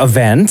major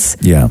events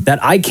that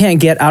I can't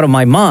get out of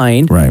my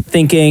mind,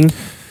 thinking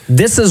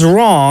this is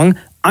wrong.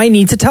 I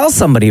need to tell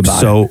somebody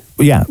about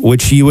it.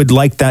 Which you would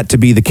like that to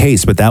be the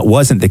case, but that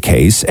wasn't the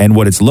case. And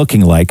what it's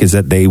looking like is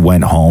that they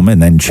went home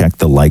and then checked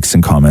the likes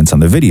and comments on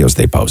the videos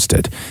they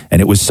posted.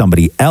 And it was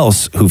somebody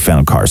else who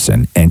found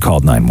Carson and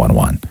called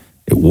 911.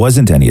 It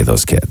wasn't any of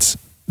those kids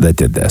that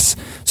did this.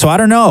 So I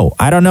don't know.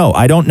 I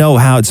don't know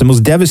how. It's the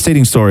most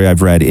devastating story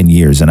I've read in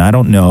years, and I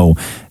don't know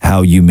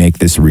how you make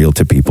this real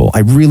to people. I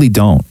really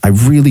don't.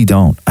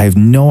 I have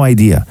no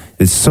idea.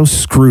 It's so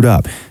screwed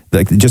up.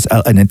 Like just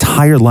an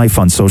entire life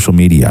on social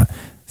media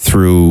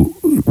through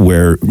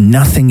where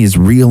nothing is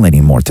real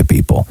anymore to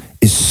people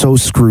is so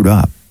screwed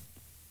up.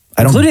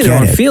 I don't including get their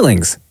own it.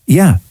 feelings.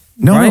 Yeah.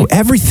 No,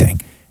 everything.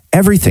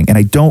 And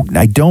I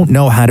don't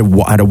know how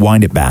to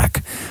wind it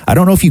back. I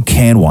don't know if you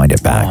can wind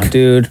it back. Oh,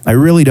 dude. I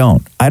really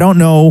don't. I don't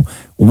know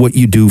what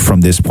you do from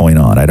this point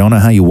on. I don't know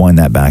how you wind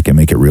that back and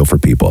make it real for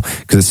people,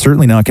 because it's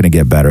certainly not going to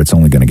get better. It's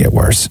only going to get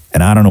worse.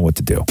 And I don't know what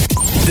to do.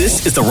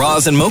 This is the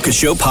Roz and Mocha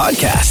Show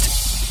podcast.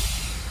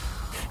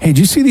 Hey, did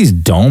you see these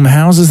dome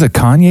houses that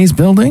Kanye's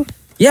building?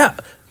 Yeah.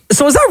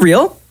 So is that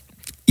real?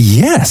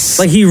 Yes.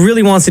 Like he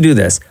really wants to do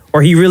this,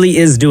 or he really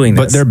is doing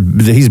this.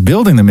 But he's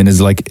building them in his,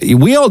 like,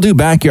 we all do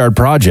backyard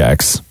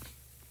projects,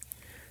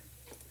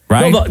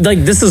 right? No, but like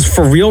this is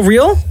for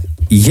real?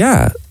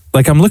 Yeah.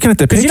 Like I'm looking at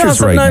the pictures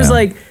right now. Sometimes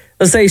like,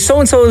 let's say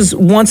so-and-so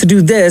wants to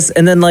do this,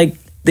 and then like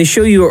they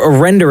show you a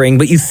rendering,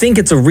 but you think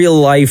it's a real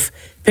life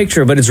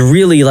picture, but it's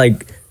really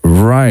like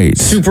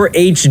super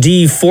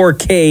HD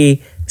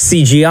 4K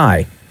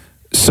CGI.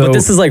 But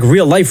this is like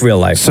real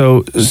life.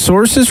 So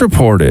sources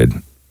reported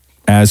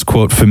as,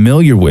 quote,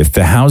 familiar with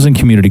the housing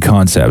community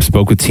concept,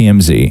 spoke with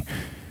TMZ,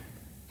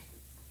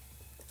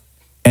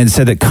 and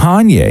said that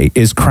Kanye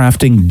is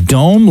crafting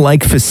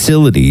dome-like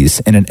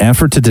facilities in an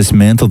effort to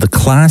dismantle the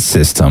class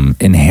system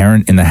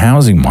inherent in the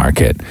housing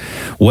market.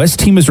 West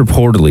Team has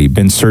reportedly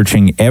been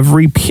searching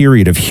every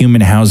period of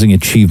human housing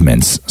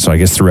achievements, so I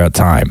guess throughout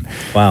time.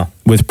 Wow.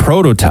 With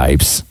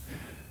prototypes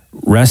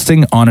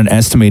resting on an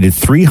estimated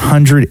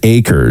 300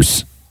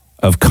 acres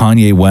of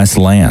Kanye West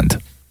land,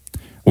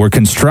 where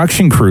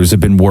construction crews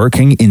have been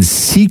working in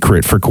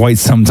secret for quite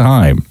some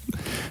time.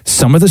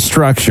 Some of the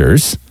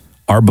structures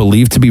are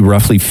believed to be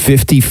roughly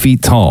 50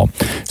 feet tall.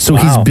 So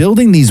he's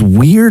building these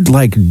weird,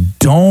 like,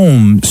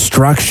 dome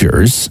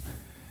structures.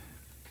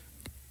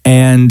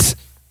 And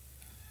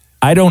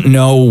I don't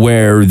know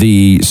where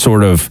the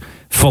sort of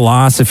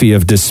philosophy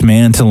of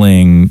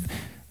dismantling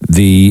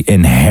the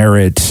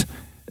inherent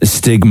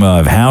stigma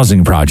of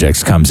housing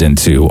projects comes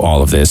into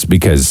all of this,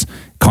 because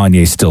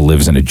Kanye still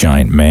lives in a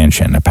giant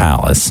mansion, a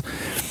palace.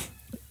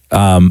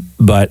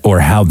 But or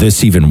how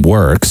this even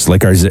works?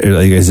 Like, is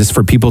this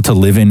for people to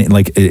live in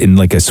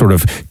a sort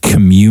of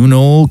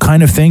communal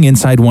kind of thing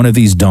inside one of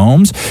these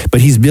domes?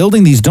 But he's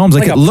building these domes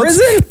like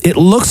it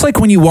looks like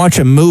when you watch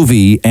a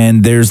movie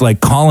and there's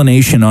like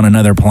colonization on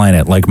another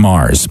planet like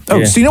Mars.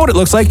 Oh, so you know what it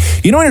looks like?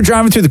 You know when you're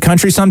driving through the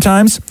country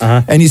sometimes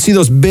and you see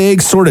those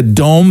big sort of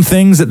dome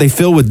things that they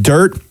fill with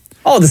dirt?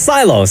 Oh, the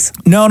silos.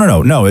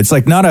 No. It's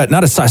like not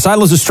a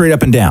silos are straight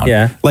up and down.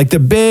 Yeah. Like the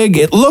big,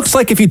 it looks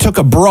like if you took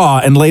a bra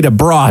and laid a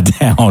bra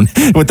down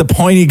with the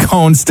pointy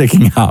cone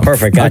sticking up.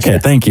 Perfect. Gotcha. Okay,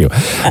 thank you.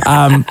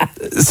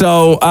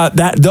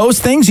 Those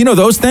things,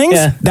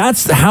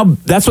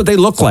 that's what they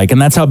look like,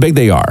 and that's how big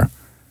they are.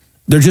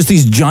 They're just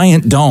these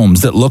giant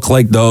domes that look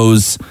like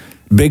those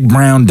big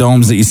brown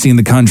domes that you see in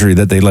the country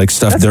that they like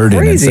stuff dirt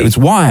in. It's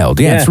wild.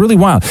 Yeah, it's really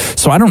wild.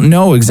 So I don't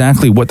know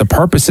exactly what the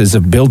purpose is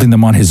of building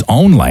them on his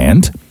own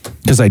land,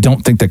 because I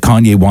don't think that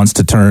Kanye wants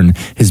to turn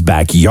his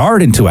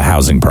backyard into a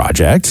housing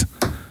project.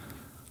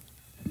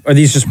 Are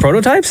these just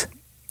prototypes?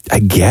 I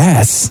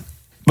guess.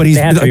 But they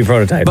have to be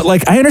prototypes. But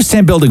like, I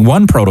understand building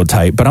one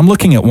prototype, but I'm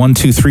looking at 1,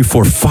 2, 3,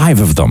 4,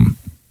 5 of them.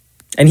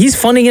 And he's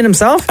funding it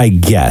himself? I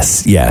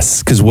guess,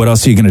 yes. Because what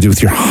else are you going to do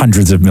with your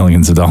hundreds of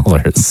millions of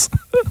dollars?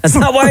 That's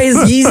not why his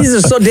Yeezys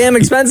are so damn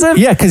expensive?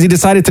 Yeah, because he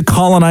decided to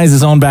colonize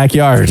his own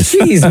backyard.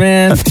 Jeez,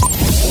 man.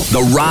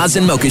 The Roz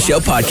and Mocha Show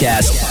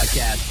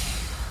podcast.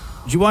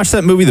 Did you watch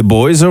that movie, The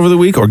Boys, over the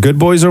week, or Good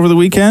Boys over the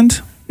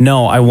weekend?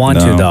 No, I want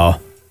to, though.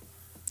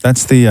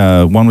 That's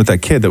the one with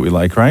that kid that we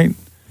like, right?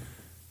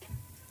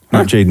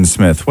 Not Jaden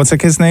Smith. What's that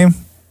kid's name?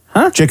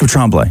 Jacob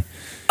Tremblay.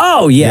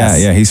 Oh,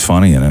 yes. Yeah, he's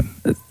funny in it.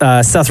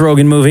 Seth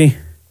Rogen movie.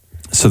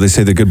 So they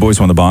say The Good Boys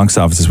won the box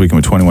office this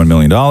weekend with $21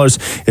 million.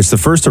 It's the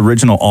first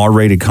original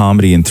R-rated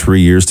comedy in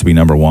 3 years to be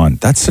number one.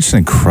 That's such an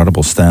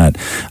incredible stat.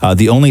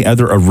 The only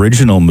other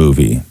original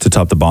movie to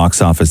top the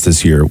box office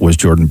this year was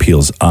Jordan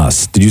Peele's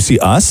Us. Did you see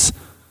Us?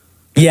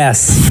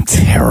 Yes.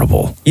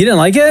 Terrible. You didn't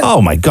like it?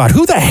 Oh my God.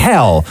 Who the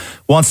hell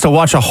wants to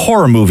watch a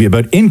horror movie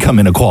about income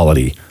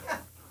inequality?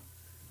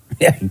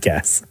 Yeah, I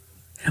guess.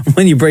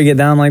 When you break it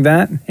down like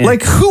that? Yeah.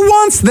 Like, who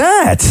wants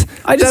that?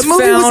 That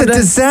movie was a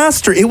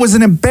disaster. It was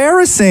an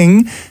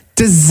embarrassing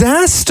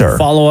disaster.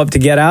 Follow-up to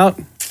Get Out?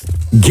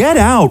 Get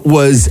Out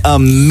was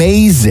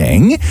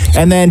amazing.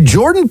 And then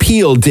Jordan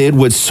Peele did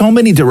what so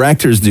many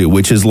directors do,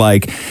 which is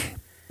like,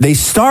 they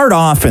start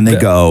off and they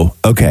go,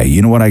 okay,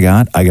 you know what I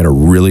got? I got a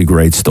really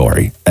great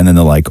story. And then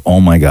they're like, oh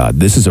my God,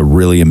 this is a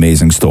really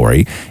amazing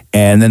story.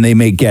 And then they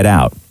make Get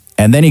Out.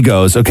 And then he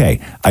goes, okay,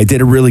 I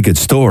did a really good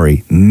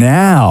story.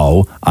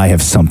 Now I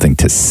have something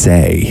to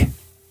say.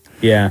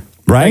 Yeah.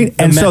 Right?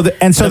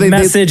 The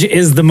message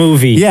is the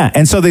movie. Yeah.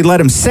 And so they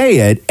let him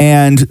say it,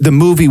 and the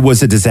movie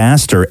was a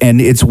disaster. And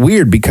it's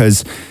weird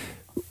because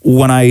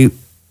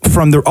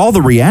from all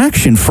the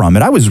reaction from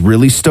it, I was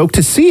really stoked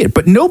to see it.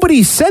 But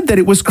nobody said that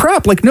it was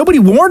crap. Like, nobody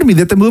warned me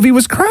that the movie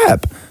was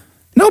crap.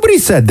 Nobody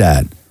said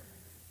that.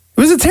 It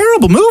was a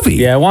terrible movie.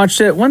 Yeah, I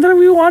watched it. When did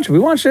we watch it? We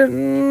watched it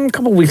a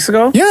couple weeks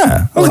ago.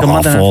 Yeah, it was like a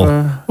month awful. and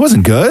a half. It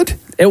wasn't good.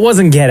 It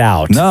wasn't Get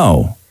Out.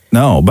 No.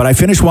 But I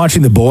finished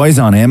watching The Boys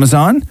on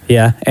Amazon.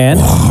 Yeah, and?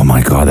 Oh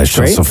my God, that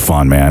show's so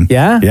fun, man.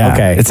 Yeah? Yeah.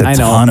 Okay. It's a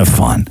ton of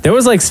fun. There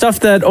was like stuff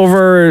that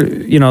over,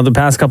 the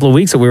past couple of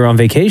weeks that we were on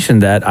vacation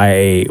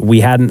that we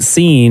hadn't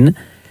seen.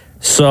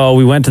 So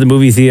we went to the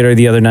movie theater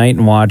the other night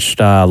and watched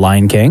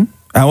Lion King.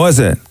 How was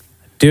it?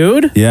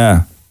 Dude.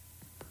 Yeah.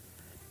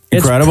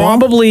 Incredible. It's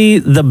probably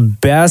the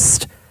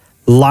best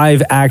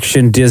live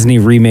action Disney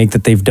remake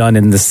that they've done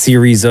in the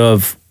series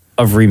of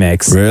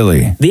remakes.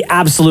 Really? The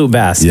absolute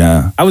best.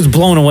 Yeah. I was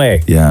blown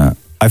away. Yeah.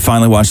 I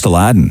finally watched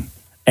Aladdin.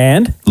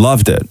 And?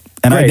 Loved it.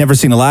 And Great. I'd never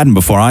seen Aladdin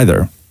before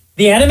either.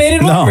 The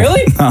animated one? No,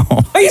 Really? No.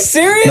 Are you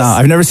serious? No,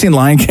 I've never seen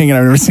Lion King and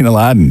I've never seen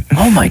Aladdin.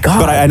 Oh my God.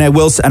 But I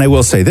will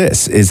say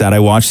this, is that I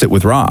watched it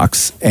with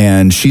Rox,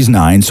 and she's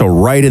 9, so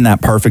right in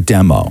that perfect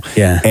demo.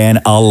 Yeah. And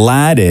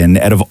Aladdin,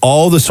 out of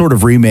all the sort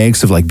of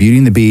remakes of like Beauty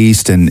and the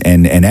Beast and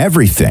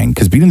everything,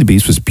 because Beauty and the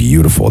Beast was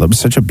beautiful. That was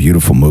such a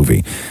beautiful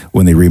movie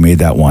when they remade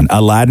that one.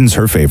 Aladdin's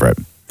her favorite.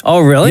 Oh,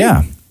 really?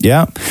 Yeah.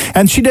 Yeah.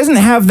 And she doesn't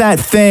have that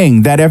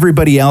thing that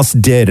everybody else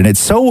did. And it's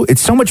so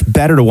much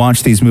better to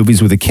watch these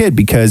movies with a kid,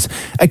 because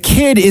a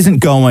kid isn't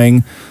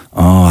going,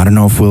 oh, I don't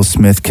know if Will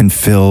Smith can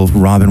fill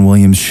Robin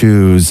Williams'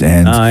 shoes.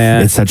 And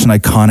it's such an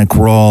iconic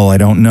role. I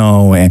don't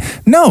know. And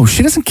no,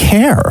 she doesn't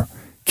care.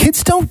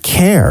 Kids don't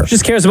care. She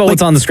just cares about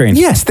what's on the screen.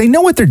 Yes, they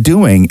know what they're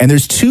doing, and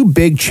there's 2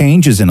 big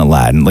changes in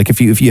Aladdin. Like if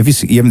you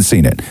haven't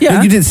seen it,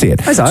 yeah, you did see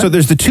it. I saw it. So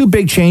there's the 2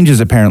 big changes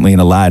apparently in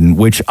Aladdin,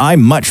 which I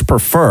much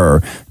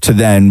prefer to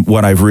then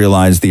what I've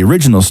realized the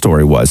original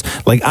story was.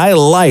 Like, I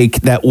like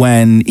that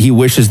when he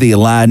wishes the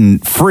Aladdin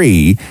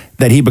free,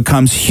 that he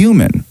becomes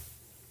human.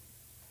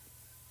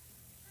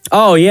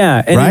 Oh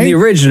yeah, and in the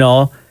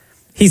original,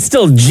 he's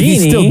still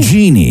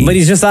Genie. But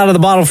he's just out of the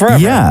bottle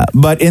forever. Yeah,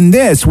 but in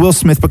this, Will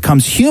Smith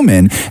becomes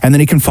human, and then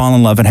he can fall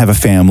in love and have a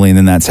family, and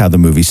then that's how the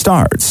movie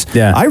starts.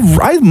 Yeah.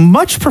 I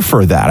much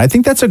prefer that. I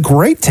think that's a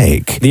great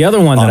take. The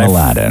other one that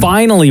Aladdin. I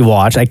finally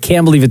watched, I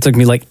can't believe it took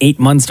me like 8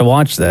 months to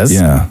watch this.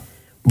 Yeah.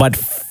 But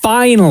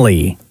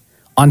finally,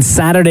 on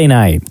Saturday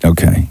night.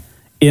 Okay.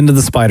 Into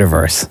the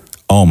Spider-Verse.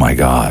 Oh my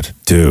God,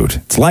 dude.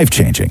 It's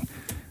life-changing.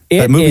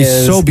 That It movie's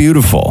is. so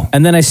beautiful.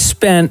 And then I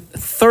spent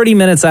 30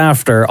 minutes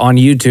after on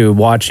YouTube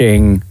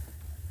watching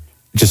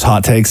just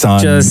hot takes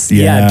on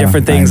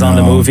different things on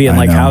the movie and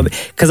like how,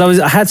 because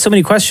I had so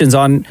many questions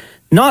on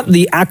not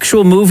the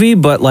actual movie,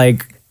 but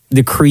like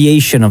the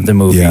creation of the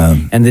movie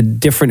and the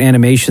different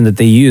animation that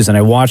they use. And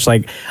I watched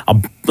like 3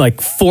 or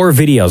 4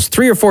 videos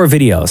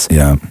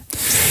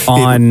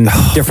on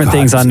different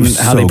things on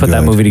how they put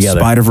that movie together.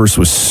 Spider-Verse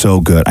was so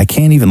good. I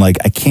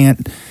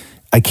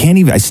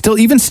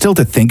still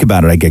to think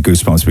about it, I get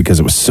goosebumps because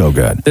it was so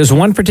good. There's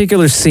one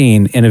particular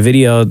scene in a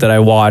video that I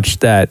watched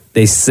that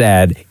they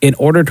said, in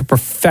order to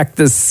perfect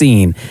this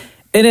scene,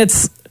 and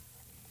it's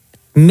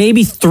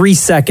maybe 3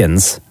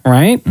 seconds,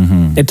 right?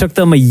 Mm-hmm. It took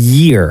them a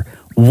year,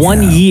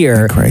 1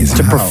 year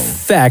to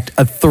perfect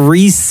a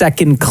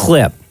 3-second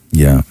clip.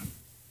 Yeah.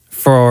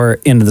 For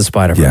Into the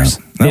Spider-Verse.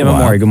 Yeah.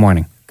 Maury, good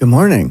morning. Good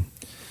morning.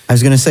 I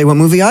was going to say what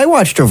movie I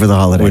watched over the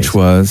holidays. Which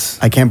was?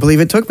 I can't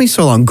believe it took me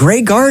so long.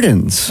 Grey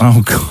Gardens.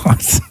 Oh,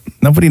 God.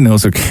 Nobody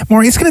knows.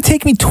 Maury, it's going to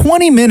take me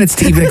 20 minutes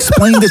to even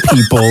explain to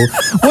people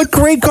what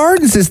Grey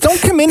Gardens is.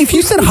 Don't come in. If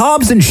you said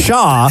Hobbs and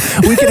Shaw,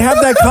 we could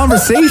have that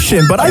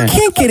conversation. But I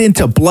can't get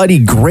into bloody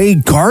Grey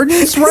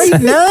Gardens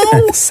right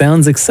now.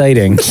 Sounds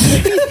exciting.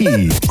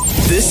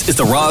 This is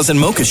the Roz and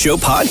Mocha Show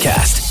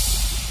podcast.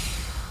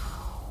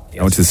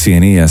 I went to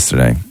CNE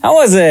yesterday. How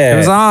was it? It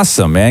was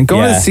awesome, man.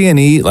 Going to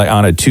CNE like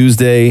on a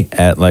Tuesday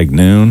at like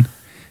noon.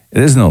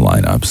 There's no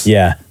lineups.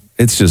 Yeah.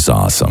 It's just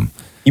awesome.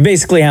 You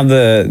basically have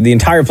the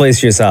entire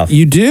place to yourself.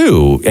 You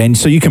do. And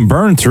so you can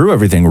burn through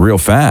everything real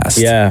fast.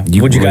 Yeah.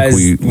 What'd you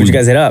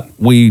guys hit up?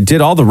 We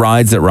did all the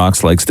rides that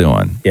Rox likes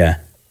doing. Yeah.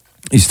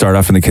 You start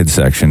off in the kids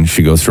section.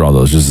 She goes through all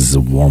those just as a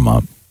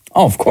warm-up.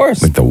 Oh, of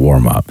course. Like the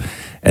warm-up.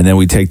 And then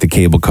we take the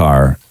cable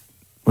car.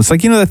 It's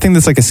like, that thing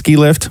that's like a ski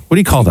lift? What do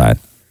you call that?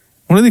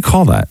 What do they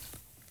call that?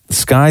 The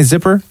Sky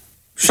Zipper?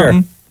 Sure.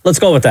 Something? Let's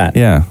go with that.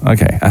 Yeah.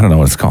 Okay. I don't know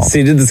what it's called. So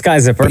you did the Sky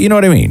Zipper. But you know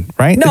what I mean,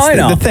 right? No, It's I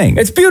know. The thing.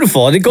 It's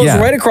beautiful. It goes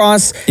right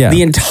across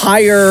the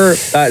entire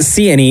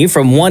CNE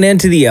from one end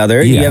to the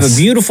other. You have a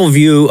beautiful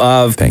view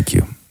of Thank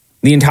you.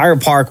 The entire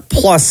park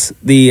plus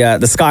the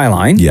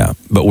skyline. Yeah.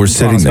 But we're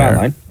sitting there.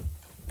 Skyline.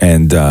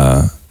 And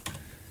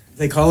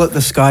they call it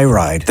the Sky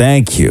Ride.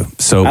 Thank you.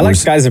 So I like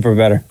Sky Zipper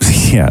better.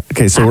 Yeah.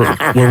 Okay. So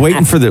we're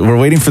waiting for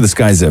the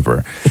Sky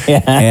Zipper.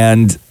 Yeah.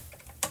 And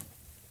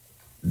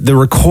the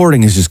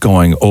recording is just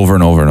going over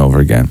and over and over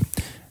again.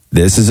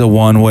 This is a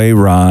one-way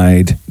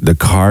ride. The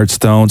carts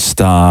don't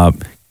stop.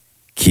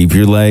 Keep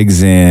your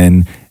legs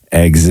in.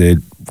 Exit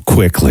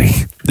quickly.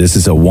 This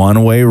is a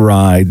one-way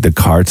ride. The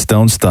carts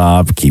don't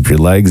stop. Keep your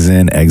legs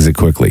in. Exit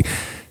quickly.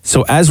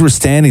 So as we're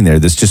standing there,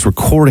 this just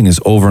recording is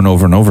over and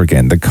over and over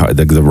again.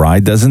 The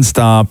ride doesn't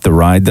stop. The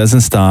ride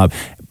doesn't stop.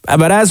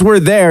 But as we're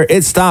there,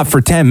 it stopped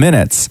for 10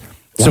 minutes.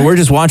 So we're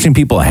just watching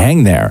people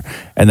hang there.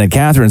 And then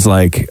Catherine's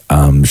like,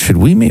 should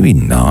we maybe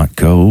not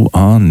go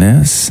on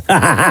this?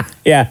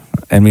 Yeah.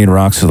 And me and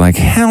Rox are like,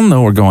 hell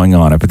no, we're going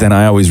on it. But then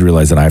I always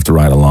realize that I have to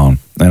ride alone.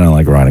 And I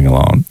like riding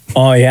alone.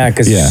 Oh, yeah,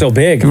 because you're so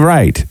big.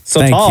 Right. So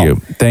Thank tall. you.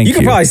 Thank you. You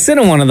could probably sit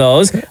in one of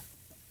those,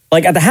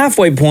 like at the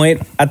halfway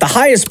point, at the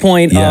highest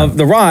point of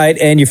the ride,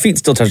 and your feet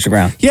still touch the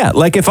ground. Yeah,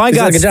 like if I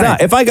got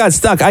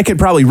stuck, I could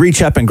probably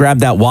reach up and grab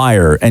that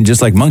wire and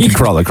just like monkey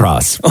crawl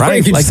across, right?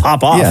 You could like just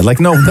hop off. Yeah,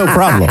 like no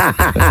problem.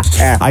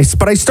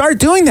 But I start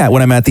doing that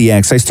when I'm at the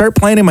X. I start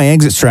planning my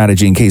exit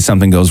strategy in case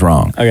something goes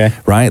wrong. Okay.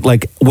 Right?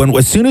 Like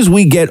as soon as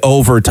we get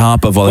over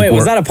top of Wait,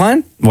 was that a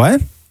pun?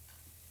 What?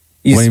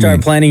 You What do you start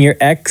mean? planning your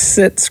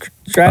exit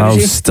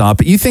strategy? Oh,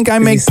 stop it. You think I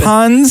make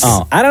puns?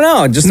 Oh, I don't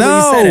know. Just the way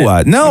you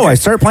said it. No, I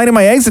start planning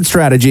my exit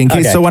strategy in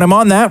case. Okay. So when I'm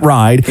on that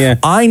ride,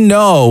 I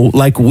know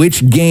like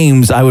which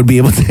games I would be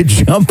able to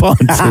jump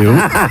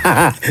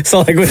onto. So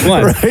like which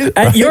one?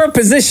 At your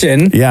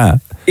position, Yeah.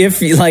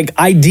 if you like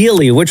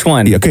ideally, which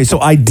one? Okay,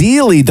 so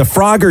ideally, the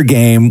Frogger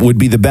game would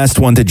be the best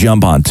one to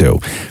jump onto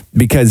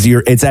because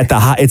it's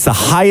the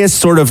highest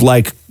sort of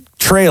like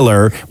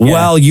trailer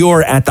while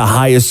you're at the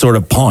highest sort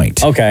of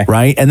point. Okay.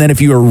 Right? And then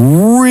if you're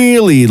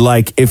really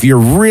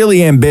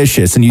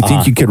ambitious and you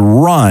think you could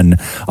run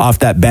off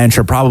that bench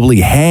or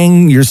probably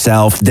hang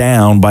yourself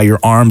down by your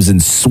arms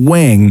and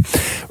swing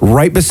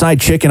right beside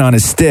Chicken on a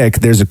Stick,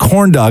 there's a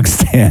corn dog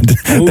stand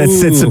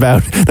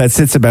that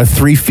sits about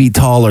 3 feet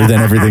taller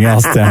than everything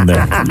else down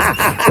there.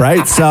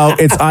 Right? So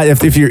it's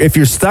if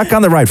you're stuck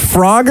on the right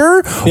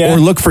Frogger or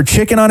look for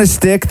Chicken on a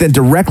Stick, then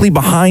directly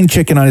behind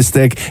Chicken on a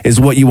Stick is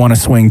what you want to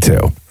swing to.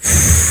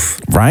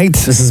 Right?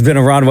 This has been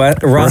a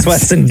Roz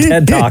Weston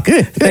TED Talk.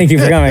 Thank you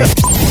for coming.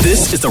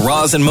 This is the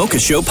Roz and Mocha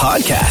Show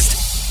podcast.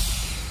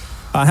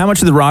 How much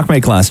did The Rock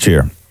make last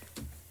year?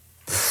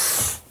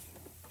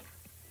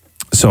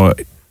 So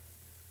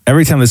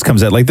every time this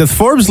comes out, like the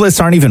Forbes lists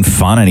aren't even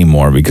fun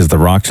anymore because The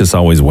Rock just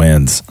always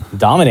wins.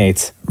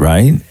 Dominates.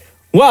 Right?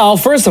 Well,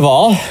 first of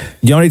all,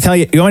 you want me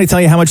to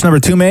tell you how much number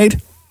 2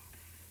 made?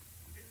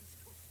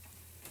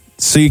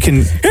 So you can.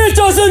 It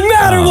doesn't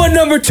matter what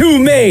number 2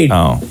 made.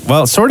 Oh,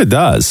 well, it sort of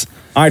does.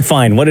 All right,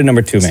 fine. What did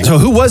number 2 make? So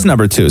who was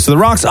number 2? So The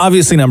Rock's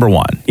obviously number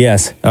 1.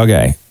 Yes.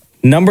 Okay.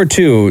 Number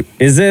 2,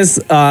 is this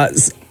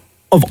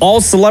of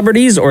all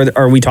celebrities, or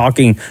are we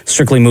talking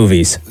strictly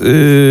movies?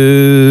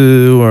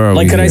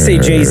 Like, could I say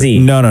Jay-Z?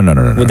 No.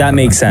 Would that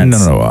make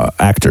sense? No.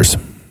 Actors.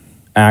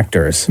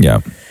 Actors.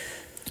 Yeah.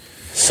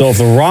 So if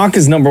The Rock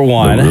is number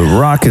 1. The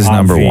Rock is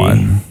number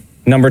 1.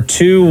 Number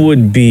 2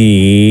 would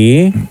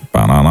be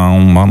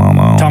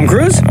Tom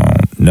Cruise?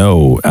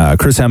 No,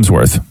 Chris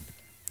Hemsworth.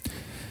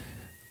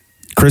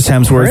 Chris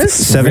Hemsworth,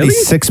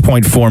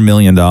 $76.4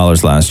 million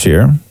last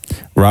year.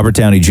 Robert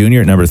Downey Jr.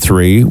 at number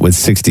 3 with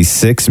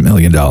 $66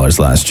 million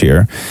last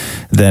year.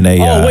 Then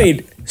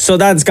wait. So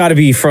that's got to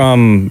be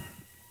from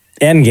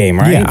Endgame,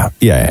 right?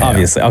 Yeah.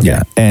 Obviously. Okay.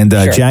 Yeah. And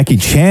Sure. Jackie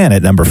Chan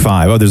at number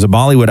 5. Oh, there's a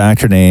Bollywood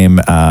actor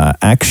named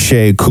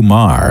Akshay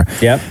Kumar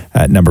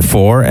at number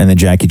 4. And then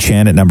Jackie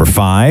Chan at number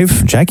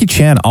 5. Jackie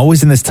Chan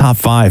always in this top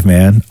 5,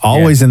 man.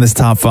 Always in this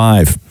top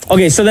 5.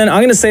 Okay, so then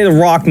I'm going to say The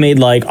Rock made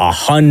like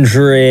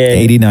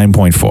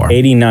 89.4.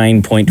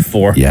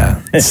 89.4.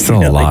 Yeah. It's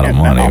still a lot of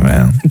money,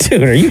 man.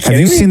 Dude, are you kidding Have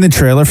you me? seen the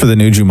trailer for the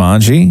new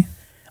Jumanji?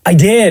 I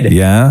did.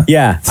 Yeah?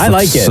 Yeah, I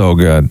like it. So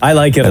good. I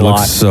like it a lot. It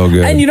looks so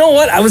good. And you know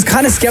what? I was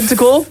kind of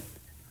skeptical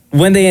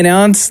when they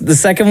announced the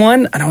second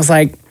one, and I was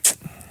like,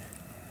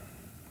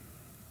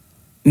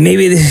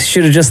 maybe they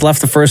should have just left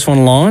the first one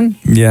alone.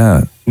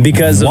 Yeah.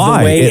 Because of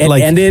the way it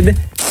ended.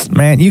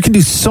 Man, you can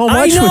do so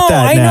much with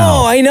that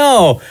now. I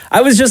know.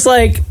 I was just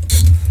like,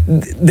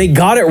 they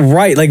got it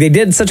right. Like, they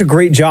did such a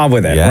great job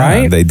with it,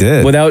 right? they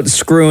did. Without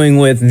screwing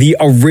with the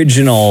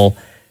original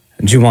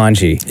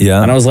Jumanji.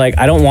 Yeah. And I was like,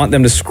 I don't want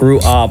them to screw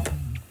up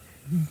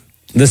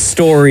the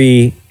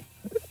story.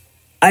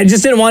 I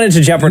just didn't want it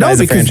to jeopardize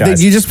the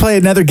franchise. You just play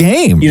another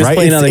game, You just right?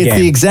 play another It's game.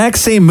 the exact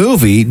same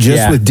movie,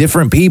 just with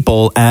different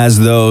people as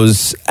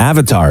those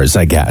avatars,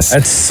 I guess.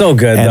 That's so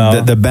good, though.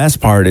 And the best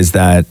part is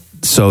that,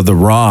 so The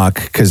Rock,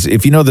 because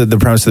if you know the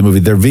premise of the movie,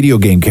 they're video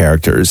game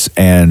characters,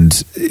 and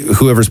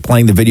whoever's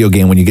playing the video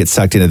game, when you get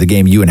sucked into the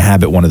game, you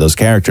inhabit one of those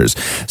characters.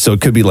 So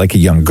it could be like a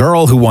young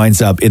girl who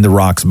winds up in The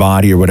Rock's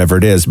body or whatever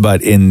it is.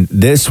 But in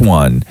this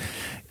one,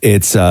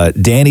 it's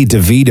Danny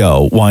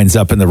DeVito winds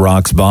up in The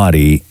Rock's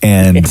body,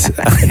 and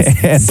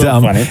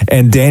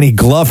and Danny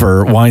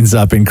Glover winds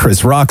up in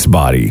Chris Rock's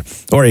body,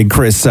 or in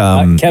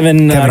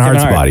Kevin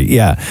Hart's body.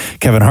 Yeah,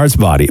 Kevin Hart's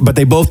body. But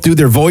they both do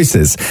their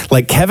voices.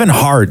 Like Kevin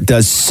Hart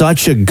does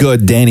such a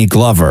good Danny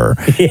Glover,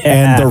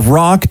 and The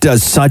Rock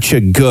does such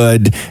a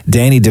good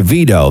Danny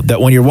DeVito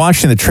that when you're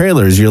watching the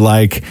trailers, you're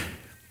like,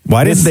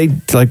 why did they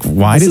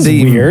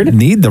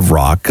need The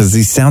Rock? Because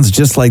he sounds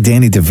just like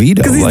Danny DeVito.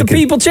 Because he's like the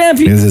people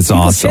champion. Because it's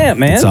People's awesome. champ,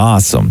 man. It's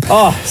awesome.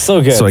 Oh, so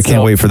good. So I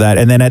can't wait for that.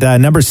 And then at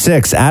number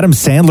 6, Adam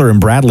Sandler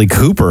and Bradley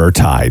Cooper are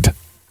tied.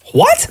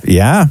 What?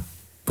 Yeah.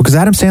 Because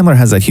Adam Sandler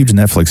has that huge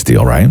Netflix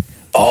deal, right?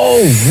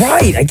 Oh,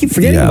 right. I keep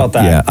forgetting about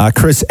that. Yeah.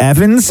 Chris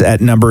Evans at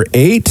number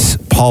 8,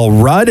 Paul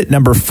Rudd at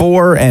number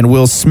 4, and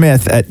Will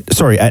Smith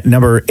at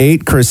number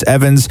 8, Chris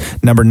Evans,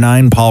 number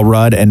 9, Paul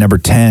Rudd, and number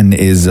 10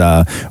 is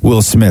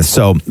Will Smith.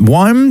 So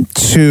 1,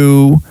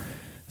 2,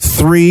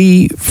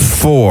 3,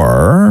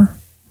 4.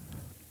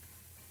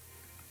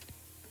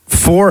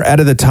 4 out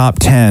of the top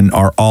 10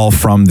 are all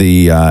from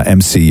the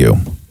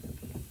MCU.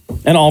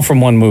 And all from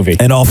one movie.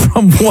 And all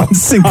from one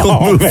single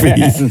movie.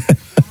 Man.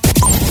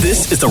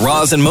 This is the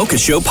Roz and Mocha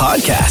Show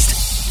podcast.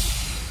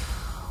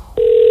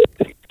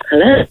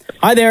 Hello.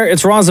 Hi there,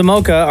 it's Roz and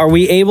Mocha. Are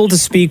we able to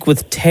speak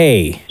with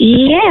Tay?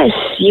 Yes,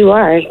 you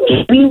are.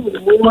 Give me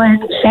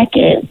 1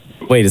 second.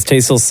 Wait, is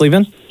Tay still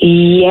sleeping?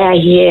 Yeah,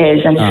 he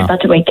is. I'm just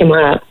about to wake him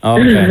up. Oh,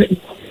 okay.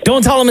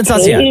 Don't tell him it's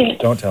us yet.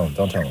 Don't tell him.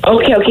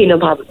 Okay, no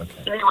problem.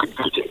 Give me 1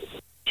 second.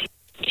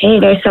 Hey,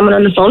 there's someone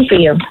on the phone for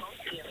you.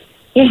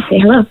 Yeah, say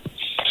hello.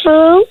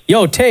 Hello?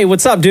 Yo, Tay,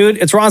 what's up, dude?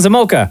 It's Roz and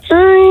Mocha.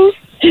 Hi.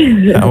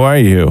 How are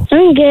you?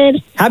 I'm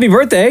good. Happy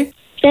birthday.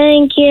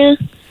 Thank you.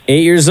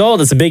 8 years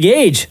old. It's a big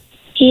age.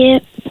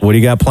 Yep. What do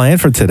you got planned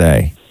for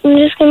today? I'm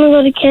just going to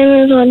go to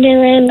Cameron's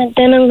Wonderland, and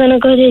then I'm going to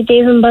go to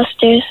Dave &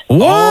 Buster's.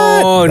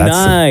 What? Oh,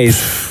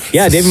 nice.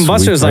 Yeah, Dave &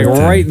 Buster's like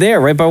birthday. right there,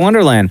 right by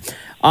Wonderland.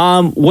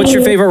 What's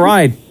your favorite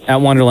ride at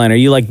Wonderland? Are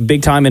you like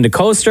big time into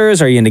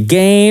coasters? Are you into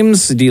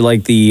games? Do you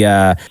like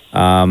the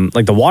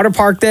water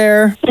park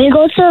there? We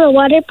go to the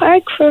water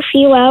park for a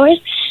few hours,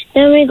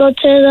 then we go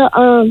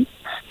to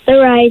the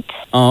rides.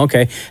 Oh,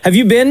 okay. Have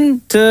you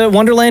been to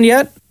Wonderland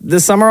yet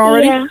this summer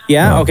already? Yeah.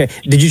 Yeah? Okay.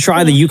 Did you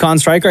try the Yukon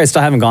Striker? I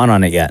still haven't gone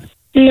on it yet.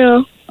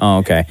 No, Oh,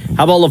 okay.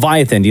 How about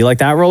Leviathan? Do you like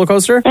that roller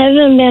coaster? I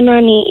haven't been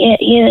on it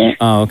yet either.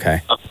 Oh,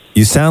 okay.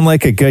 You sound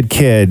like a good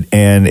kid,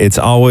 and it's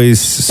always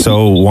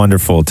so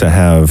wonderful to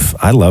have.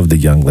 I love the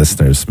young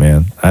listeners,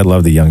 man. I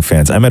love the young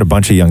fans. I met a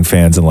bunch of young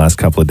fans in the last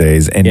couple of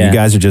days, and you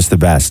guys are just the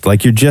best.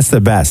 Like, you're just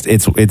the best.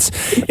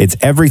 It's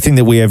everything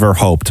that we ever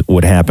hoped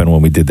would happen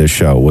when we did this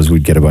show, was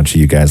we'd get a bunch of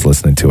you guys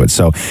listening to it.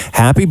 So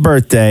happy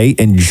birthday.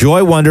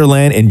 Enjoy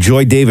Wonderland.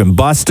 Enjoy Dave &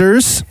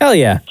 Buster's. Hell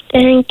yeah.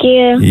 Thank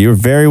you. You're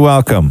very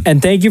welcome.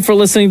 And thank you for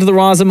listening to the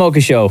Roz and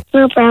Mocha Show.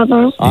 No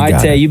problem. All right,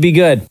 got Tay, it. you be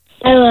good.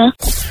 I will.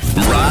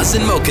 Roz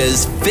and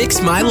Mocha's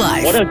Fix My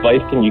Life. What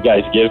advice can you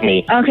guys give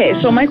me?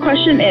 Okay, so my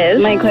question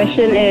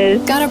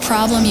is... Got a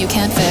problem you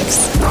can't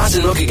fix? Roz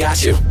and Mocha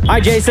got you.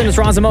 Hi, Jason. It's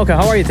Roz and Mocha.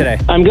 How are you today?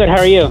 I'm good. How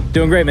are you?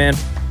 Doing great, man.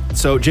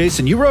 So,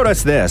 Jason, you wrote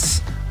us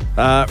this.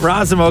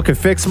 Roz and Mocha,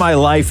 fix my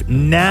life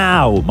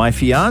now. My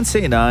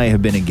fiance and I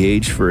have been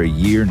engaged for a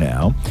year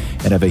now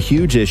and have a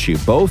huge issue.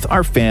 Both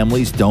our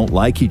families don't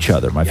like each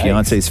other. My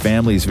fiance's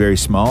family is very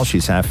small.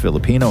 She's half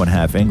Filipino and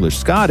half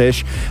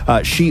English-Scottish.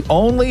 She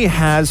only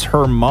has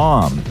her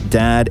mom,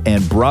 dad,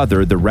 and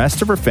brother. The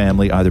rest of her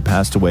family either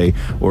passed away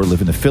or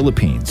live in the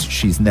Philippines.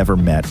 She's never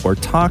met or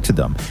talked to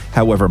them.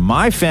 However,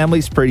 my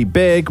family's pretty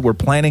big. We're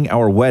planning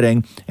our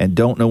wedding and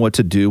don't know what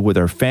to do with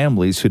our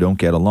families who don't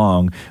get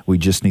along. We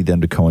just need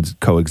them to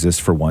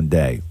coexist for one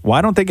day.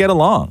 Why don't they get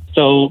along?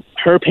 So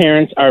her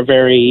parents are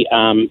very,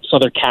 so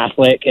they're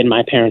Catholic, and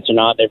my parents are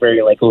not. They're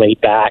very like laid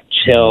back,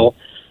 chill.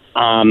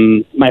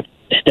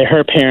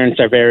 Her parents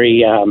are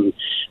very,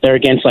 they're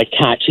against like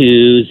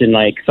tattoos and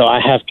like. So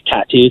I have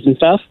tattoos and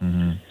stuff.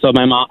 Mm-hmm. So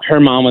her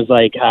mom was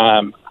like,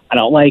 I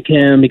don't like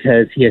him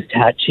because he has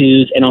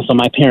tattoos, and also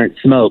my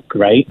parents smoke,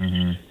 right?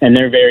 Mm-hmm. And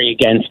they're very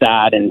against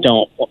that and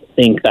don't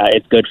think that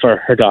it's good for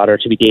her daughter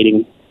to be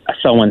dating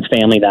someone's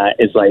family that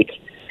is like,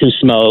 who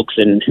smokes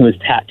and who has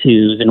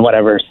tattoos and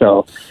whatever.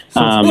 So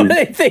what do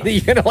they think? That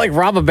you're going to like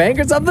rob a bank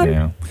or something?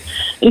 Yeah.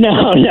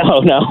 No.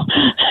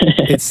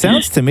 It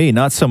sounds to me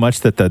not so much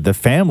that the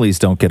families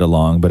don't get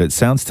along, but it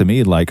sounds to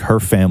me like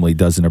her family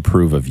doesn't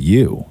approve of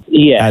you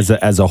as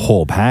a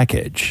whole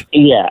package.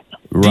 Yeah.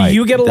 Right. Do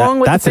you get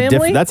along with the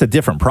family? That's a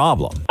different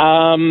problem.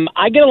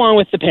 I get along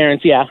with the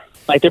parents, yeah.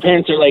 Like their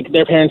parents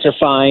are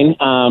fine.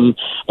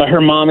 But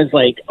her mom is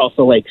like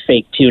also like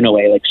fake too in a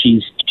way. Like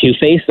she's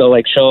two-faced, so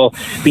like she'll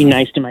be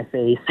nice to my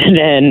face, and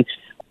then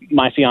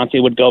my fiance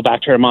would go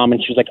back to her mom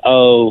and she was like,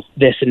 oh,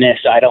 this and this,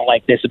 I don't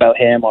like this about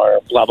him, or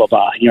blah blah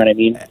blah. You know what I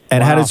mean?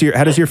 And how does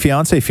your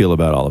fiance feel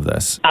about all of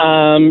this?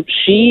 Does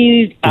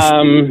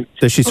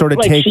she sort of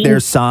take their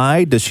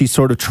side? Does she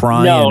sort of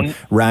try and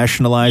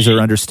rationalize or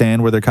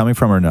understand where they're coming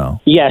from, or no?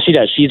 Yeah, she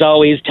does. She's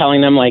always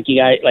telling them like, you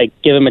guys, like,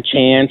 give him a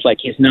chance. Like,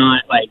 he's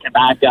not like a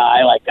bad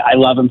guy. Like, I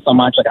love him so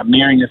much. Like, I'm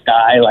marrying this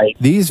guy. Like,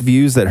 these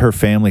views that her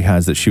family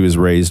has that she was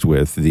raised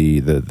with,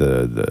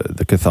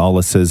 the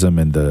Catholicism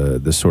and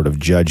the sort of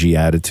judgy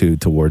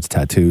attitude towards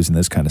tattoos and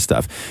this kind of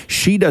stuff,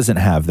 she doesn't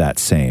have that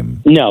same.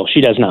 No,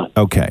 she does not.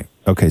 Okay,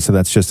 so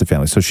that's just a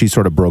family. So she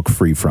sort of broke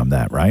free from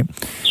that, right?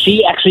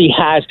 She actually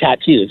has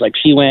tattoos. Like,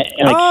 she went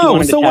and like, she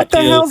wanted so what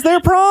the hell's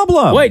their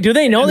problem? Wait, do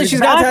they know that she's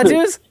got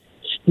tattoos?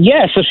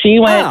 Yeah, so she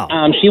went.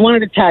 She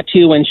wanted a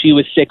tattoo when she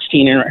was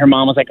 16, and her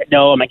mom was like,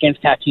 "No, I'm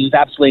against tattoos,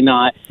 absolutely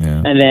not."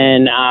 Yeah. And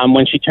then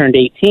when she turned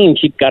 18,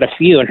 she got a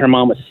few, and her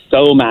mom was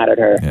so mad at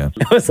her. Yeah.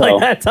 It was like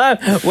that time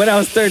when I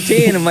was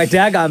 13, and my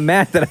dad got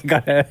mad that I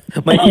got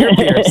my ear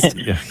pierced.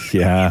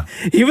 Yeah,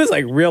 he was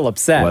like real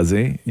upset. Was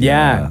he?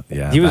 Yeah.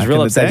 He was Back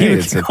real in the upset. day,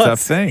 It's a tough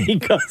thing. He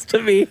goes to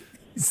me.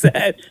 He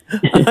said,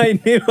 I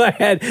knew I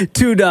had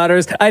 2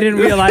 daughters. I didn't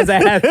realize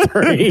I had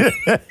 3.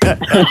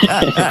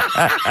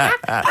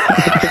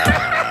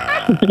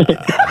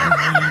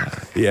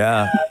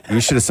 Yeah, you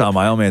should have saw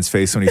my old man's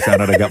face when he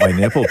found out I got my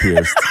nipple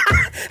pierced.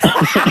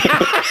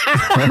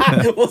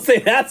 We'll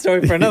save that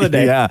story for another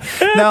day. Yeah.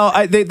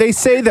 Now, they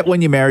say that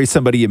when you marry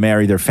somebody, you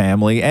marry their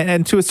family,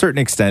 and to a certain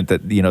extent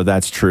that,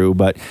 that's true.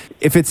 But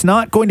if it's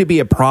not going to be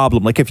a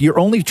problem, like if you're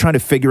only trying to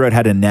figure out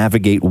how to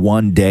navigate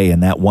one day,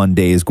 and that one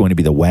day is going to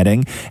be the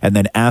wedding, and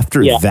then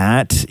after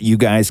that, you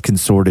guys can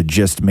sort of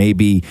just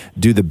maybe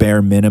do the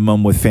bare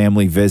minimum with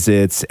family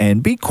visits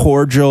and be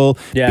cordial.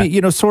 Yeah.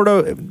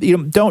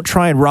 Don't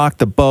try and rock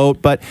the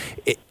boat, but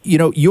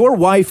your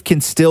wife can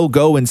still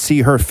go and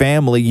see her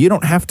family. You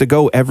don't have to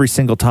go every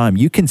single time.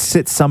 You can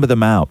sit some of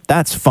them out.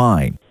 That's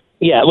fine.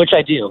 Yeah, which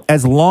I do.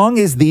 As long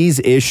as these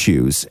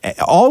issues,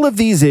 all of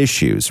these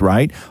issues,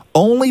 right,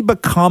 only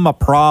become a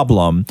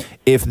problem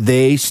if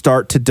they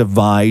start to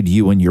divide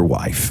you and your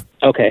wife.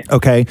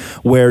 Okay.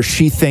 Where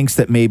she thinks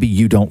that maybe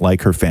you don't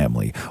like her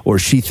family, or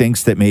she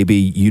thinks that maybe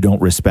you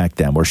don't respect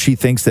them, or she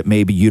thinks that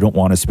maybe you don't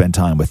want to spend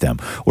time with them,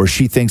 or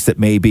she thinks that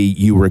maybe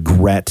you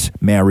regret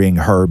marrying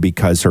her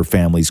because her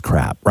family's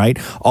crap, right?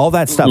 All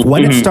that stuff.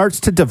 When it starts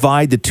to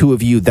divide the two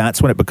of you,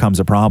 that's when it becomes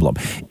a problem.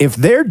 If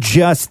they're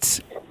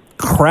just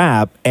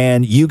crap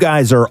and you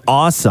guys are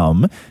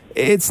awesome,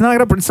 it's not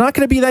going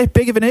to be that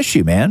big of an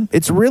issue, man.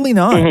 It's really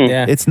not.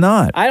 Yeah. It's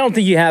not. I don't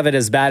think you have it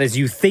as bad as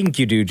you think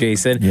you do,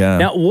 Jason. Yeah.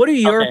 Now, what do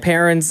your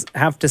parents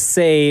have to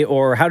say,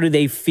 or how do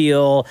they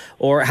feel,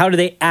 or how do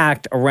they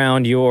act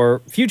around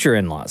your future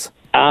in-laws?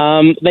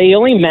 They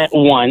only met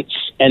once,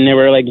 and they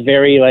were like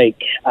very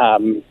like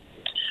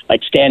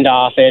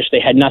standoffish. They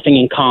had nothing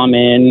in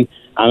common. It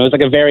was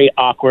like a very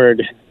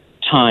awkward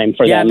time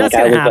for Yeah, them. that's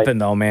Like, I gonna was, happen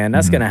though, man.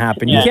 That's gonna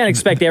happen. You Yeah. can't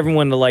expect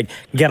everyone to like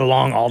get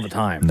along all the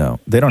time. No,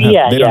 they don't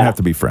have. They don't have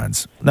to be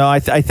friends. No, I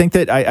think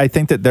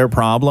that their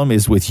problem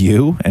is with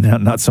you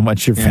and not so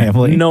much your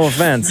family. No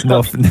offense.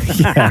 No,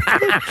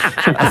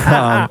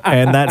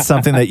 and that's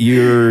something that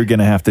you're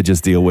gonna have to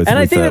just deal with. And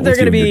I think that they're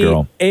going to your be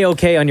girl.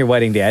 A-okay on your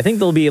wedding day. I think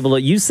they'll be able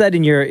to. You said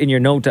in your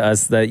note to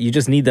us that you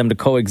just need them to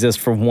coexist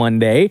for one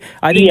day.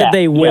 I think that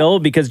they will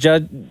because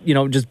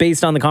just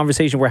based on the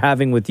conversation we're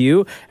having with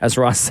you, as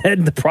Ross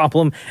said, the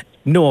problem,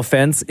 no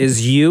offense,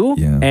 is you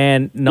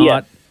and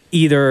not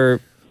either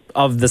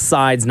of the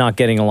sides not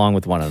getting along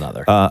with one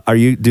another.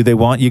 Do they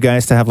want you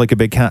guys to have like a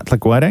big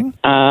Catholic wedding?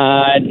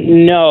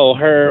 No,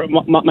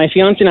 my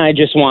fiance and I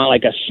just want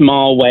like a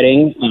small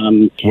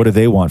wedding. What do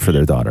they want for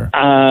their daughter?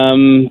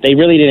 They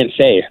really didn't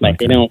say. Like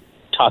they don't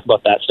talk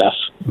about that stuff.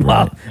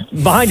 Well,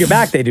 behind your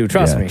back they do.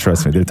 Trust me.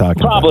 Trust me, they're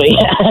talking. Probably.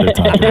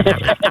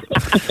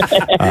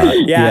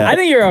 Yeah, I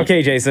think you're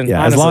okay, Jason.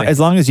 Yeah, honestly. as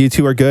long as you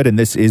two are good, and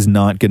this is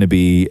not going to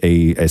be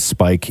a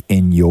spike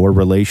in your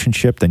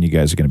relationship, then you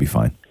guys are going to be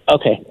fine.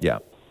 Okay.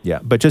 Yeah,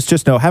 but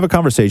just know, have a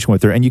conversation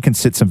with her, and you can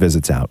sit some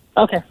visits out.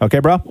 Okay. Okay,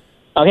 bro.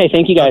 Okay,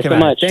 thank you guys Okay, so man.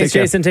 much. Thanks,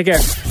 Jason. Take care.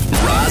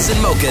 Roz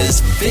and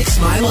Mocha's Fix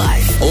My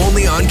Life.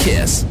 Only on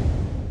Kiss.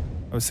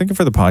 I was thinking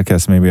for the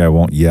podcast, maybe I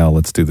won't yell,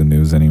 let's do the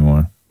news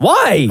anymore.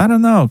 Why? I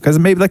don't know, because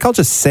maybe I'll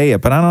just say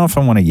it, but I don't know if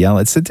I want to yell.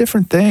 It's a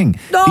different thing.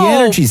 No. The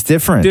energy's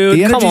different. Dude,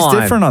 the come energy's on.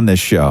 different on this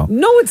show.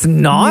 No, it's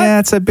not. Yeah,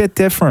 it's a bit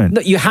different.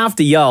 No, you have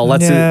to yell. Yeah, I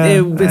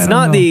It's don't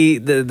not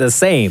know. the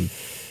same.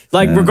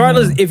 Like,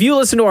 regardless, if you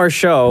listen to our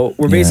show,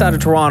 we're based out of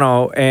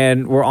Toronto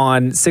and we're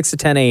on 6 to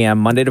 10 a.m.,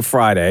 Monday to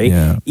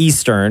Friday,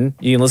 Eastern.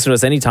 You can listen to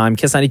us anytime,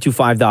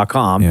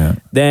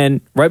 kiss925.com. Then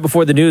right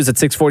before the news at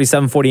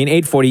 6:40, 7:40, and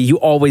 8:40, you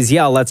always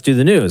yell, let's do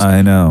the news.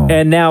 I know.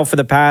 And now for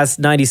the past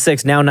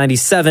 96, now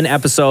 97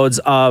 episodes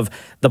of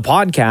the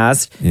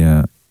podcast,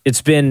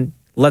 it's been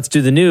let's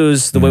do the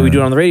news the way we do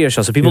it on the radio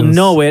show. So people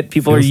know it.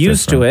 People are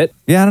used to it.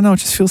 Yeah, I don't know. It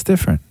just feels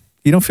different.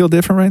 You don't feel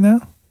different right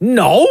now?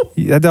 No.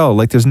 Yeah, no,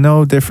 like there's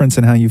no difference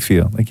in how you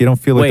feel. Like you don't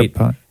feel like Wait,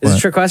 is this a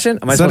trick question?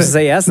 Am I Is that supposed to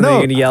say yes and then No.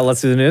 you're going to yell,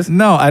 let's do the news?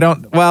 No, I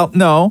don't. Well,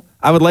 no.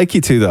 I would like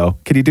you to, though.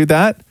 Can you do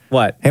that?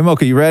 What? Hey,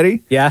 Mocha, you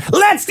ready? Yeah.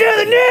 Let's do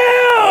the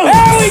news!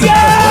 There we go!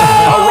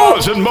 A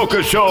Roz and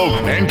Mocha Show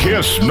and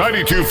Kiss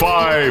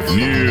 92.5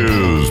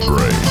 News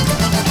Break.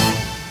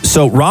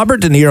 So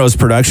Robert De Niro's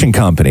production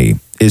company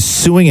is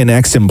suing an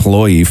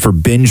ex-employee for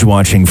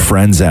binge-watching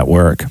Friends at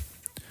work.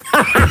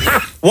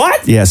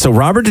 What? Yeah, so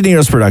Robert De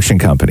Niro's production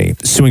company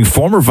suing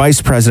former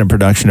Vice President of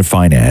Production and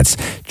Finance,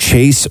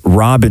 Chase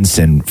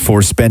Robinson,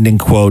 for spending,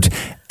 quote,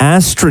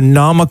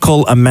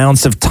 astronomical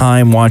amounts of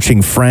time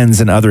watching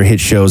Friends and other hit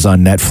shows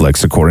on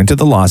Netflix, according to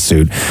the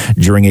lawsuit.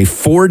 During a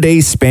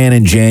 4-day span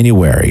in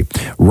January,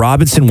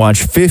 Robinson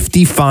watched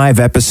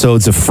 55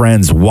 episodes of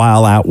Friends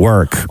while at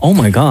work. Oh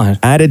my God.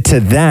 Added to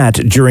that,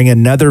 during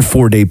another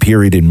 4-day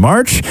period in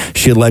March,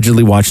 she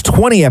allegedly watched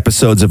 20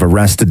 episodes of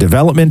Arrested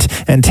Development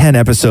and 10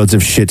 episodes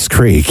of Schitt's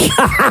Creek.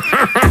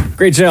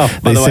 Great show.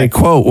 They say,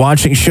 quote,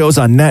 watching shows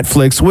on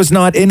Netflix was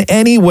not in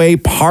any way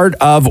part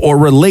of or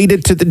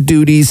related to the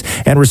duties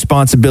and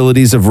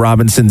responsibilities of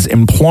Robinson's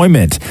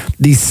employment.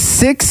 The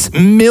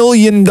 $6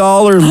 million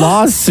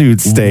lawsuit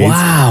states.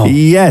 Wow.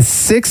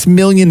 Yes, $6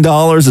 million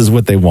is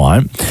what they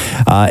want.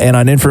 And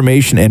on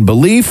information and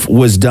belief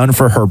was done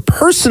for her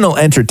personal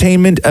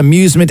entertainment,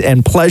 amusement,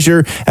 and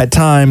pleasure at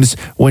times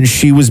when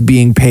she was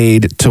being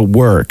paid to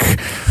work.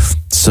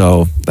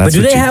 So that's But do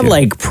what they you have get.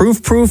 like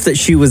proof that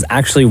she was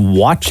actually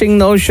watching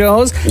those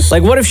shows?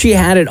 Like, what if she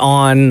had it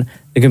on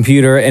the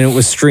computer and it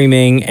was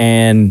streaming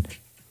and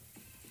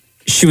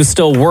she was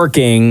still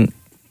working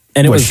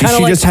and it What, was she kind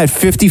of like just had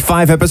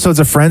 55 episodes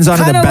of Friends on in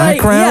the kinda like-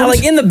 background? yeah,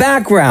 like in the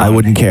background. I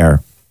wouldn't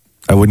care.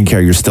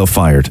 You're still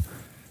fired.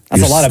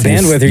 That's a lot of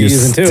bandwidth you're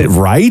using, too.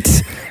 Right?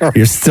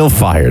 You're still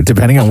fired,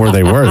 depending on where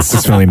they were.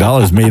 $6 million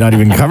may not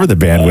even cover the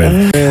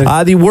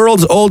bandwidth. The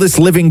world's oldest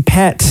living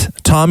pet,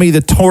 Tommy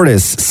the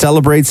Tortoise,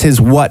 celebrates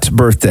his what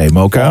birthday,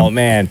 Mocha? Oh,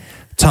 man.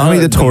 Tommy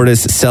the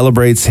Tortoise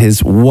celebrates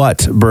his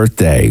what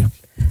birthday?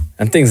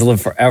 And things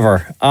live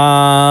forever.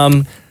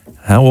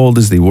 How old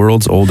is the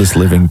world's oldest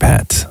living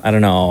pet? I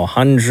don't know,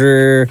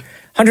 101?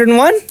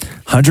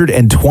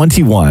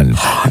 121.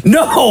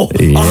 No!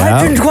 Yeah.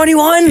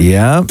 121?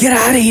 Yeah. Get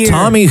out of here.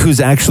 Tommy, who's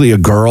actually a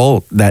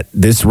girl that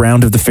this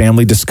round of the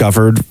family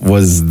discovered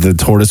was the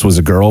tortoise was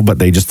a girl, but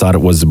they just thought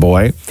it was a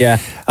boy. Yeah.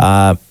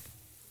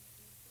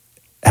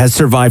 Has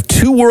survived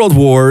 2 world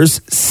wars,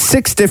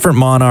 6 different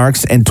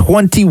monarchs, and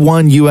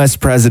 21 U.S.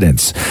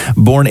 presidents.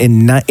 Born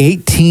in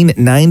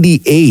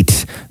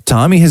 1898,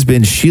 Tommy has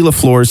been Sheila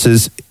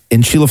Flores's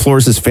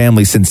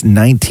family since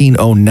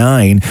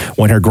 1909,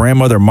 when her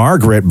grandmother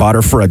Margaret bought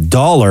her for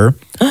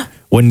 $1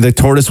 when the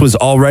tortoise was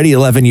already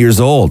 11 years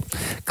old.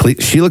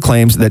 Sheila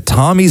claims that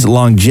Tommy's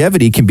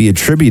longevity can be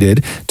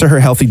attributed to her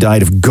healthy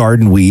diet of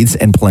garden weeds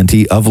and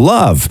plenty of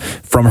love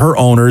from her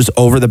owners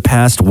over the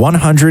past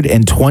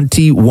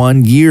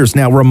 121 years.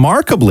 Now,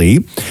 remarkably,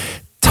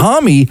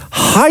 Tommy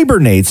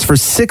hibernates for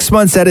 6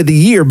 months out of the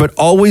year, but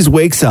always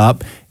wakes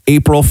up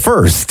April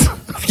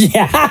 1st.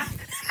 Yeah.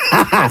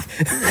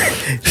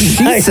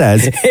 She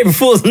says, April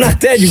Fool's not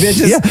dead, you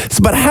bitches. Yeah,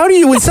 but how do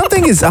you, when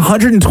something is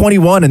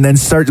 121 and then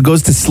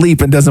goes to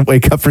sleep and doesn't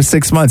wake up for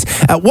 6 months,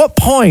 at what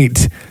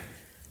point?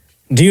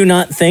 Do you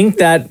not think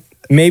that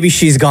maybe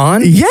she's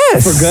gone?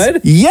 Yes. For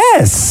good?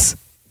 Yes.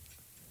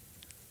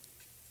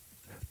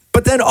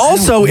 But then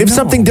also, if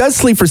something does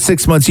sleep for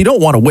 6 months, you don't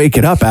want to wake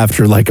it up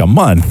after like a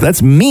month.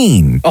 That's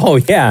mean. Oh,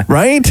 yeah.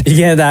 Right? You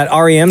get that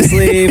REM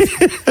sleep.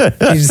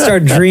 You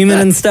start dreaming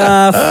and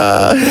stuff.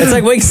 It's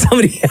like waking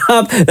somebody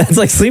up. That's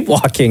like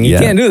sleepwalking. You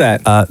can't do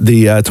that.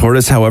 The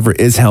tortoise, however,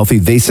 is healthy.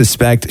 They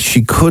suspect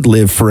she could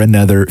live for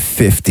another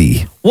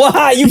 50.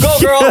 Why? You go,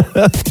 girl.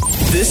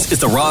 This is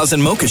the Roz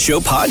and Mocha Show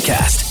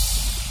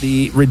podcast.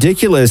 The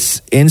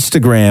ridiculous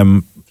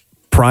Instagram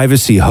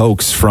privacy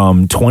hoax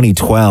from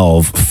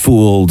 2012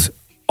 fooled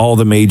all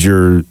the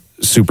major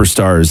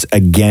superstars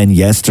again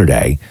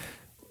yesterday.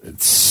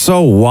 It's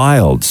so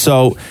wild.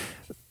 So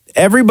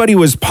everybody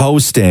was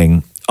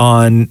posting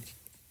on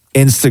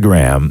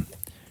Instagram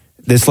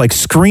this like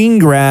screen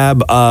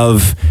grab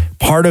of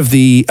part of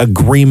the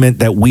agreement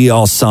that we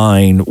all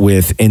sign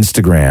with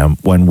Instagram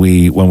when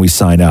we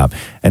sign up.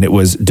 And it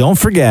was, don't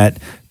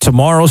forget,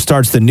 tomorrow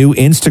starts the new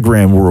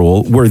Instagram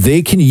rule where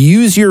they can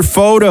use your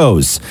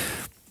photos.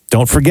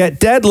 Don't forget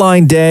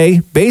deadline day.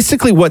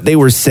 Basically what they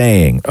were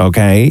saying,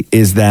 okay,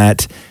 is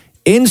that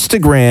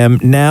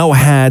Instagram now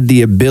had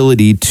the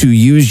ability to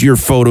use your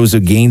photos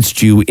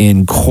against you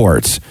in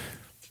court.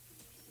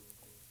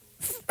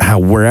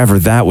 Wherever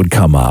that would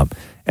come up.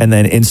 And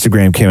then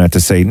Instagram came out to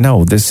say,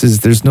 no,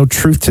 there's no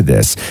truth to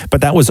this.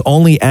 But that was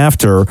only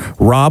after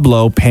Rob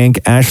Lowe,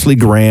 Pink, Ashley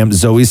Graham,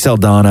 Zoe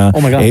Saldana,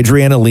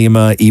 Adriana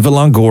Lima, Eva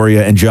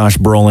Longoria, and Josh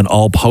Brolin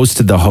all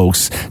posted the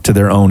hoax to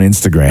their own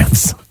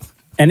Instagrams.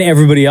 And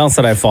everybody else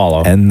that I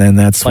follow. And then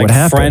that's like what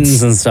happens.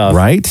 Friends and stuff.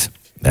 Right?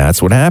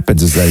 That's what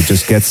happens, is that it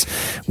just gets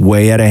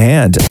way out of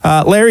hand.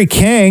 Larry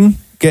King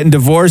getting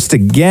divorced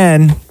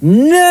again.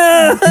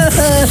 No.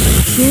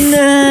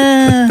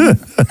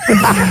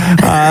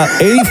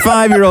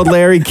 85-year-old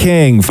Larry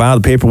King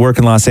filed paperwork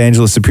in Los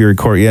Angeles Superior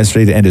Court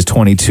yesterday to end his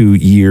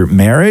 22-year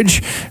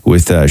marriage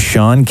with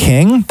Sean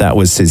King. That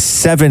was his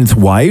 7th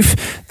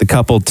wife. The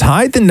couple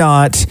tied the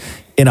knot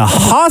in a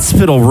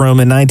hospital room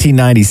in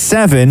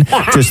 1997,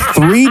 just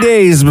 3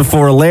 days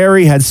before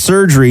Larry had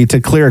surgery to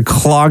clear a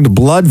clogged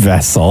blood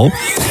vessel.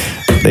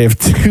 They have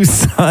 2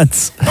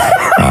 sons who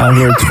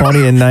are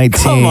 20 and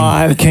 19. Come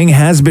on. King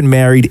has been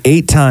married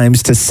 8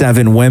 times to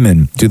 7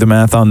 women. Do the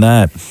math on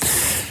that.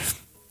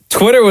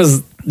 Twitter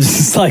was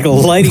just like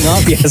lighting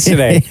up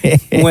yesterday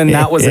when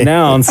that was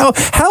announced.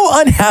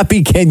 How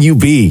unhappy can you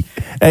be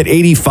at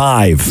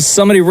 85?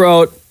 Somebody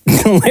wrote,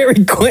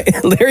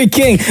 Larry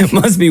King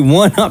must be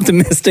one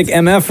optimistic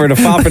MFer to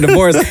file for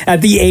divorce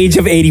at the age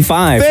of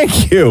 85.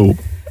 Thank you.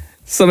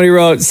 Somebody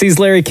wrote, sees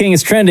Larry King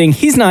is trending.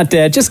 He's not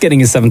dead, just getting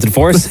his 7th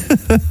divorce.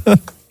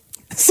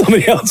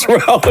 Somebody else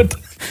wrote,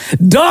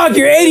 dog,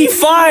 you're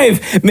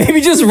 85.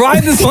 Maybe just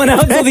ride this one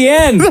out till the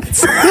end.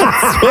 That's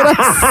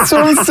what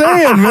I'm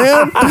saying,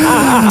 man.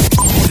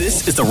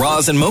 This is the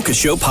Roz and Mocha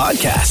Show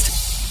podcast.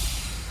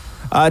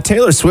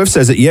 Taylor Swift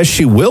says that, yes,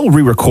 she will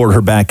re-record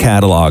her back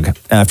catalog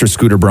after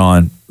Scooter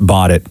Braun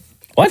bought it.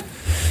 What?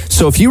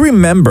 So if you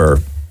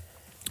remember,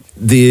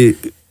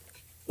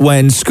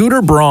 when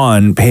Scooter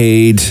Braun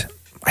paid,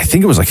 I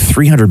think it was like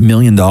 $300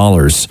 million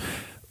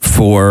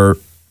for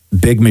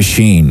Big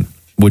Machine,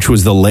 which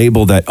was the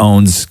label that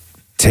owns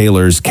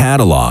Taylor's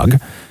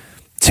catalog,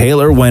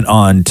 Taylor went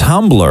on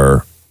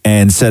Tumblr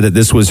and said that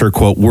this was her,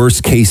 quote,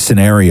 worst case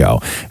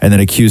scenario, and then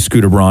accused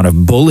Scooter Braun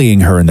of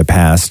bullying her in the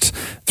past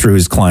through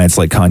his clients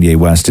like Kanye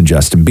West and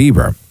Justin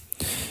Bieber.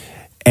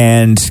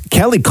 And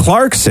Kelly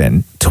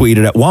Clarkson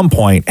tweeted at one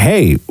point,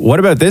 hey, what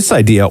about this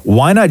idea?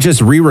 Why not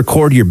just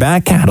re-record your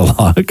back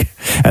catalog?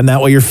 And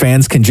that way your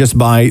fans can just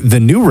buy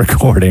the new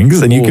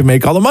recordings and you can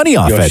make all the money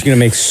off it. She's going to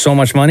make so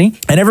much money.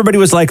 And everybody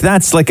was like,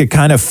 that's like a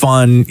kind of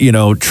fun,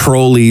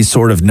 trolly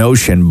sort of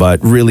notion,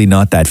 but really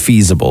not that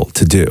feasible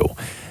to do.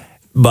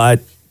 But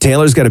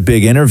Taylor's got a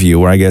big interview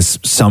where I guess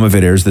some of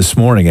it airs this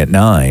morning at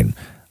 9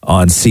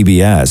 on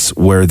CBS,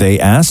 where they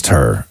asked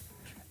her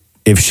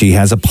if she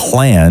has a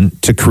plan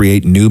to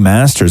create new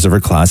masters of her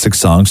classic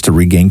songs to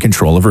regain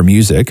control of her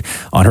music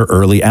on her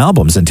early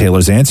albums. And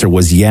Taylor's answer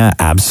was, yeah,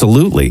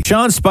 absolutely.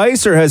 Sean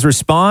Spicer has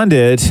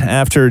responded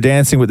after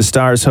Dancing with the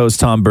Stars host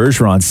Tom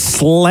Bergeron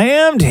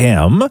slammed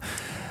him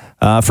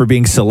for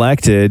being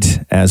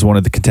selected as one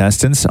of the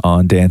contestants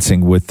on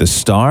Dancing with the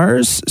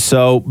Stars.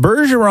 So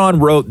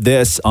Bergeron wrote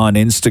this on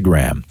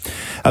Instagram.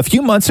 A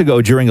few months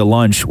ago, during a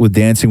lunch with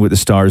Dancing with the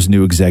Stars'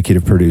 new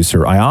executive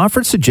producer, I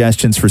offered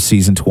suggestions for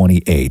season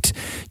 28.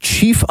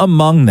 Chief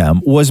among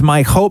them was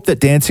my hope that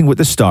Dancing with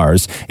the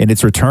Stars, in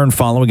its return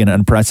following an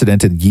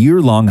unprecedented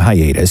year-long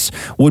hiatus,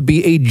 would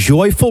be a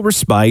joyful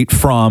respite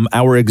from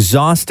our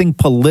exhausting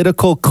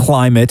political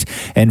climate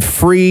and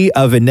free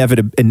of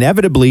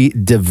inevitably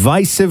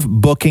divisive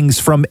bookings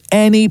from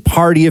any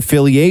party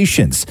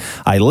affiliations.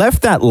 I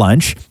left that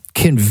lunch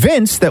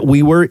convinced that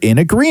we were in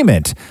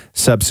agreement.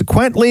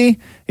 Subsequently,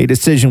 a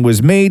decision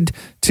was made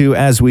to,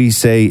 as we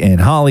say in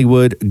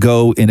Hollywood,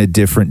 go in a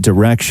different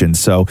direction.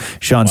 So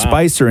Sean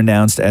Spicer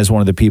announced as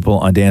one of the people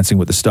on Dancing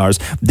with the Stars.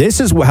 This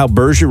is how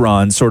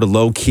Bergeron sort of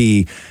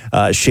low-key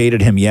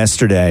shaded him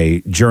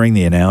yesterday during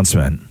the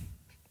announcement.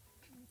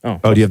 Oh,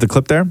 do you have the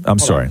clip there? I'm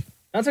sorry.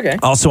 That's okay.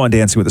 Also on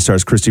Dancing with the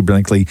Stars, Christy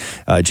Brinkley,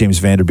 James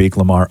Vanderbeek,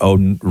 Lamar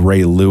Odom,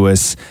 Ray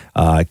Lewis,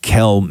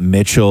 Kel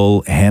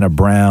Mitchell, Hannah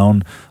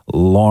Brown,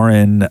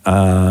 Lauren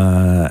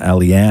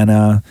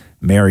Aliana,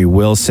 Mary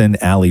Wilson,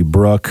 Allie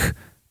Brooke,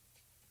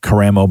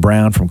 Karamo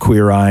Brown from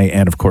Queer Eye,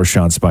 and of course,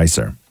 Sean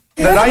Spicer.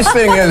 The nice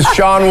thing is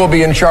Sean will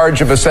be in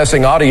charge of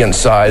assessing audience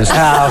size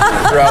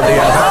throughout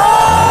the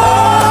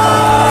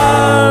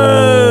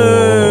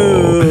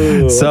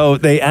So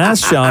they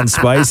asked Sean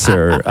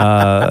Spicer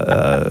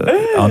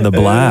on the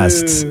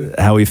Blast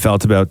how he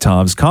felt about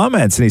Tom's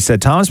comments. And he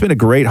said, Tom's been a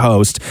great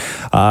host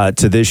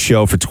to this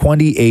show for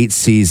 28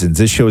 seasons.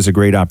 This show is a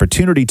great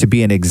opportunity to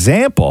be an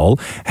example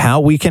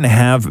how we can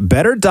have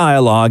better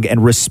dialogue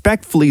and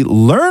respectfully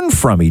learn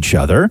from each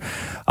other.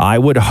 I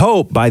would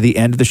hope by the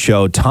end of the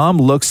show, Tom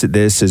looks at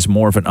this as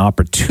more of an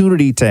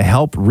opportunity to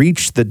help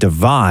reach the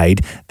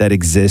divide that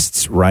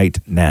exists right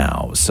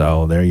now.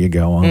 So there you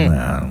go on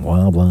that.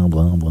 Blah, blah,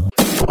 blah, blah.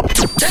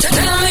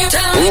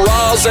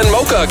 Roz and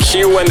Mocha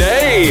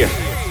Q&A.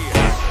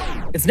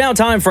 It's now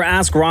time for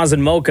Ask Roz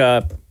and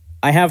Mocha.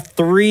 I have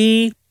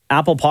 3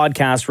 Apple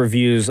Podcast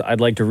reviews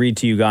I'd like to read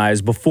to you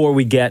guys before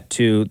we get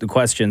to the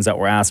questions that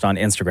were asked on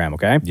Instagram,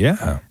 okay?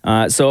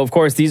 Yeah. So, of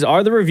course, these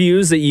are the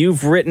reviews that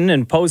you've written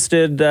and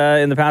posted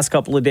in the past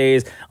couple of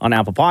days on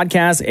Apple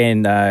Podcasts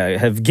and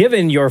have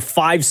given your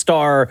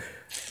 5-star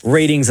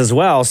ratings as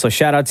well. So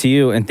shout out to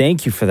you and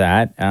thank you for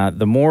that.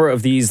 The more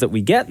of these that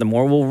we get, the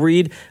more we'll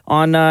read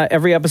on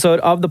every episode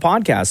of the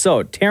podcast.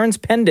 So Terrence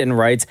Pendon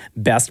writes,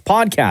 best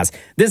podcast.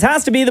 This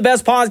has to be the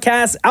best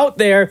podcast out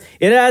there.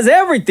 It has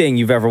everything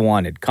you've ever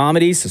wanted.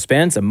 Comedy,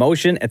 suspense,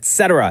 emotion,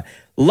 etc.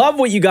 Love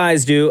what you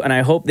guys do, and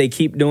I hope they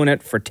keep doing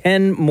it for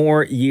 10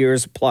 more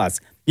years plus.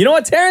 You know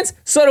what, Terrence?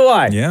 So do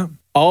I. Yeah.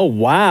 Oh,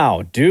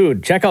 wow.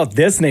 Dude, check out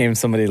this name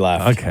somebody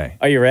left. Okay.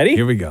 Are you ready?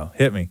 Here we go.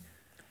 Hit me.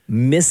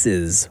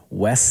 Mrs.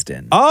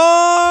 Weston.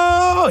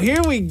 Oh,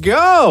 here we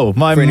go.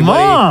 My For anybody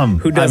mom.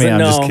 who doesn't I'm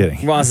know just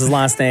kidding. Ross's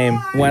last name,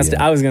 Weston.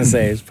 Yeah. I was going to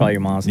say it's probably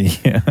your mom's.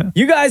 Yeah.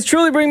 You guys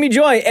truly bring me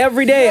joy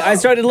every day. I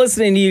started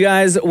listening to you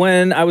guys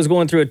when I was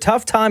going through a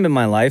tough time in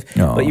my life,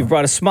 but you've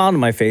brought a smile to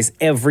my face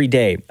every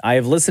day. I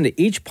have listened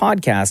to each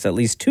podcast at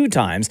least 2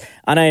 times,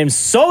 and I am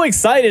so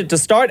excited to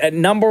start at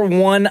number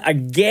 1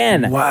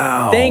 again.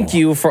 Wow. Thank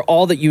you for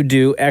all that you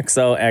do,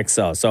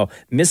 XOXO. So,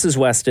 Mrs.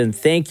 Weston,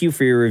 thank you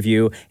for your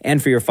review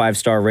and for your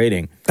 5-star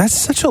rating. That's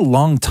such a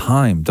long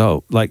time,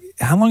 though. Like,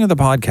 how long are the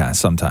podcasts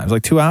sometimes?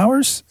 Like 2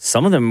 hours?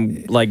 Some of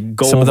them, like,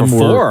 go Some over of them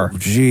 4.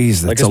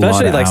 Geez, that's like, a lot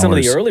especially of like some of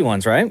the hours. early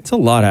ones, right? It's a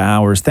lot of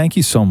hours. Thank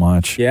you so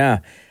much.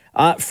 Yeah.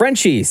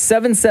 Frenchie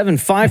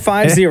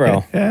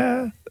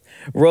 77550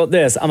 wrote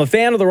this. I'm a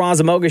fan of the Roz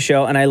and Mocha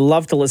Show, and I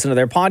love to listen to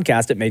their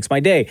podcast. It makes my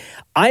day.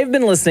 I've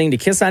been listening to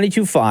Kiss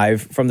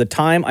 92.5 from the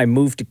time I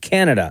moved to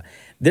Canada.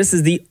 This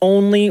is the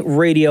only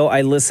radio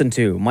I listen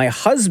to. My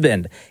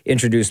husband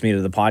introduced me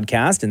to the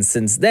podcast, and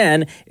since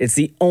then, it's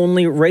the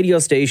only radio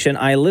station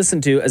I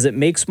listen to, as it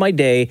makes my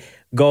day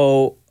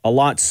go a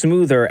lot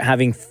smoother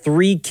having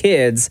 3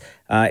 kids,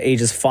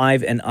 ages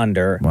 5 and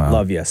under. Wow.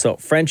 Love you. So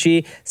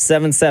Frenchie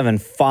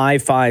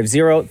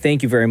 77550,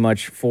 thank you very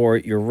much for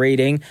your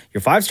rating,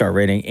 your 5-star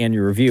rating, and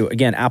your review.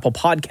 Again, Apple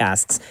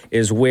Podcasts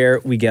is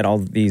where we get all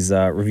these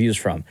reviews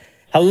from.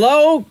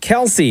 Hello,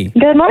 Kelsey.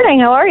 Good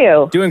morning. How are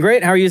you? Doing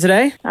great. How are you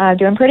today?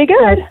 Doing pretty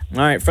good. All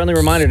right. Friendly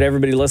reminder to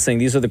everybody listening.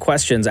 These are the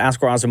questions, Ask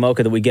Roz and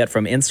Mocha, that we get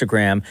from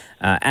Instagram.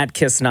 At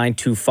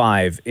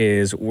Kiss925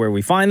 is where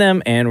we find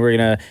them. And we're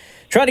going to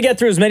try to get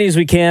through as many as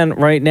we can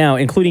right now,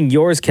 including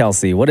yours,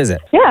 Kelsey. What is it?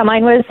 Yeah,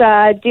 mine was,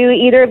 do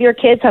either of your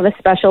kids have a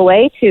special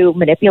way to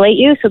manipulate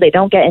you so they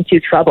don't get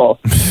into trouble?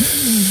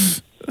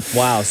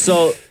 Wow.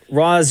 So,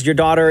 Roz, your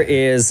daughter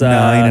is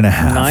 9.5.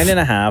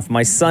 9.5.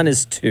 My son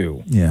is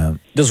 2. Yeah.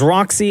 Does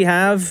Roxy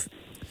have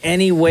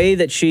any way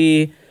that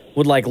she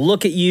would like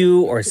look at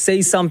you or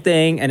say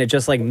something and it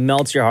just like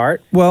melts your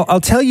heart? Well, I'll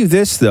tell you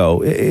this,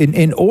 though.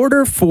 In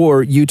order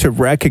for you to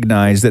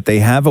recognize that they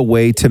have a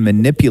way to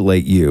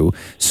manipulate you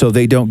so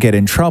they don't get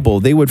in trouble,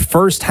 they would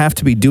first have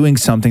to be doing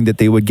something that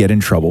they would get in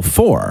trouble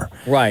for.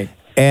 Right.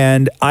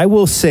 And I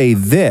will say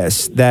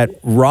this,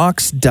 that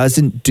Rox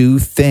doesn't do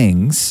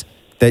things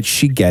that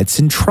she gets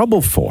in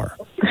trouble for.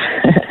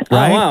 Right? Oh,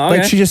 wow, okay.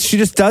 Like she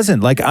just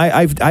doesn't. Like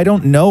I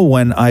don't know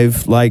when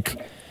I've like,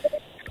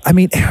 I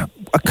mean,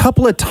 a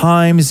couple of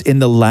times in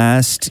the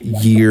last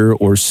year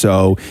or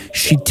so,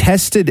 she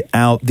tested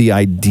out the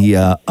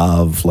idea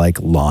of like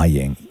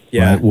lying,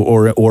 Yeah. right?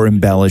 or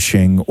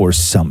embellishing or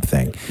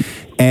something.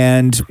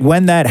 And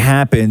when that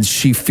happens,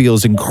 she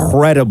feels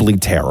incredibly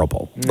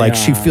terrible. Like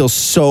she feels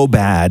so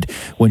bad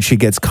when she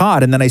gets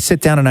caught. And then I sit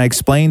down and I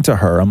explain to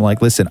her, I'm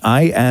like, listen,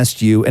 I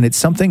asked you, and it's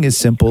something as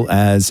simple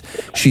as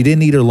she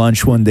didn't eat her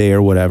lunch one day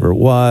or whatever it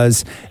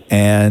was.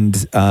 And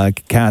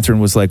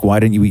Catherine was like, why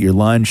didn't you eat your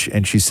lunch?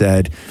 And she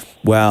said,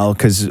 well,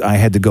 because I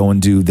had to go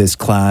and do this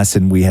class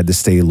and we had to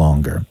stay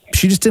longer.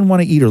 She just didn't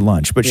want to eat her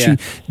lunch, but she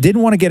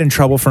didn't want to get in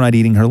trouble for not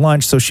eating her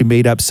lunch, so she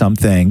made up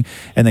something.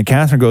 And then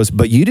Catherine goes,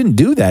 but you didn't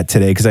do that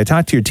today because I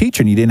talked to your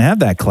teacher and you didn't have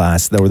that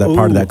class or that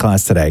part of that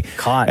class today.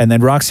 Caught. And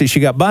then Roxy,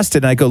 she got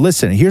busted. And I go,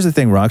 listen, here's the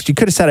thing, Rox. You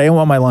could have said, I didn't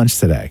want my lunch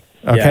today.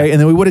 Okay? Yeah.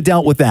 And then we would have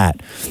dealt with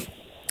that.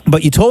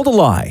 But you told a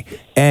lie.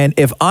 And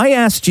if I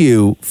asked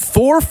you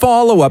 4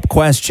 follow-up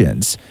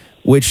questions,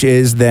 which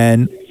is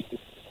then,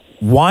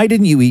 why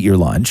didn't you eat your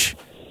lunch?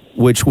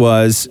 Which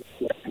was,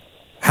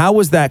 how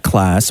was that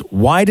class?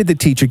 Why did the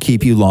teacher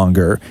keep you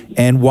longer?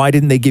 And why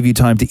didn't they give you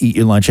time to eat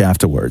your lunch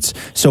afterwards?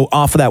 So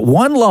off of that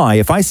one lie,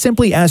 if I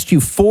simply asked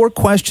you 4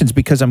 questions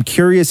because I'm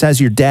curious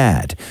as your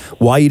dad,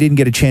 why you didn't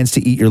get a chance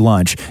to eat your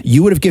lunch,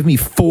 you would have given me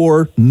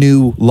 4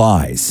 new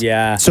lies.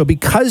 Yeah. So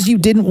because you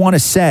didn't want to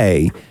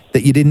say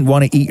that you didn't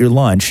want to eat your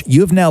lunch,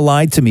 you have now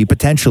lied to me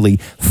potentially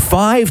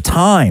 5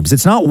 times.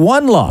 It's not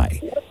one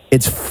lie.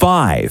 It's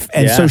 5.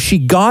 And so she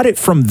got it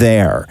from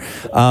there.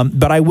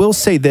 But I will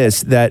say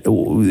this, that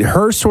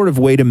her sort of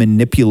way to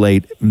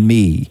manipulate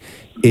me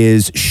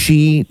is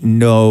she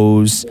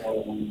knows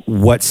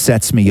what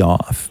sets me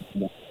off.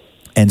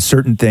 And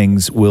certain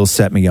things will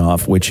set me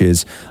off, which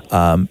is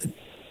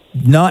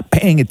not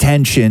paying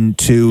attention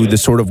to the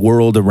sort of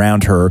world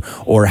around her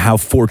or how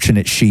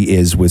fortunate she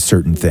is with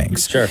certain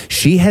things. Sure.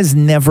 She has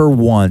never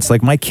once,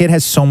 like my kid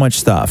has so much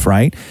stuff,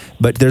 right?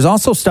 But there's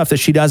also stuff that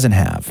she doesn't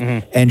have.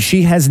 Mm-hmm. And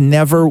she has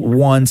never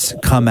once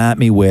come at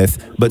me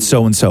with, but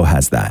so-and-so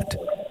has that.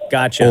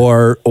 Gotcha.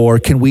 Or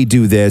can we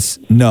do this?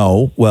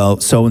 No.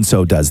 Well,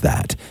 so-and-so does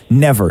that.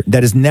 Never.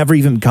 That has never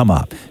even come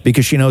up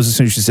because she knows as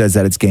soon as she says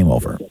that, it's game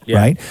over,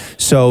 right?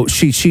 So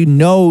she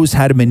knows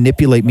how to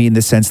manipulate me in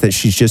the sense that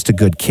she's just a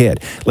good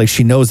kid. Like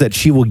she knows that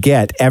she will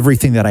get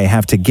everything that I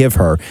have to give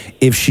her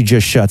if she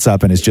just shuts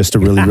up and is just a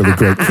really, really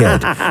great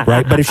kid,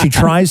 right? But if she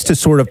tries to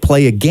sort of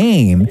play a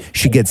game,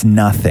 she gets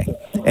nothing.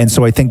 And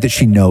so I think that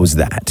she knows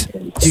that.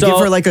 Do you give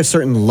her like a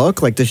certain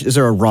look? Like, is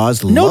there a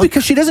Roz look? No,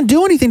 because she doesn't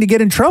do anything to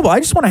get in trouble. I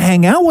just want to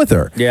hang out with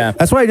her. Yeah.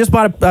 That's why I just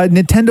bought a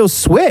Nintendo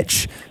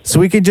Switch so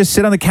we could just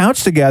sit on the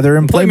couch together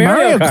and play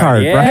Mario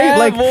Kart, Yeah, right?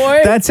 Like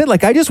boy. that's it.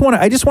 Like I just want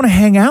to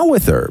hang out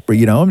with her,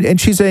 you know. And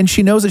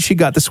she knows that she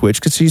got the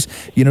Switch because she's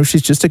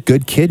just a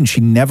good kid and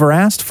she never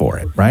asked for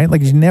it, right?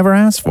 Like she never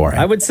asked for it.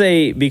 I would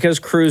say because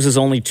Cruz is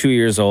only 2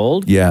 years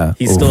old,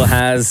 he still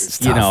has,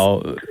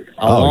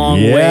 a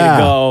long way to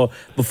go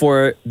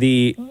before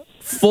the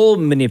full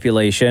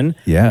manipulation.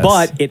 Yes.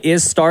 But it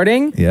is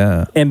starting.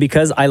 Yeah. And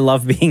because I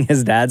love being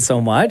his dad so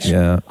much,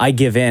 I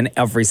give in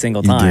every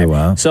single You time. do,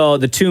 huh? So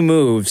the 2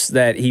 moves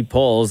that he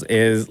pulls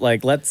is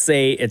like, let's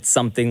say it's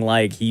something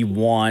like he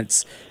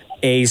wants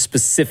a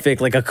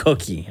specific, like a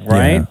cookie,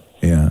 right?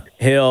 Yeah.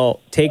 He'll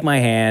take my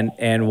hand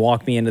and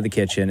walk me into the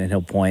kitchen and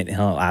he'll point and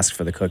he'll ask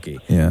for the cookie.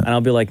 Yeah. And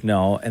I'll be like,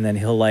 no. And then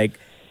he'll like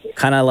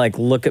kind of like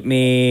look at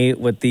me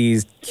with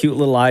these cute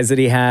little eyes that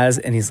he has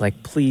and he's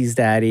like, please,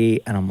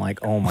 daddy. And I'm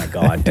like, oh my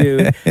God,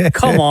 dude,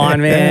 come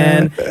on,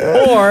 man.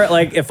 Or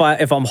like if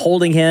I'm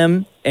holding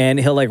him and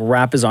he'll like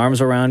wrap his arms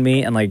around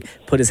me and like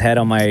put his head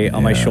on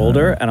my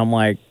shoulder and I'm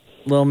like,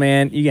 little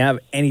man, you can have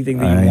anything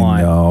that you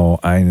want.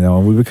 I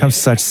know. We become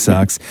such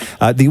sucks.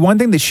 The one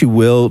thing that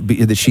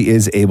she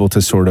is able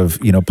to sort of,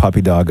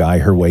 puppy dog eye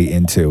her way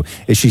into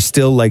is she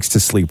still likes to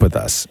sleep with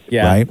us.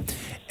 Yeah. Right?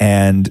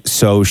 And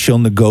so she'll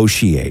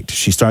negotiate.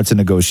 She starts a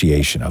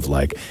negotiation of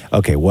like,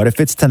 okay, what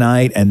if it's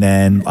tonight and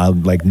then I'll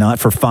like not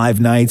for 5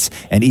 nights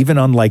and even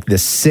on like the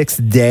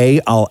 6th day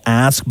I'll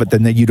ask, but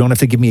then you don't have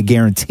to give me a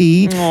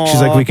guarantee. Aww.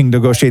 She's like, we can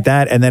negotiate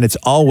that. And then it's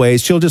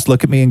always, she'll just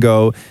look at me and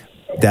go,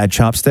 Dad,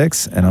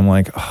 chopsticks? And I'm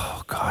like,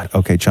 oh God,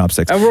 okay,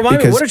 chopsticks.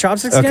 Remind me, what are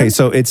chopsticks again? Okay,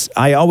 so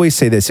I always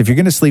say this, if you're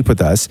going to sleep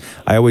with us,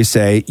 I always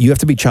say you have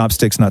to be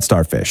chopsticks, not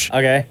starfish.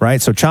 Okay.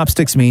 Right? So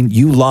chopsticks mean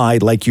you lie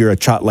like you're a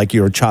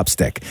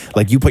chopstick.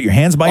 Like you put your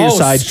hands by your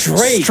side.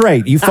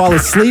 Straight. You fall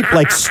asleep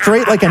like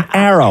straight like an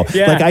arrow.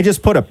 Yeah. Like I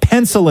just put a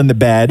pencil in the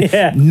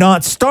bed,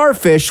 not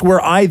starfish,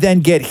 where I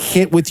then get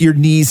hit with your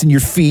knees and your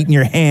feet and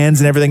your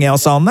hands and everything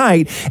else all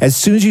night. As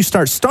soon as you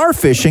start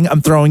starfishing,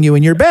 I'm throwing you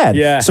in your bed.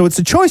 Yeah. So it's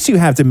a choice you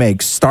have to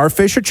make,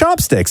 starfish or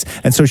chopsticks.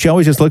 And so she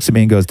always just looks at me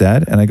and goes,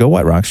 Dad? And I go,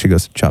 what, Rox? She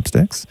goes,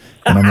 chopsticks.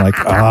 And I'm like,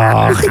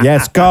 oh,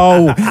 yes,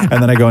 go. And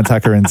then I go and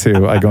tuck her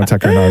into our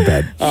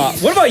bed.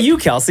 What about you,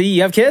 Kelsey?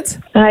 You have kids?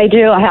 I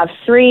do. I have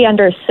 3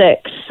 under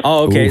 6.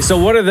 Oh, okay. Oof. So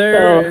what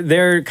are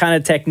their kind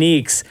of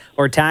techniques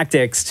or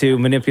tactics to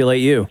manipulate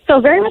you?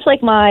 So very much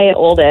like my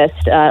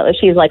oldest,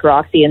 she's like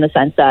Roxy in the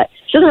sense that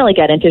she doesn't really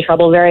get into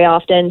trouble very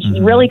often. She's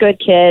a really good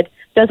kid,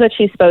 does what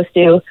she's supposed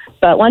to.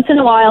 But once in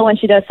a while, when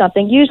she does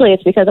something, usually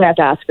it's because I have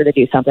to ask her to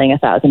do something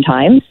 1,000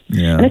 times.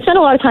 Yeah. And I spend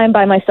a lot of time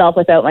by myself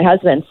without my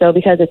husband. So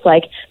because it's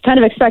like kind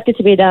of expected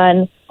to be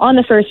done on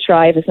the first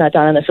try, if it's not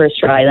done on the first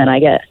try, then I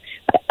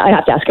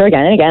have to ask her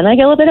again and again, and I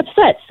get a little bit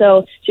upset.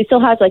 So she still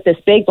has like this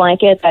big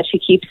blanket that she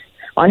keeps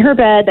on her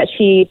bed that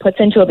she puts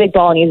into a big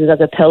ball and uses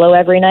as a pillow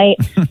every night.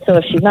 So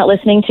if she's not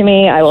listening to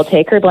me, I will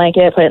take her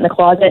blanket, put it in the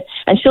closet,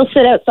 and she'll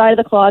sit outside of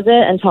the closet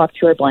and talk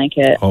to her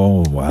blanket.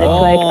 Oh, wow.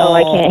 It's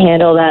like, I can't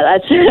handle that.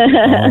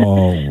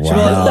 That's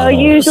wow. So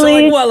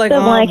usually like, the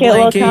blanket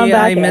will come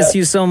back I miss out.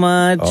 you so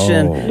much.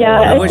 And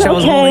Yeah, I it's wish okay. I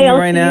was holding you I'll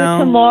right see now.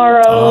 You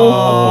tomorrow.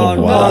 Oh,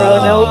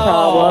 Tomorrow, no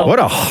problem. What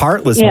a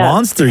heartless Yeah.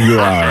 monster you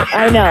are.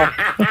 I know.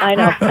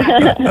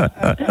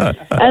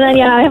 And then,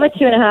 I have a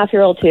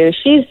 2.5-year-old too.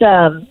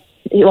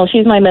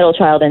 She's my middle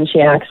child and she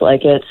acts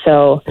like it.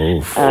 So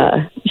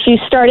she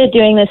started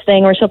doing this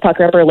thing where she'll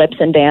pucker up her lips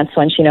and dance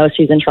when she knows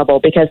she's in trouble,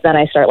 because then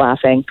I start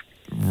laughing.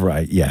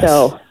 Right, yes.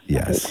 So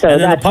and then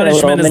that's the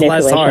punishment a is little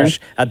less manipulation. harsh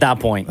at that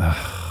point.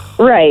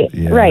 Right.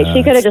 Yeah,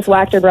 She could have just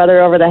whacked her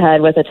brother over the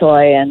head with a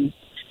toy, and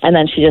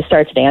then she just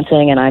starts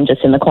dancing, and I'm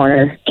just in the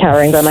corner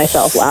cowering by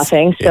myself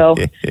laughing. So,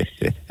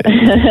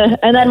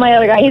 and then my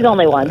other guy, he's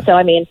only one. So,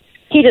 I mean,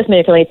 he just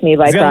manipulates me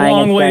by He's got a crying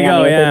long and way to staring go, at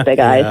me with yeah. his big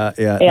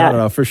eyes. Yeah.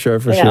 No, for sure.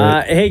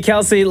 Hey,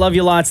 Kelsey, love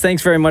you lots.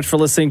 Thanks very much for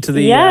listening to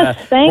the Yes,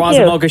 thank Roz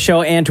you. and Mocha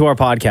Show and to our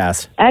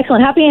podcast.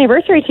 Excellent. Happy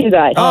anniversary to you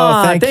guys.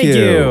 Thank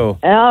you.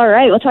 All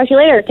right. We'll talk to you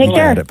later. Take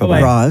care.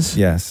 Bye-bye. Roz.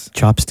 Yes.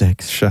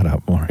 Chopsticks. Shut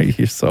up, Maury.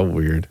 You're so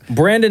weird.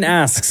 Brandon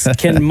asks,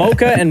 can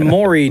Mocha and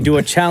Maury do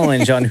a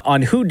challenge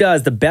on who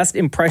does the best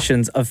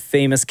impressions of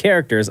famous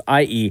characters,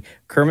 i.e.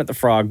 Kermit the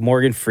Frog,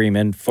 Morgan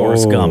Freeman,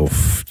 Forrest Gump?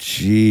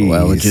 Jeez.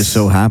 Well, it just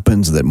so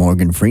happens that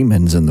Morgan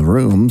Freeman's in the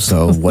room,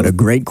 so what a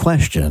great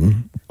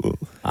question.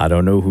 I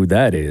don't know who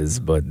that is,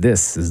 but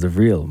this is the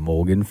real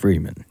Morgan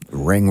Freeman.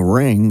 Ring,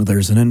 ring.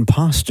 There's an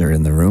imposter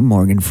in the room.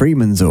 Morgan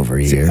Freeman's over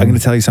here. I'm going to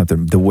tell you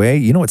something. The way,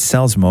 you know what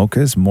sells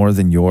mochas more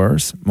than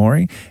yours,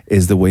 Maury,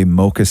 is the way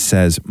Mocha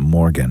says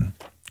Morgan.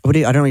 I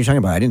don't know what you're talking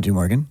about. I didn't do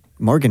Morgan.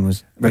 Morgan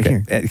was right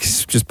here.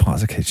 Just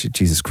pause. Okay,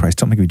 Jesus Christ,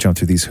 don't make me jump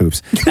through these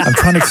hoops. I'm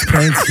trying to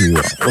explain to you.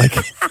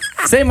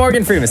 Say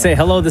Morgan Freeman. Say,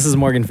 hello, this is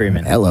Morgan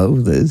Freeman. Hello,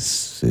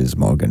 this is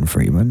Morgan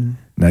Freeman.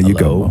 Now you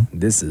Hello, go.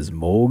 this is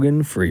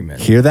Morgan Freeman.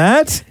 Hear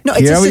that? No,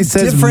 Hear it's how he just a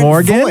says different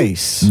Morgan?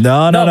 voice.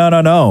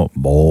 No.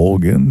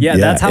 Morgan. Yeah,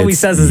 that's how he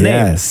says his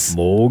yes. name.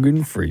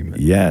 Morgan Freeman.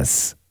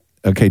 Yes.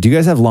 Okay, do you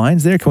guys have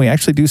lines there? Can we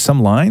actually do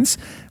some lines?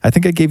 I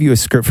think I gave you a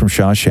script from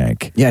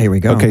Shawshank. Yeah, here we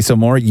go. Okay, so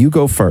Maury, you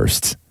go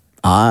first.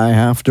 I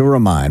have to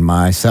remind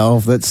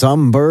myself that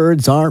some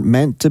birds aren't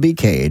meant to be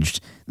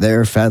caged.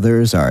 Their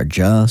feathers are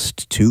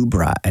just too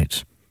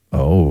bright.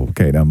 Oh,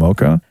 okay. Now,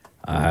 Mocha?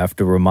 I have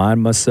to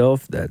remind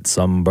myself that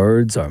some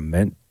birds aren't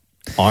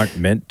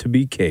meant to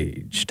be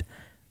caged.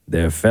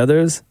 Their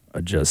feathers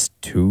are just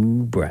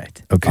too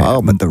bright. Okay.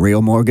 Oh, but the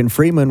real Morgan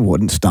Freeman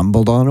wouldn't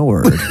stumbled on a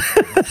word.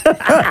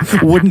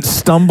 Wouldn't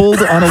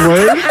stumbled on a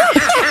word?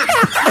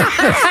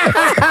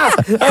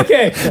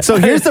 Okay. So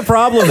here's the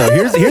problem,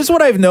 though. Here's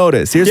what I've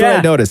noticed. What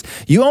I noticed.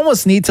 You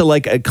almost need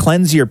to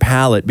cleanse your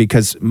palate,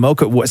 because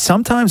Mocha,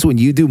 sometimes when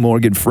you do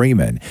Morgan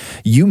Freeman,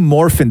 you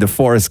morph into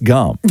Forrest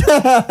Gump.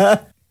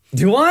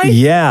 Do I?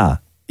 Yeah.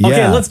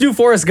 Okay, let's do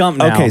Forrest Gump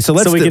now. Okay, so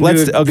we can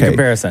do the okay.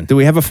 comparison. Do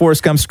we have a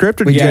Forrest Gump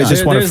script, or do you guys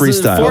just want to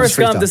freestyle? Forrest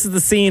Gump, this is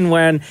the scene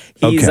when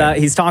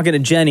he's talking to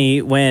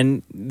Jenny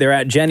when they're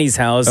at Jenny's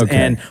house,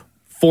 and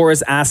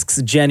Forrest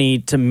asks Jenny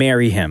to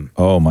marry him.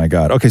 Oh my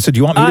God. Okay, so do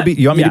you want me to be?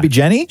 You want me to be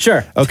Jenny?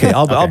 Sure. Okay,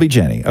 I'll be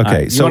Jenny.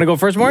 Okay, You want to go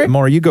first, Maury?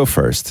 Maury, you go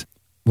first.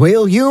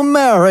 Will you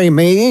marry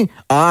me?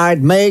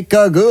 I'd make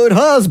a good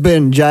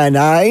husband,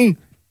 Jenny.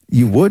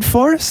 You would,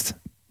 Forrest?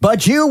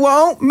 But you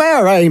won't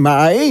marry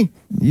me.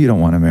 You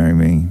don't want to marry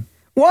me.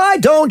 Why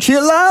don't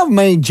you love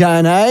me,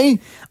 Jenny?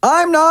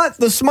 I'm not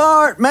the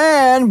smart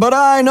man, but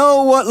I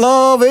know what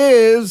love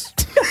is.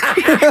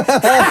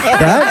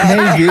 That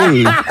may be.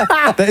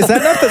 Is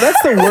that not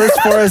that's the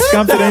worst Forrest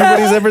Gump that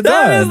anybody's ever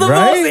done, That is the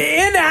right? most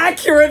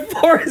inaccurate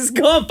Forrest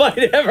Gump I'd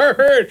ever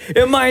heard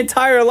in my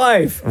entire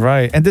life.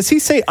 Right. And does he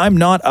say, I'm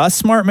not a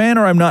smart man,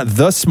 or I'm not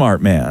the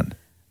smart man?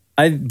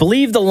 I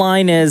believe the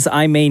line is,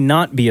 I may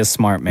not be a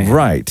smart man.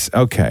 Right.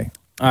 Okay.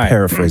 All right.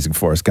 Paraphrasing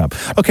Forrest Gump.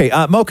 Okay,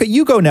 Mocha,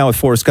 you go now with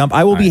Forrest Gump.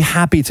 I will be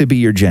happy to be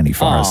your Jenny,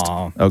 Forrest.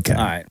 Aw. Okay.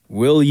 All right.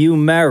 Will you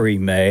marry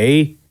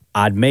me?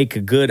 I'd make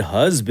a good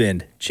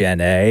husband,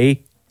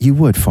 Jenny. You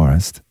would,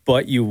 Forrest.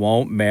 But you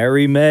won't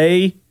marry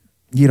me?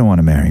 You don't want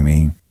to marry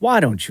me. Why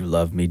don't you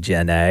love me,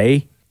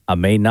 Jenny? I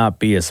may not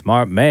be a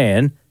smart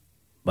man,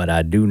 but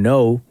I do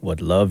know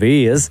what love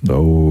is.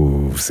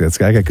 Oh, see, I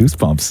got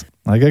goosebumps.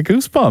 I'll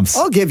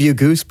give you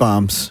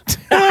goosebumps.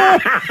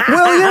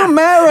 Will you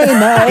marry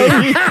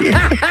me?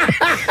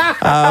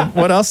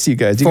 What else do you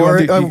guys do? For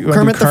you wanna do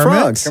Kermit the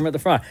Frog. Kermit the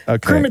Frog. Okay.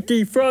 Kermit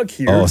the Frog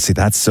here. Oh, see,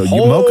 that's so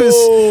you Mocha's.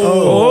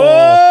 All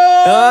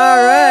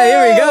right,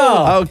 here we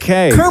go.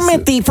 Okay.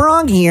 Kermit the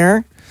Frog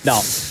here. No.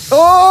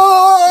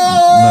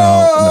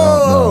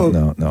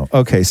 No.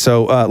 Okay,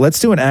 so let's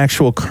do an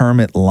actual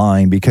Kermit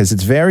line because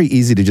it's very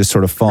easy to just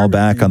sort of fall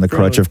back on the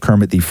crutch of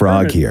Kermit the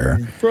Frog here.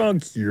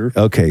 Frog here.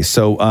 Okay,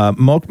 so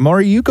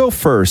Maury, you go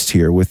first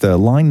here with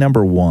line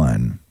number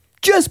 1.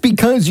 Just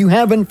because you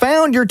haven't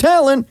found your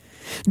talent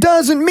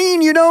doesn't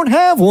mean you don't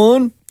have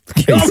one.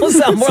 You almost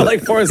sound more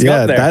like Forrest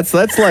Gump there. That's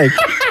like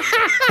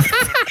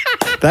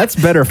that's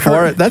better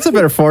for that's a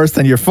better forest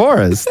than your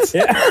forest.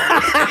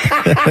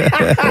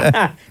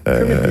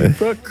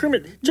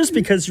 Kermit, just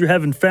because you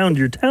haven't found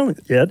your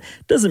talent yet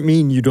doesn't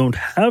mean you don't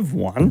have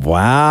one.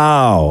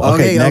 Wow.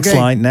 Okay,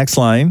 next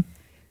line.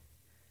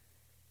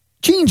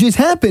 Changes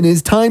happen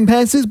as time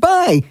passes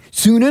by.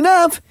 Soon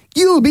enough,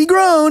 you'll be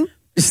grown.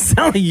 You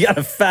sound like you got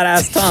a fat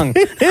ass tongue.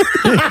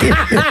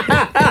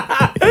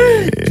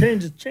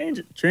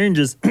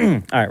 Changes.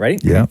 All right, ready?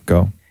 Yeah,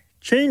 go.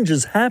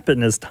 Changes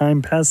happen as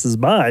time passes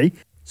by.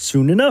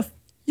 Soon enough,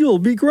 you'll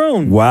be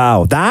grown.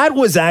 Wow, that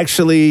was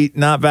actually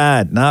not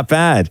bad.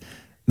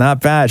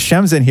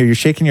 Shem's in here. You're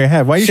shaking your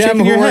head. Why are you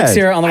shaking your head? Shem works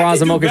here on the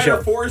Roz and Mocha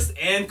Show. Forrest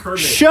and Kermit.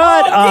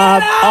 Shut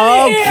up.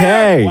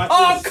 Okay.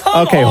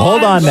 Okay,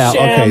 hold on now.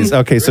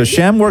 Okay, so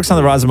Shem works on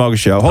the Roz and Mocha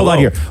Show. Hold on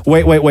here.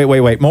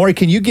 Wait. Maury,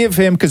 can you give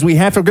him, because we're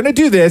going to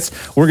do this,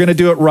 we're going to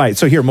do it right.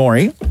 So here,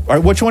 Maury, all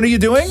right, which one are you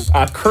doing?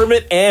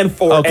 Kermit and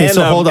Forrest. Okay,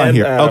 so hold on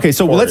here. Okay,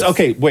 so we're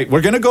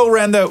going to go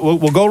around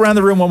we'll go around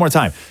the room one more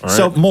time. Right.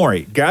 So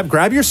Maury,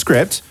 grab your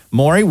script.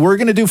 Maury, we're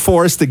going to do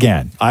Forrest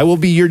again. I will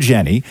be your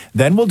Jenny.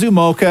 Then we'll do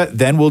Mocha.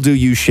 Then we'll do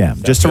you,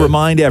 Shem. Just to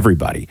remind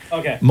everybody.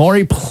 Okay.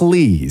 Maury,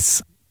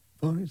 please.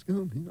 Forrest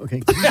Gump.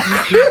 Okay.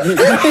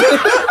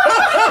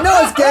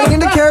 No, it's getting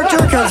into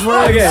character because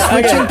we're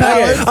switching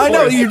palettes. I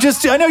know you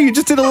just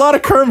did a lot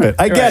of Kermit.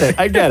 I get it.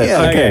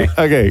 Yeah.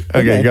 Okay,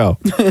 go.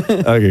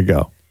 Okay,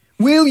 go.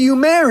 Will you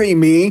marry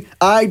me?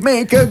 I'd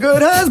make a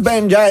good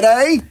husband,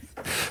 Jenny.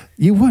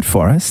 You would,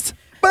 Forrest.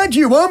 But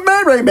you won't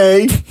marry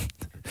me.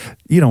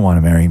 You don't want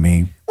to marry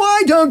me.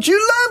 Why don't you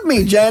love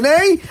me,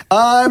 Jenny?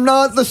 I'm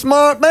not the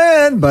smart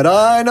man, but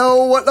I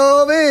know what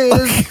love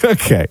is.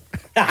 Okay.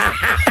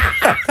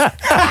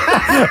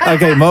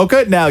 Okay,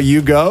 Mocha, now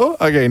you go.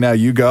 All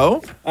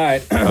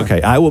right.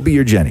 Okay, I will be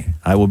your Jenny.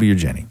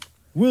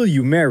 Will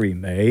you marry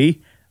me?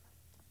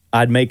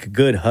 I'd make a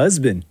good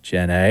husband,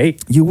 Jenny.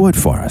 You would,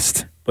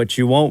 Forrest. But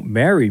you won't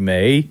marry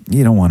me.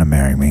 You don't want to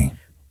marry me.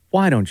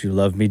 Why don't you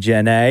love me,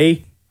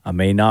 Jenny? I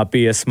may not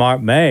be a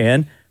smart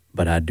man,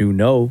 but I do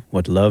know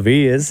what love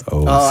is.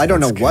 Oh, I don't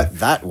know what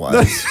that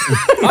was.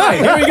 All right,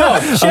 here we go.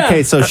 Shem.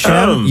 Okay, so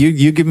Shem,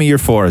 you give me your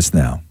Forrest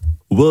now.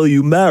 Will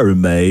you marry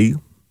me?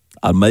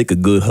 I'd make a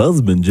good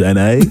husband,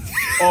 Jenny.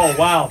 Oh,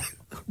 wow.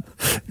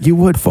 You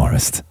would,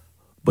 Forrest.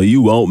 But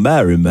you won't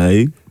marry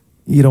me.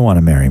 You don't want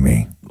to marry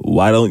me.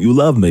 Why don't you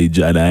love me,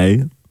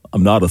 Jenny?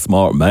 I'm not a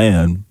smart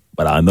man,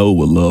 but I know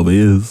what love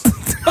is.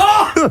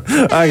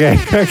 Okay,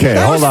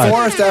 that hold on.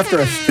 Forrest after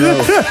a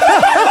stroke.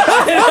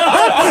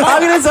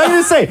 I'm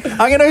gonna say,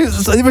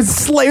 it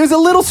was a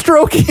little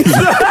strokey.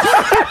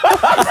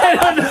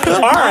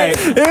 All right.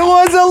 It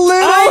was a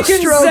little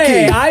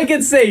strokey. I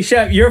can say,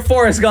 Chef, your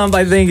Forrest Gump,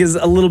 I think, is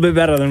a little bit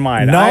better than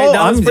mine. No,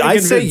 I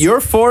say your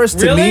Forrest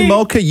to me,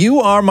 Mocha. You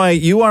are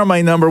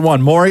my number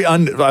one. Maury, I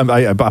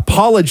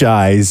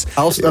apologize.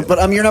 But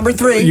I'm your number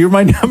 3. You're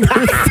my number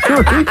 3.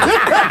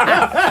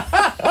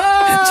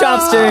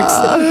 Chopsticks.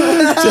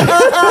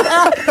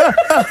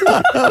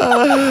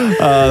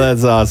 Oh,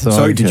 that's awesome.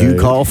 Sorry, did you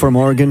call for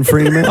Morgan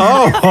Freeman?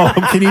 Oh,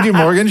 can you do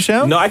Morgan,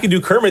 Shem? No, I can do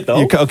Kermit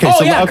though.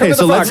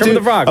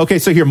 Okay,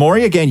 so here,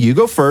 Maury again. You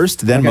go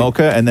first, then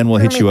Mocha, and then we'll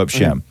hit you up,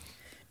 Shem.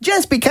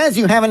 Just because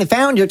you haven't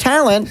found your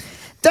talent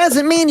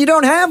doesn't mean you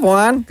don't have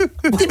one.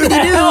 Dippity-doo.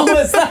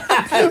 What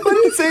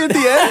did it say at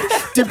the end?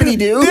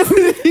 Dippity-doo.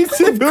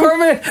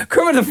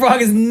 Kermit the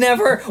Frog has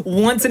never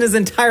once in his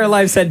entire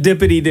life said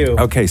dippity-doo.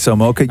 Okay, so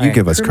Mocha, you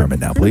give us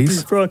Kermit now,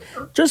 please. Frog,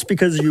 just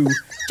because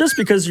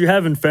you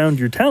haven't found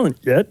your talent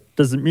yet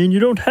doesn't mean you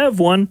don't have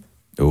one.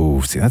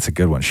 Oh, see, that's a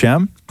good one.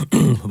 Shem?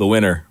 The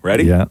winner.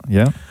 Ready? Yeah.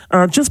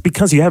 Just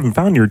because you haven't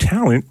found your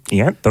talent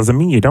yet doesn't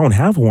mean you don't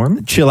have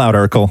one. Chill out,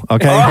 Urkel.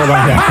 Okay, hold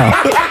on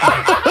now.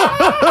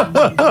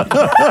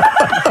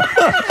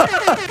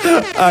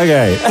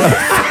 Okay.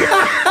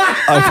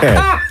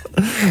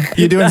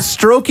 You're doing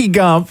Strokey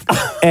Gump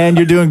and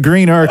you're doing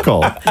Green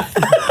Urkel.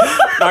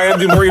 I have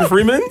to do Morgan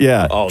Freeman?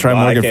 Yeah, try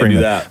Morgan Freeman.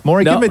 Do that.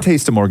 Morgan, give me a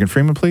taste of Morgan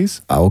Freeman,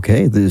 please.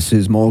 Okay, this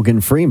is Morgan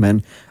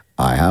Freeman.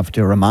 I have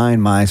to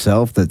remind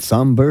myself that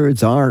some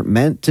birds aren't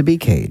meant to be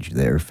caged.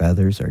 Their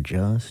feathers are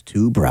just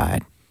too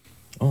bright.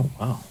 Oh,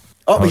 wow.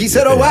 Oh, he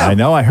said, oh, wow. I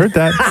know, I heard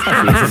that.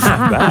 It's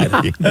not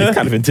bad. It's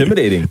kind of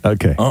intimidating.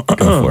 Okay, go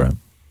for it.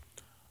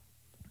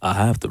 I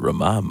have to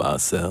remind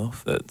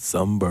myself that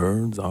some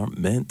birds aren't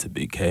meant to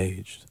be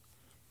caged.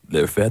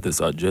 Their feathers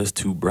are just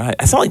too bright.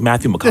 I sound like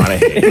Matthew McConaughey.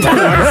 I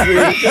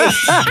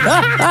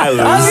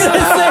was going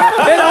to say,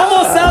 it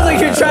almost sounds like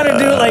you're trying to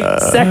do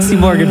like sexy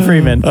Morgan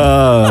Freeman.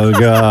 Oh,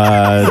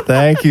 God.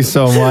 Thank you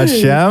so much,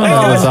 Shem.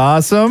 That was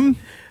awesome.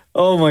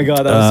 Oh my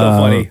God, that was so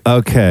funny.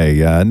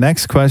 Okay,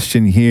 next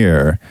question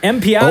here. M.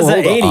 Piazza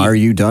 80. Are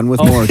you done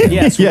with Morgan?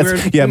 Yes,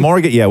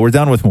 Morgan. Yeah, we're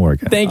done with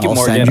Morgan. Thank you, I'll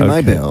Morgan. send you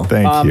my bill.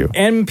 Thank you.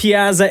 M.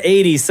 Piazza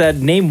 80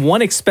 said, name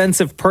one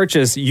expensive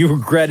purchase you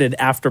regretted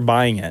after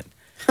buying it.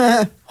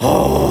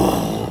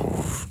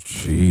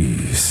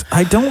 Jeez.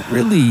 I don't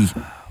really.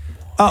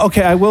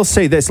 Okay, I will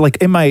say this. Like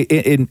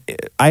I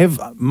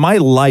have my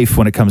life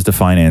when it comes to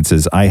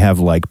finances. I have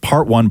like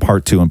part 1,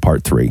 part 2, and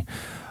part 3.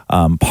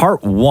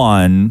 Part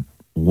 1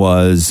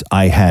 was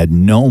I had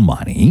no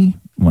money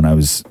when I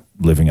was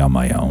living on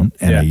my own,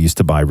 and I used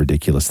to buy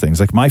ridiculous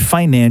things. Like my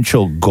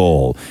financial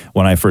goal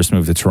when I first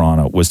moved to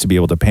Toronto was to be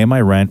able to pay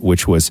my rent,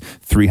 which was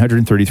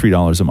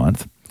 $333 a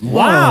month.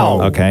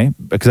 Wow. Okay,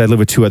 because I live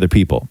with 2 other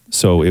people,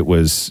 so that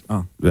was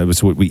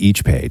what we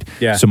each paid.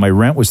 Yeah. So my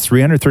rent was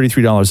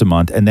 $333 a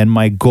month, and then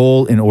my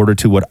goal, in order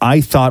to what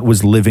I thought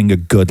was living a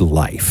good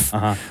life,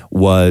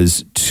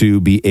 was to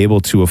be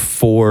able to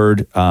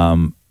afford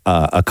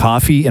a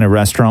coffee in a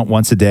restaurant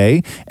once a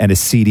day and a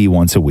CD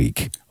once a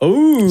week.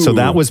 Ooh. So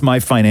that was my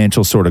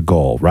financial sort of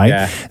goal, right?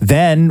 Yeah.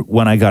 Then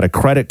when I got a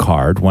credit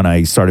card, when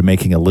I started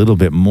making a little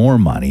bit more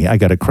money, I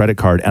got a credit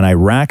card and I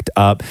racked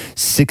up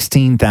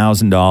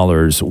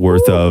 $16,000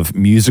 worth of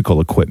musical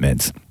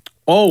equipment.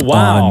 Oh,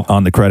 wow.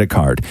 On the credit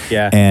card.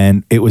 Yeah.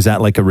 And it was at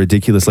like a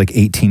ridiculous like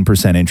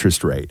 18%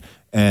 interest rate.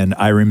 And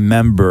I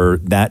remember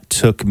that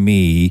took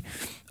me,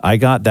 I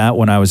got that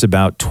when I was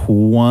about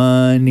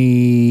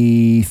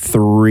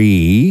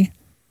 23,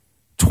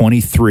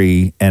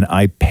 and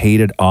I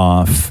paid it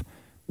off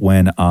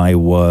when I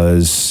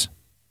was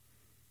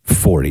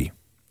 40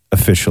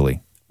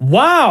 officially.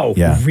 Wow.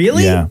 Yeah.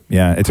 Really? Yeah.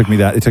 It took me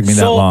that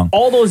So long.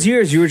 all those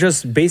years, you were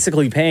just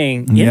basically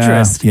paying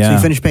interest. Yeah. So you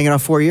finished paying it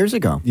off 4 years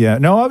ago. Yeah,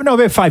 no,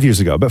 about 5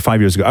 years ago.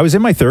 I was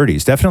in my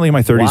 30s, definitely in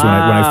my 30s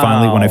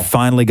when I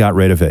finally got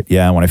rid of it.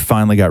 Yeah, when I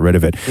finally got rid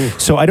of it.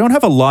 So I don't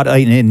have a lot.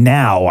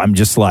 Now I'm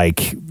just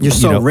like You're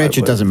so rich,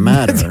 it doesn't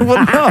matter.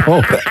 Well,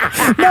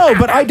 no,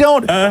 but I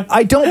don't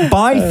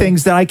buy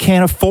things that I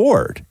can't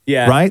afford.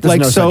 Yeah. Right.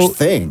 There's no such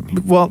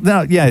thing. Well,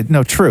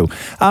 no, true.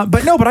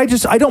 But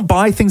I don't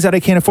buy things that I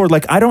can't afford.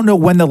 Like I don't know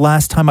when the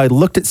last time I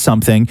looked at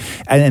something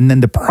and then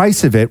the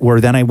price of it, where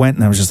then I went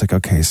and I was just like,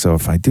 okay, so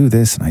if I do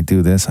this and I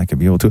do this, I could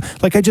be able to.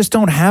 Like I just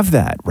don't have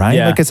that, right?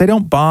 Yeah. Like, because I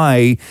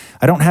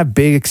don't have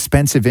big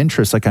expensive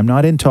interests. Like I'm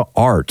not into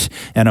art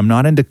and I'm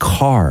not into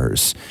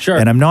cars. Sure.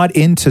 And I'm not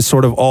into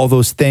sort of all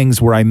those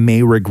things where I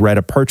may regret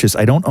a purchase.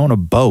 I don't own a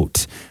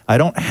boat. I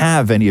don't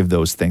have any of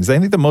those things. I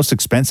think the most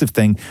expensive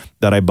thing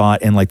that I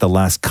bought in like the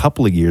last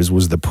couple of years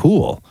was the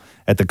pool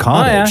at the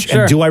cottage. yeah, sure.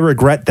 And do I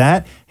regret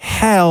that?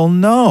 Hell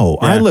no.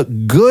 Yeah. I look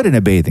good in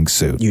a bathing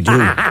suit. You do.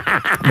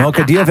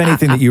 Mocha, do you have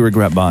anything that you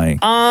regret buying?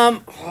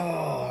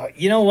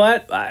 You know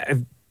what?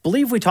 I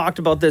believe we talked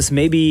about this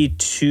maybe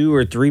 2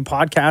 or 3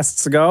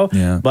 podcasts ago.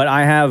 Yeah. But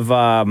I have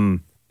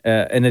an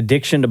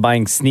addiction to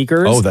buying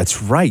sneakers. Oh,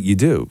 that's right. You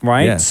do.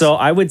 Right? Yes. So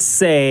I would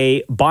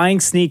say buying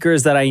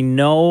sneakers that I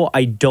know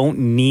I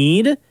don't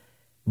need,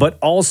 but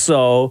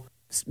also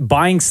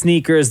buying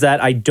sneakers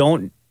that I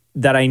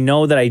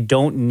know that I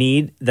don't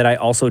need, that I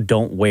also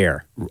don't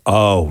wear.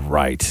 Oh,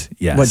 right.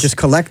 Yes. What, just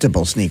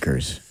collectible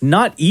sneakers?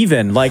 Not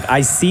even. Like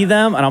I see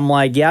them and I'm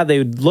like, yeah,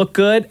 they look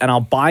good and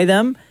I'll buy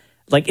them.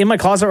 Like in my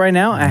closet right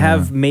now, I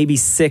have maybe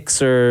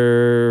 5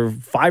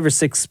 or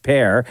 6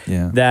 pair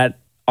that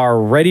are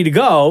ready to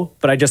go,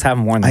 but I just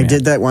haven't worn them I yet.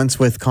 did that once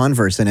with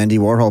Converse, an Andy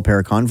Warhol pair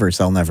of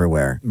Converse I'll never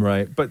wear.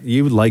 Right. But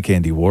you would like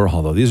Andy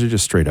Warhol, though. These are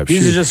just straight up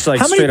These shoes. are just like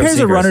How many straight up pairs of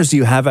sneakers. runners do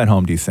you have at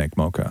home, do you think,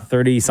 Mocha?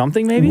 30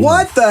 something maybe?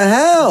 What the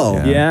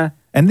hell? Yeah.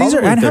 And these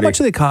Probably are, and how 30. much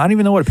do they cost? I don't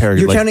even know what a pair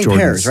You're like counting Jordans.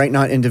 pairs, right?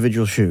 Not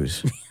individual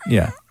shoes.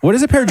 Yeah. What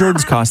does a pair of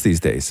Jordans cost these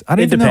days? I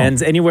don't It even know.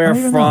 depends. Anywhere I don't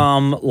even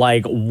from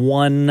like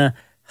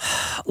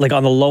like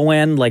on the low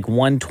end, like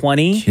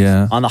 120.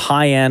 Yeah. On the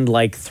high end,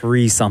 like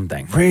 3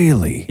 something.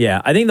 Really?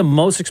 Yeah. I think the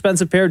most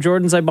expensive pair of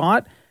Jordans I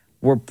bought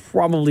were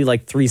probably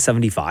like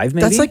 $375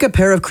 maybe. That's like a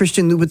pair of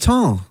Christian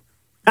Louboutin.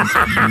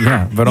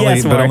 Yeah, but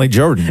Yes, only Mark.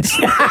 Jordans.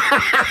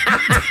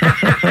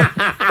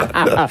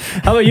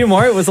 How about you,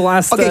 Maury? What was the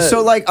last? Okay,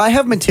 so like I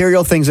have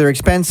material things that are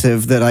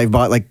expensive that I've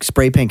bought, like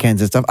spray paint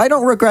cans and stuff. I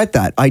don't regret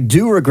that. I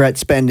do regret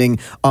spending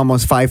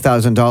almost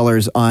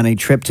 $5,000 on a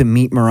trip to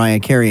meet Mariah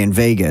Carey in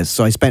Vegas.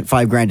 So I spent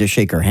 $5,000 to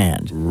shake her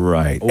hand.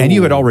 Right. And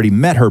you had already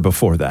met her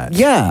before that.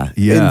 Yeah.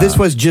 Yeah. And this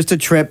was just a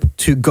trip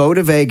to go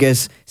to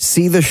Vegas,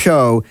 see the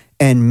show,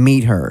 and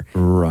meet her.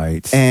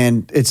 Right.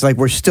 And it's like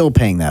we're still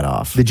paying that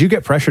off. Did you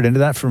get pressured into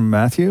that from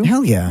Matthew?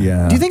 Hell yeah.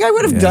 Yeah. Do you think I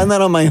would have done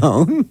that on my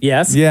own?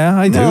 Yes. Yeah,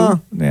 I do. No.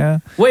 Yeah.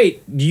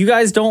 Wait, you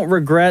guys don't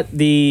regret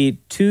the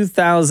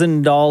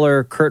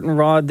 $2,000 curtain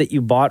rod that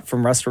you bought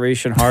from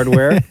Restoration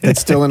Hardware? It's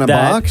still in a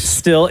That's box?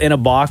 Still in a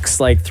box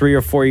like 3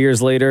 or 4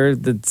 years later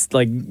that's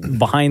like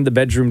behind the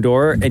bedroom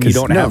door and you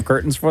don't No. have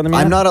curtains for them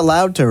yet? I'm not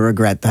allowed to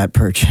regret that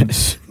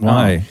purchase.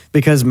 Why?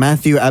 Because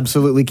Matthew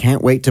absolutely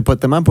can't wait to put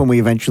them up when we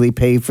eventually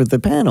pay for the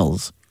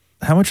panels.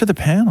 How much are the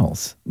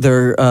panels?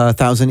 They're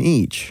 $1,000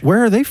 each.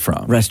 Where are they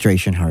from?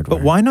 Restoration Hardware.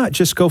 But why not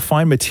just go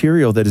find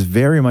material that is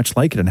very much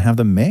like it and have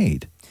them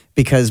made?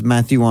 because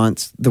Matthew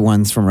wants the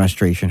ones from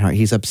Restoration Hardware.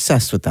 He's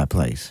obsessed with that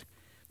place.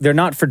 They're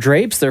not for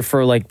drapes. They're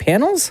for like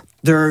panels.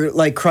 They're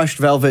like crushed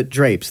velvet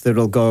drapes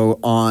that'll go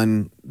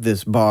on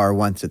this bar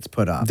once it's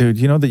put up. Dude,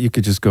 you know that you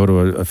could just go to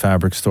a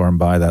fabric store and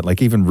buy that,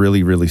 like even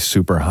really, really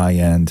super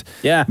high-end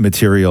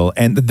material,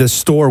 and the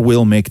store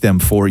will make them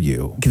for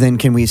you. Then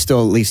can we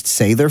still at least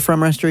say they're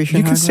from Restoration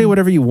You can Hardware? say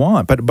whatever you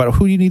want, but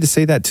who do you need to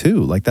say that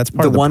to? Like, that's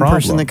part of the one problem.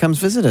 person that comes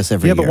visit us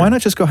every year. Yeah, but why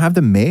not just go have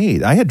them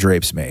made? I had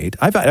drapes made.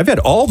 I've had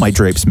all my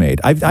drapes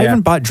made. I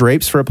haven't bought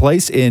drapes for a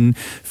place in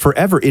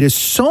forever. It is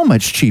so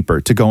much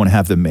cheaper to go and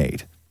have them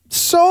made.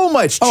 So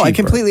much cheaper. Oh, I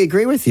completely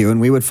agree with you, and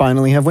we would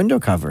finally have window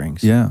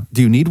coverings. Yeah.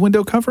 Do you need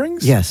window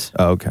coverings? Yes.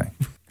 Oh, okay.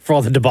 For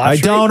all the debauchery?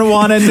 I don't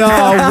want to know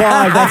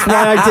why. That's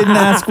why I didn't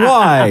ask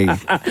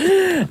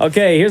why.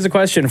 Okay, here's a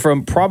question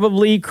from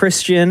probably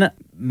Christian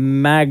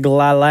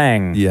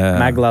Maglalang. Yeah.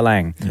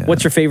 Maglalang. Yeah.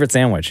 What's your favorite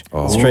sandwich?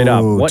 Straight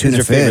up. What is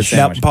your favorite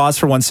sandwich? Now, pause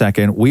for 1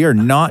 second. We are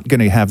not going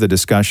to have the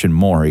discussion,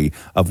 Maury,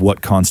 of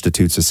what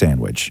constitutes a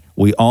sandwich.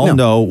 We all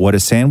know what a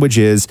sandwich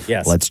is.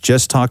 Yes. Let's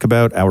just talk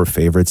about our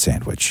favorite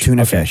sandwich.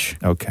 Tuna fish.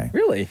 Okay.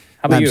 Really?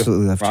 How about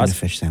Absolutely you? love tuna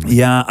fish sandwich.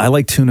 Yeah, I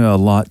like tuna a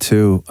lot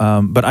too.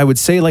 But I would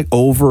say, like,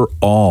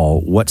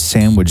 overall, what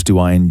sandwich do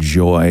I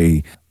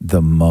enjoy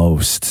the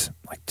most?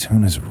 Like,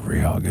 tuna's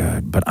real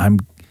good, but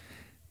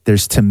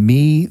there's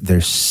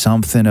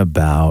something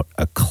about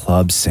a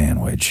club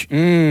sandwich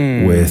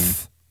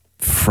with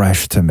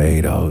fresh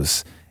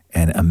tomatoes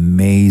and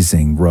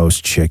amazing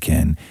roast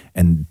chicken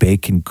and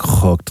bacon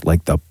cooked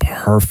like the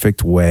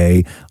perfect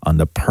way on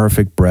the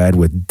perfect bread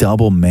with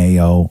double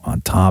mayo on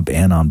top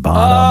and on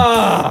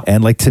bottom.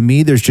 And like, to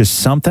me, there's just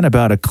something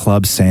about a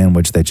club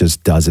sandwich that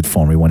just does it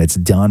for me. When it's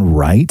done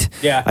right,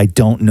 I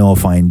don't know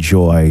if I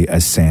enjoy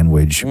a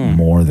sandwich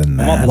more than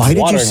that. Why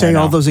did you say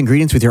all those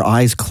ingredients with your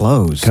eyes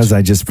closed? Because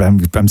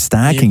I'm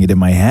stacking it in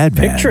my head,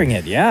 man. Picturing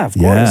it, yeah, of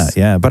course.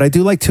 Yeah. But I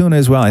do like tuna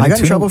as well. I got in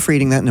tuna- trouble for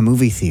eating that in a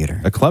movie theater.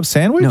 A club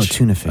sandwich? No,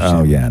 tuna fish.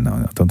 Oh, yeah,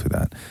 no, don't do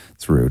that.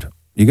 It's rude.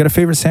 You got a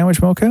favorite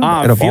sandwich, Mocha?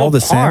 Out of veal all the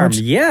parm.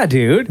 sandwiches? Yeah,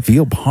 dude.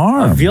 Veal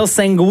parm. A veal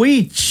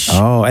sandwich.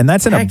 Oh, and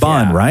that's in a Heck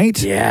bun, yeah.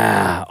 right?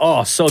 Yeah.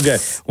 Oh, so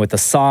good. With the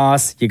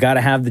sauce, you got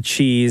to have the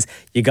cheese,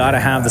 you got to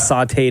have the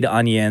sauteed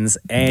onions,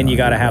 and you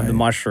got to have the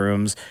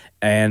mushrooms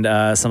and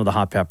some of the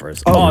hot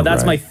peppers. Oh,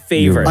 that's my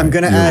favorite. I'm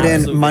going to add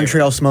in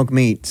Montreal smoked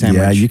meat sandwich.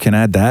 Yeah, you can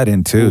add that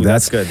in too. Ooh,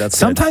 that's good. That's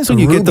sometimes good. when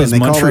you Reuben, get those they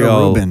call it a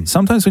Reuben.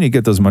 Sometimes when you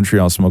get those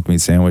Montreal smoked meat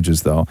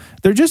sandwiches, though,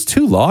 they're just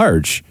too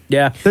large.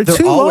 Yeah, they're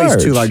too always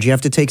large. too large. You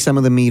have to take some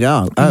of the meat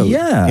out.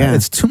 Yeah,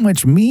 it's too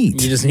much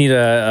meat. You just need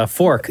a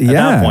fork at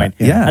that point.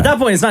 Yeah. At that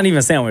point, it's not even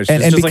a sandwich.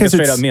 And It's just like a because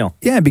straight it's- up meal.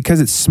 Yeah, because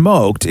it's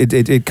smoked,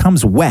 it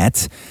comes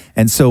wet,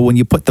 and so when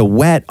you put the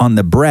wet on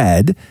the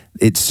bread,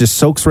 it just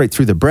soaks right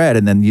through the bread,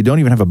 and then you don't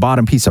even have a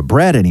bottom piece of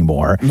bread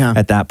anymore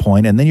at that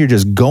point, and then you're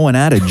just going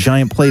at a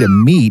giant plate of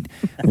meat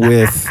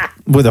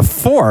with a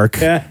fork.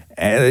 Yeah.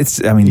 They're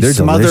smother it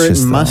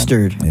delicious. in though.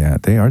 mustard. Yeah,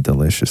 they are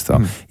delicious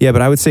though. Yeah,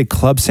 but I would say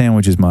club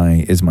sandwich is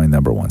my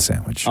number one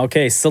sandwich.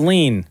 Okay,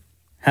 Celine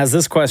has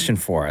this question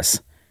for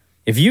us.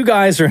 If you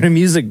guys are in a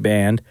music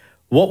band,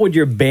 what would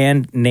your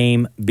band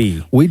name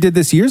be? We did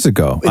this years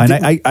ago, and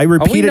I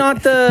repeat it.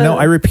 No,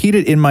 I repeat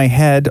it in my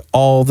head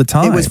all the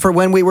time. It was for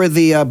when we were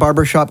the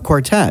barbershop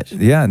quartet.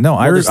 Yeah, no,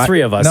 there's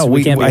three of us. No,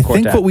 We can't be a I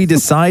think quartet. what we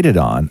decided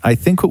on.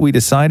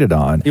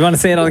 You want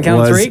to say it on the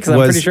count of three? Because I'm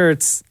pretty sure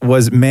it's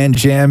was Man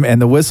Jam and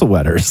the Whistle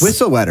Wetters.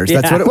 Whistle Wetters.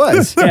 That's what it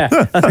was. Yeah, I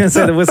was going to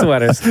say the Whistle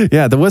Wetters.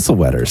 Yeah, the Whistle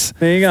Wetters.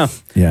 There you go.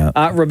 Yeah.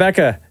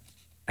 Rebecca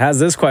has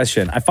this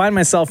question. I find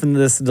myself in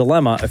this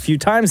dilemma a few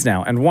times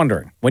now and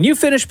wondering, when you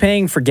finish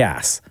paying for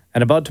gas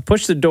and about to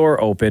push the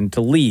door open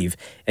to leave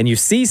and you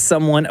see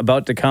someone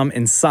about to come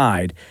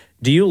inside,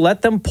 do you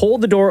let them pull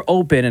the door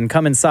open and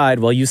come inside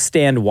while you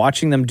stand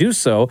watching them do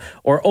so,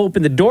 or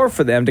open the door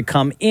for them to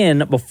come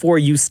in before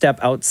you step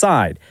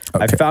outside?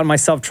 I found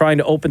myself trying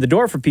to open the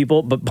door for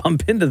people but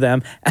bump into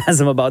them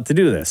as I'm about to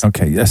do this.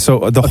 Okay, yeah,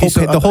 so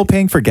the whole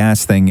paying for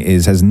gas thing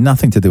has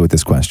nothing to do with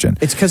this question.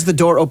 It's because the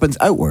door opens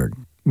outward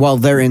while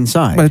they're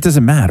inside. But it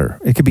doesn't matter.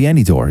 It could be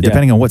any door,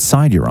 depending on what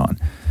side you're on.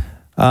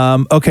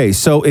 Okay,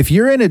 so if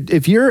you're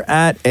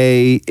at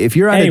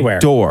Anywhere. a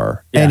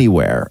door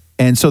anywhere,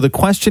 and so the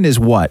question is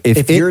what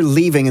If you're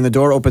leaving and the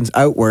door opens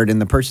outward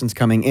and the person's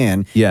coming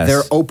in, Yes.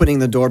 they're opening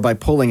the door by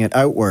pulling it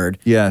outward.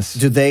 Yes.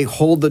 Do they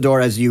hold the door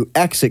as you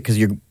exit because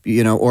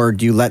or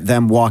do you let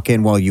them walk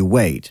in while you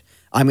wait?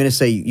 I'm going to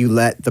say you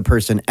let the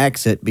person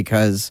exit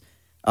because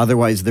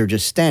otherwise they're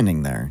just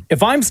standing there.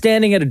 If I'm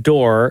standing at a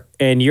door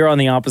and you're on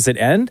the opposite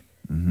end,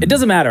 it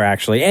doesn't matter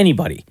actually,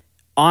 anybody.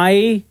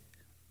 I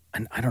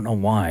don't know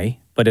why,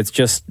 but it's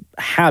just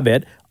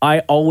habit. I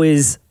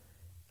always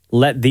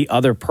let the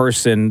other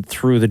person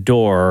through the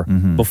door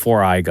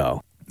before I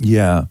go.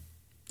 Yeah.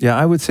 Yeah,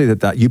 I would say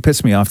that you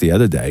pissed me off the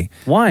other day.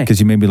 Why? Because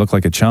you made me look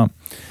like a chump.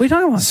 What are you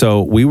talking about?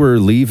 So we were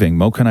leaving,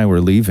 Mocha and I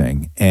were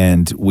leaving,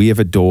 and we have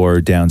a door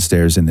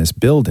downstairs in this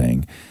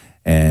building.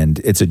 And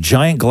it's a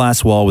giant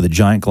glass wall with a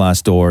giant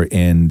glass door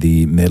in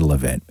the middle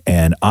of it.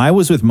 And I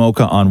was with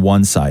Mocha on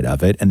one side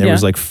of it, and there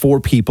was like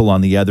 4 people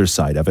on the other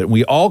side of it. And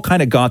we all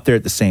kind of got there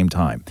at the same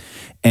time.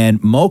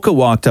 And Mocha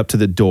walked up to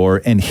the door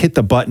and hit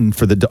the button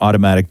for the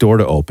automatic door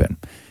to open.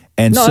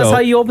 And no, so, that's how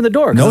you open the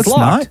door. No, it's it's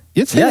locked. not.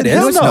 It's Yeah, it is.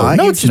 No, it's not.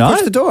 No, You it's just not.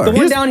 push the door. The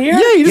one down here?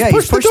 Yeah, you just Yeah,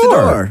 push, you push the the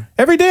door. door.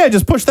 Every day I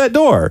just push that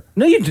door.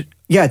 No, you.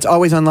 Yeah, it's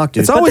always unlocked,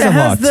 dude. It's always but it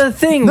unlocked. has the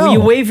thing where you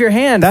wave your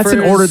hand. That's for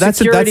an order. That's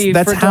security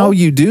that's for how adult-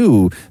 you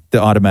do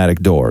the automatic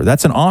door.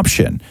 That's an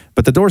option,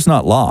 but the door's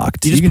not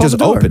locked. You can pull just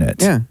the door. open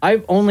it. Yeah.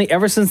 I've only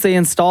ever since they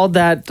installed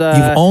that.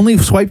 You've only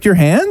swiped your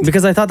hand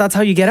because I thought that's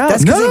how you get out.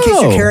 That's because in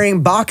case you're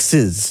carrying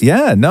boxes.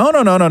 Yeah. No.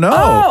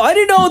 Oh, I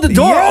didn't know the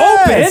door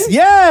opened.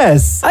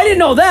 Yes. I didn't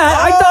know that.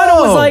 I thought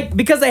it was like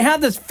because they have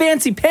this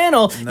fancy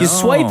panel. You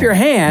swipe your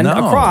hand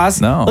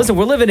across. No. Listen,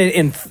 we're living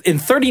in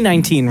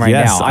 3019 right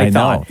Yes, now. I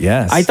thought. know.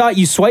 Yes. I thought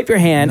you swipe your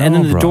hand and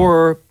then the bro.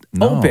 door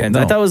No, opens.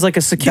 I no. thought it was like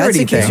a security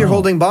That's in case thing. you're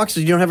holding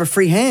boxes. You don't have a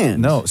free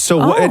hand. No. So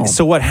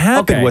what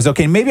happened was,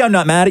 okay, maybe I'm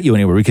not mad at you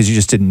anywhere because you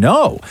just didn't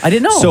know. I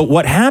didn't know. So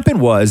what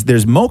happened was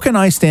there's Mocha and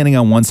I standing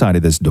on one side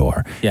of this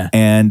door. Yeah.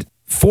 And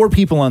 4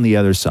 people on the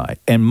other side.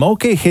 And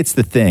Mocha hits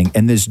the thing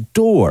and this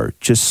door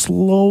just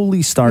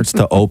slowly starts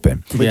to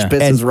open. Which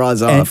pisses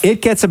Roz off. And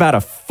it gets about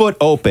a foot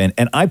open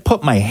and I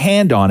put my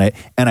hand on it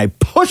and I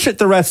push it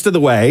the rest of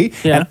the way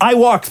and I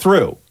walk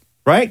through.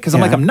 Right? Because I'm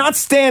like, I'm not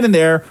standing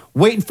there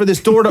waiting for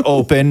this door to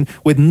open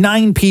with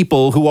 9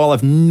 people who all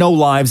have no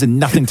lives and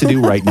nothing to do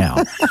right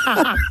now.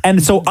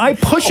 And so I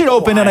push it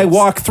open and I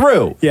walk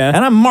through. Yeah.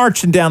 And I'm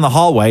marching down the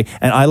hallway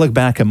and I look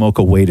back and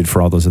Mocha waited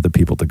for all those other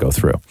people to go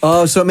through.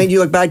 Oh, so it made you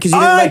look bad because you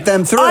didn't let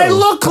them through. I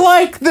look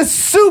like the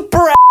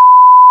super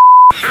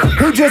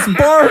who just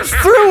barged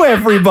through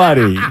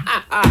everybody.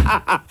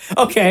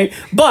 Okay,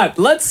 but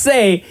let's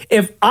say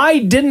if I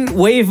didn't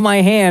wave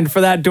my hand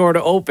for that door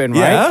to open, right?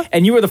 Yeah.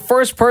 And you were the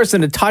first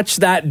person to touch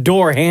that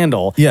door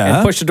handle Yeah.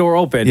 and push the door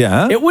open.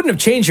 Yeah. It wouldn't have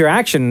changed your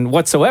action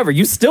whatsoever.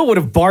 You still would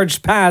have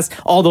barged past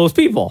all those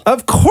people.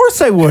 Of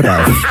course I would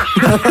have.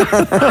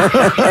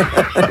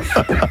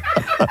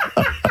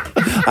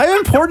 I have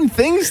important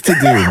things to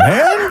do,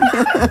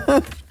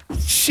 man.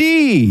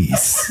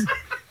 Jeez.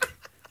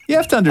 You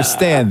have to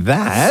understand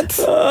that.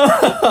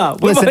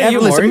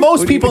 Listen,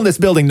 most people in this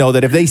building know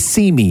that if they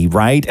see me,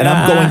 right, and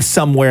I'm going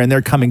somewhere and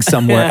they're coming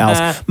somewhere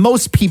else,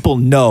 most people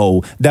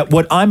know that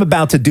what I'm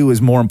about to do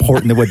is more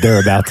important than what they're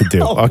about to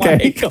do,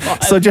 okay?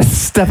 So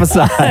just step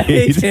aside.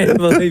 I can't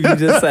believe you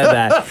just said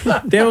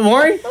that. Damn,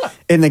 Maury?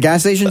 In the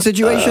gas station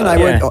situation, I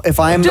would, if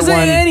I am Just the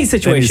one, any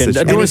situation,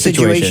 a door any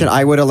situation.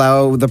 I would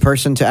allow the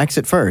person to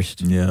exit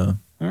first. Yeah.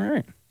 All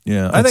right.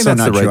 Yeah, I think that's the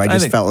not true. right. I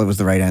just felt it was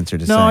the right answer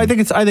to say. No, I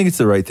think it's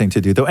the right thing to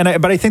do though,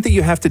 but I think that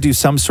you have to do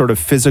some sort of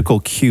physical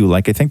cue.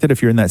 Like I think that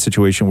if you're in that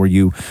situation where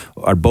you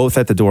are both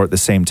at the door at the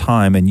same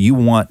time and you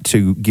want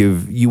to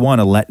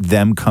let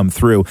them come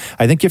through,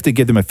 I think you have to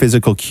give them a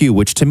physical cue,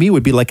 which to me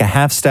would be like a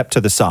half step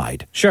to the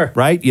side. Sure,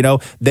 right? You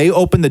know, they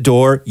open the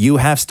door, you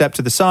half step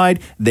to the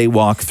side, they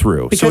walk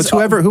through. Because, so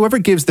it's whoever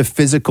gives the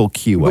physical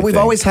cue. But I we've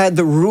think. always had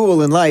the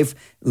rule in life: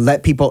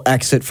 let people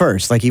exit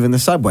first, like even the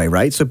subway,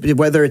 right? So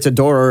whether it's a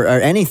door or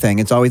anything,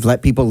 it's always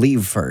let people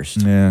leave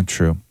first. Yeah,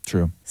 true.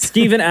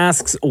 Steven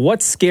asks,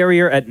 what's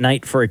scarier at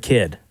night for a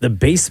kid, the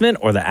basement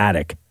or the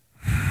attic?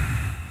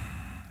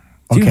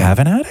 Do you have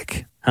an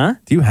attic? Huh?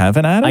 Do you have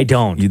an attic? I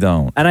don't. You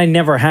don't. And I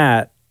never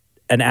had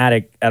an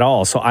attic at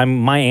all. So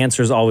my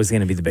answer is always going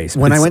to be the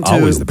basement. When I went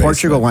to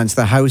Portugal once,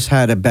 the house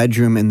had a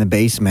bedroom in the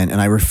basement,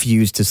 and I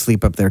refused to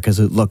sleep up there because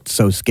it looked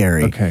so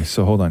scary. Okay,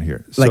 so hold on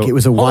here. Like it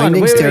was a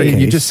winding staircase.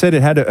 You just said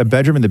it had a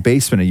bedroom in the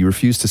basement and you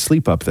refused to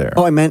sleep up there.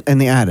 Oh, I meant in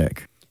the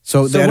attic.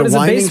 So they So had what a does the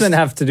winding basement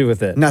have to do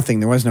with it?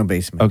 Nothing. There was no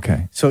basement.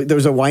 Okay. So there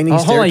was a winding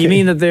staircase. Hold on. You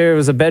mean that there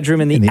was a bedroom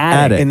in the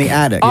attic? In the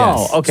attic. Oh,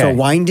 yes. okay. So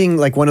winding,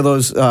 like one of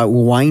those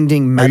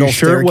winding metal Are you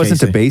sure it wasn't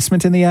a staircases.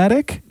 basement in the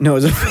attic? No,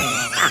 it was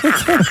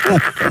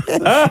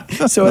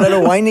so it had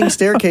a winding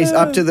staircase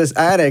up to this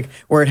attic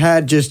where it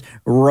had just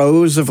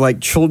rows of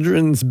like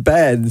children's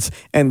beds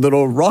and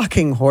little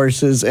rocking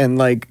horses and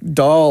like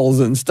dolls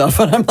and stuff.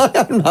 And I'm like,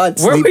 I'm not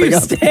Where were sleeping you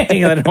up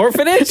staying? At an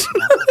orphanage?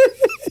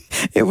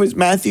 It was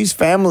Matthew's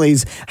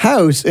family's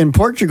house in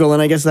Portugal,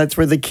 and I guess that's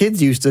where the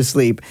kids used to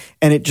sleep.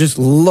 And it just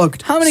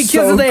looked How many kids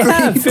so do they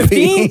have?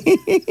 creepy.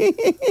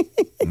 15?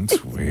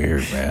 That's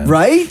weird, man.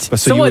 Right?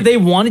 So what, they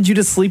wanted you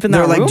to sleep in that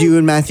They're room? like, do you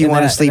and Matthew In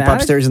want to the- sleep in the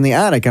attic? upstairs in the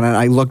attic? And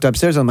I looked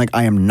upstairs. I'm like,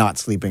 I am not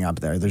sleeping up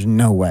there. There's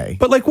no way.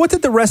 But like, what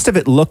did the rest of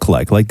it look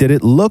like? Like, did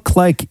it look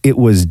like it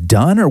was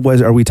done, or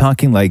are we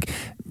talking like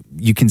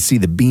you can see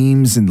the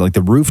beams and like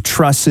the roof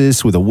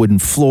trusses with a wooden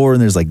floor,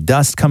 and there's like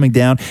dust coming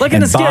down, Like in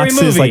and a scary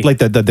boxes, movie. like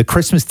the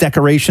Christmas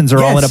decorations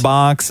are all in a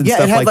box and yeah,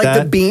 stuff it had like like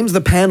that. the beams,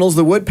 the panels,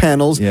 the wood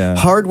panels,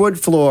 hardwood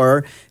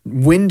floor,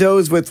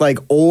 windows with like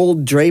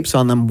old drapes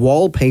on them,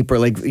 wallpaper,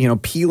 like, you know,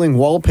 peeling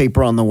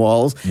wallpaper on the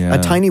walls, Yeah.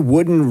 a tiny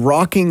wooden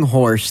rocking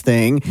horse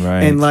thing,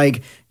 Right. and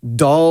like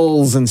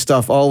dolls and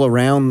stuff all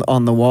around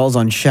on the walls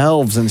on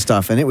shelves and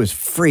stuff. And it was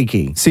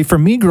freaky. See, for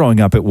me growing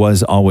up, it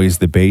was always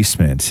the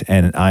basement.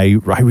 And I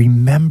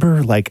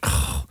remember like,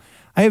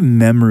 I have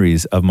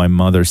memories of my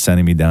mother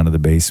sending me down to the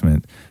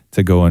basement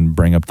to go and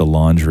bring up the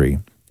laundry.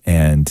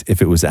 And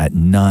if it was at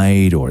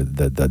night or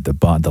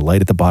the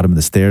light at the bottom of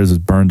the stairs was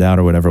burned out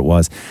or whatever it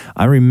was,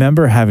 I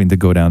remember having to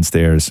go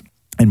downstairs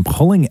and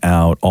pulling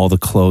out all the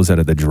clothes out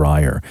of the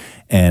dryer.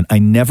 And I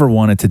never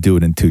wanted to do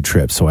it in 2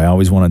 trips. So I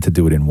always wanted to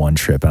do it in 1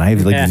 trip. And I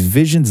have like these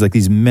visions, like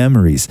these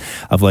memories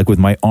of like with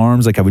my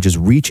arms, like I would just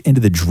reach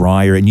into the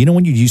dryer. And you know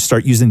when you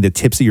start using the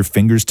tips of your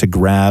fingers to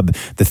grab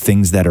the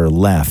things that are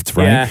left,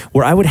 right? Yeah.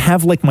 Where I would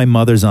have like my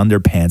mother's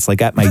underpants,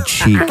 like at my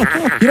cheek.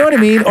 You know what I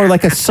mean? Or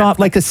like a soft,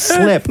 like a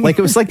slip. Like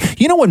it was like,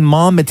 you know when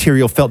mom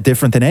material felt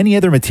different than any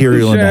other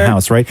material in the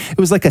house, right? It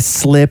was like a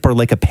slip or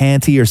like a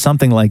panty or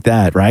something like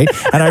that, right?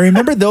 And I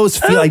remember those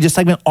I just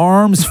like my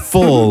arms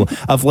full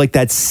of like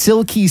that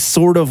silky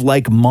sort of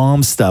like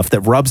mom stuff that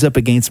rubs up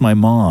against my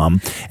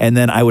mom, and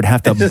then I would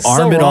have to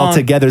arm it all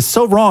together. It's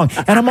so wrong,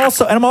 and I'm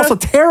also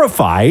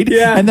terrified.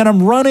 Yeah. And then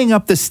I'm running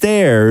up the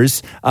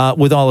stairs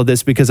with all of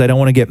this because I don't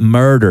want to get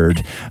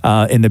murdered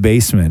in the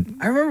basement.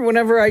 I remember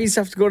whenever I used to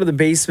have to go to the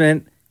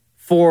basement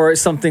for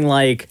something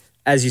like,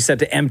 as you said,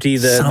 to empty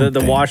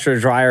the washer or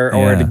dryer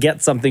or to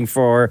get something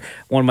for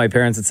one of my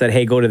parents that said,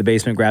 hey, go to the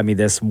basement, grab me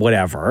this,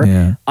 whatever.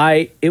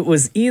 Yeah. It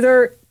was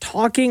either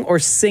talking or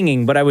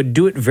singing, but I would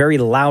do it very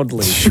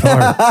loudly. So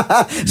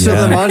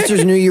the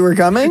monsters knew you were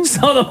coming?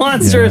 So the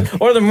monsters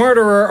or the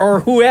murderer or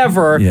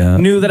whoever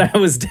knew that I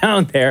was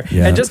down there.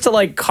 Yeah. And just to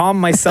like calm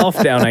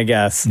myself down, I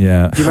guess.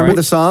 Yeah. Do you remember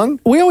the song?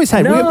 We always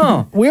had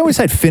we always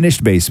had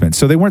finished basements,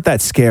 so they weren't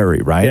that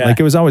scary, right? Yeah. Like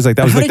it was always like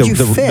that was How like did you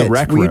the fit?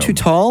 rec Were you room. too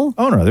tall?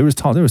 Oh no, there was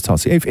tall.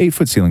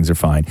 8-foot ceilings are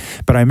fine.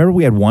 But I remember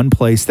we had one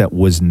place that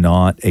was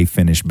not a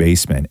finished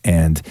basement,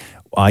 and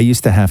I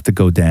used to have to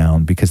go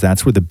down because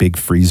that's where the big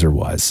freezer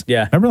was.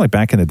 Yeah. Remember like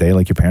back in the day,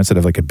 like your parents would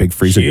have like a big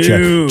freezer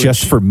Huge.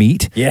 just for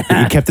meat? Yeah.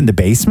 That you kept in the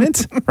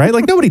basement, right?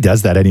 Like nobody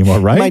does that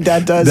anymore, right? My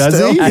dad does he?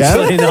 still.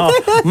 Actually, no.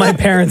 My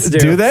parents do.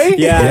 Do they?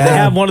 Yeah. They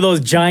have one of those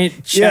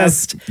giant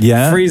chest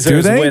freezers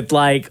Do they? with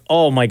like,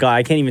 oh my God,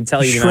 I can't even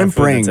tell you the amount of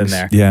Shrimp food that's in rings.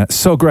 there. Yeah,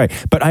 so great.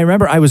 But I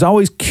remember I was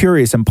always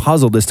curious and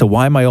puzzled as to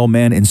why my old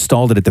man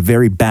installed it at the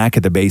very back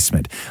of the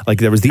basement. Like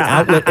there was the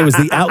outlet. It was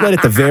the outlet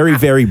at the very,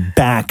 very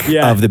back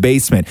of the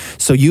basement.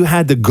 So you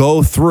had to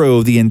go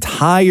through the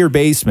entire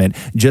basement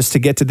just to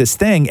get to this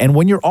thing. And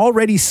when you're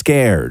already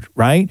scared,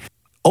 right?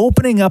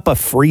 Opening up a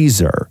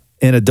freezer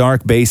in a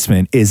dark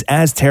basement is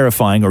as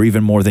terrifying or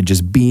even more than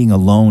just being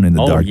alone in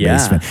the dark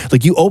basement.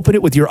 Like you open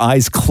it with your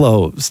eyes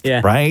closed,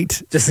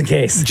 right? Just in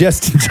case.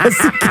 Just in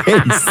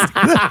case.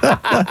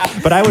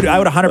 But I would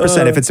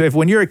 100% if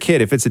when you're a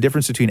kid, if it's a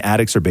difference between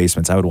attics or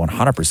basements, I would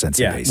 100%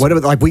 say basement. What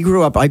about, like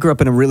I grew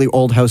up in a really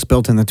old house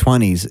built in the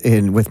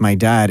 1920s with my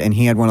dad, and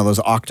he had one of those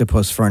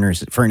octopus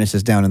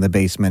furnaces down in the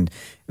basement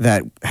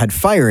that had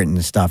fire in it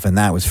and stuff, and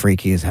that was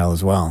freaky as hell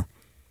as well.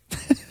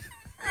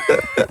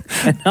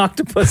 An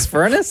octopus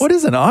furnace? What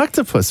is an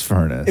octopus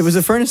furnace? It was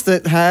a furnace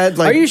that had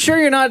like... Are you sure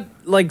you're not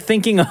like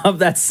thinking of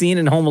that scene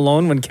in Home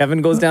Alone when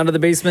Kevin goes down to the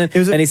basement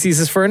and he sees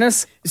his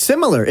furnace?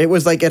 Similar. It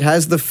was like it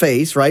has the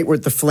face, right,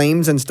 with the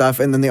flames and stuff,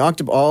 and then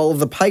all of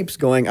the pipes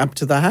going up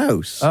to the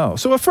house. Oh,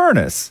 so a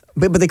furnace.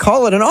 But they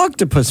call it an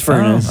octopus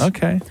furnace. Oh,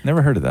 okay.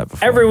 Never heard of that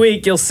before. Every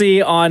week you'll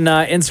see on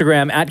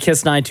Instagram at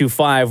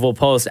Kiss925, we'll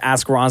post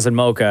Ask Roz and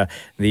Mocha,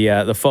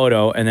 the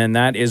photo, and then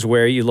that is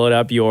where you load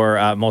up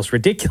your most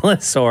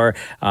ridiculous or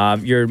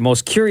your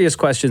most curious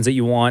questions that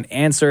you want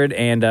answered,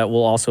 and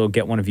we'll also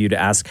get one of you to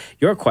ask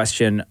your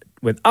question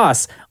with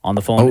us on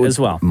the phone as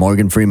well.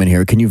 Morgan Freeman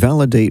here. Can you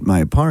validate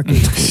my parking?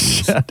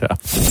 Shut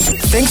up.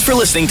 Thanks for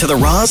listening to the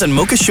Roz and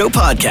Mocha Show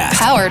podcast.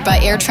 Powered by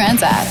Air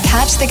Transat.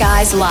 Catch the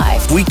guys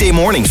live Weekday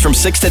mornings from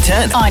 6 to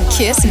 10. on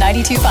Kiss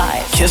 92.5.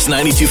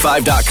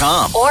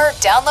 Kiss925.com. Or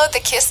download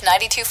the Kiss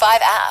 92.5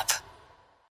 app.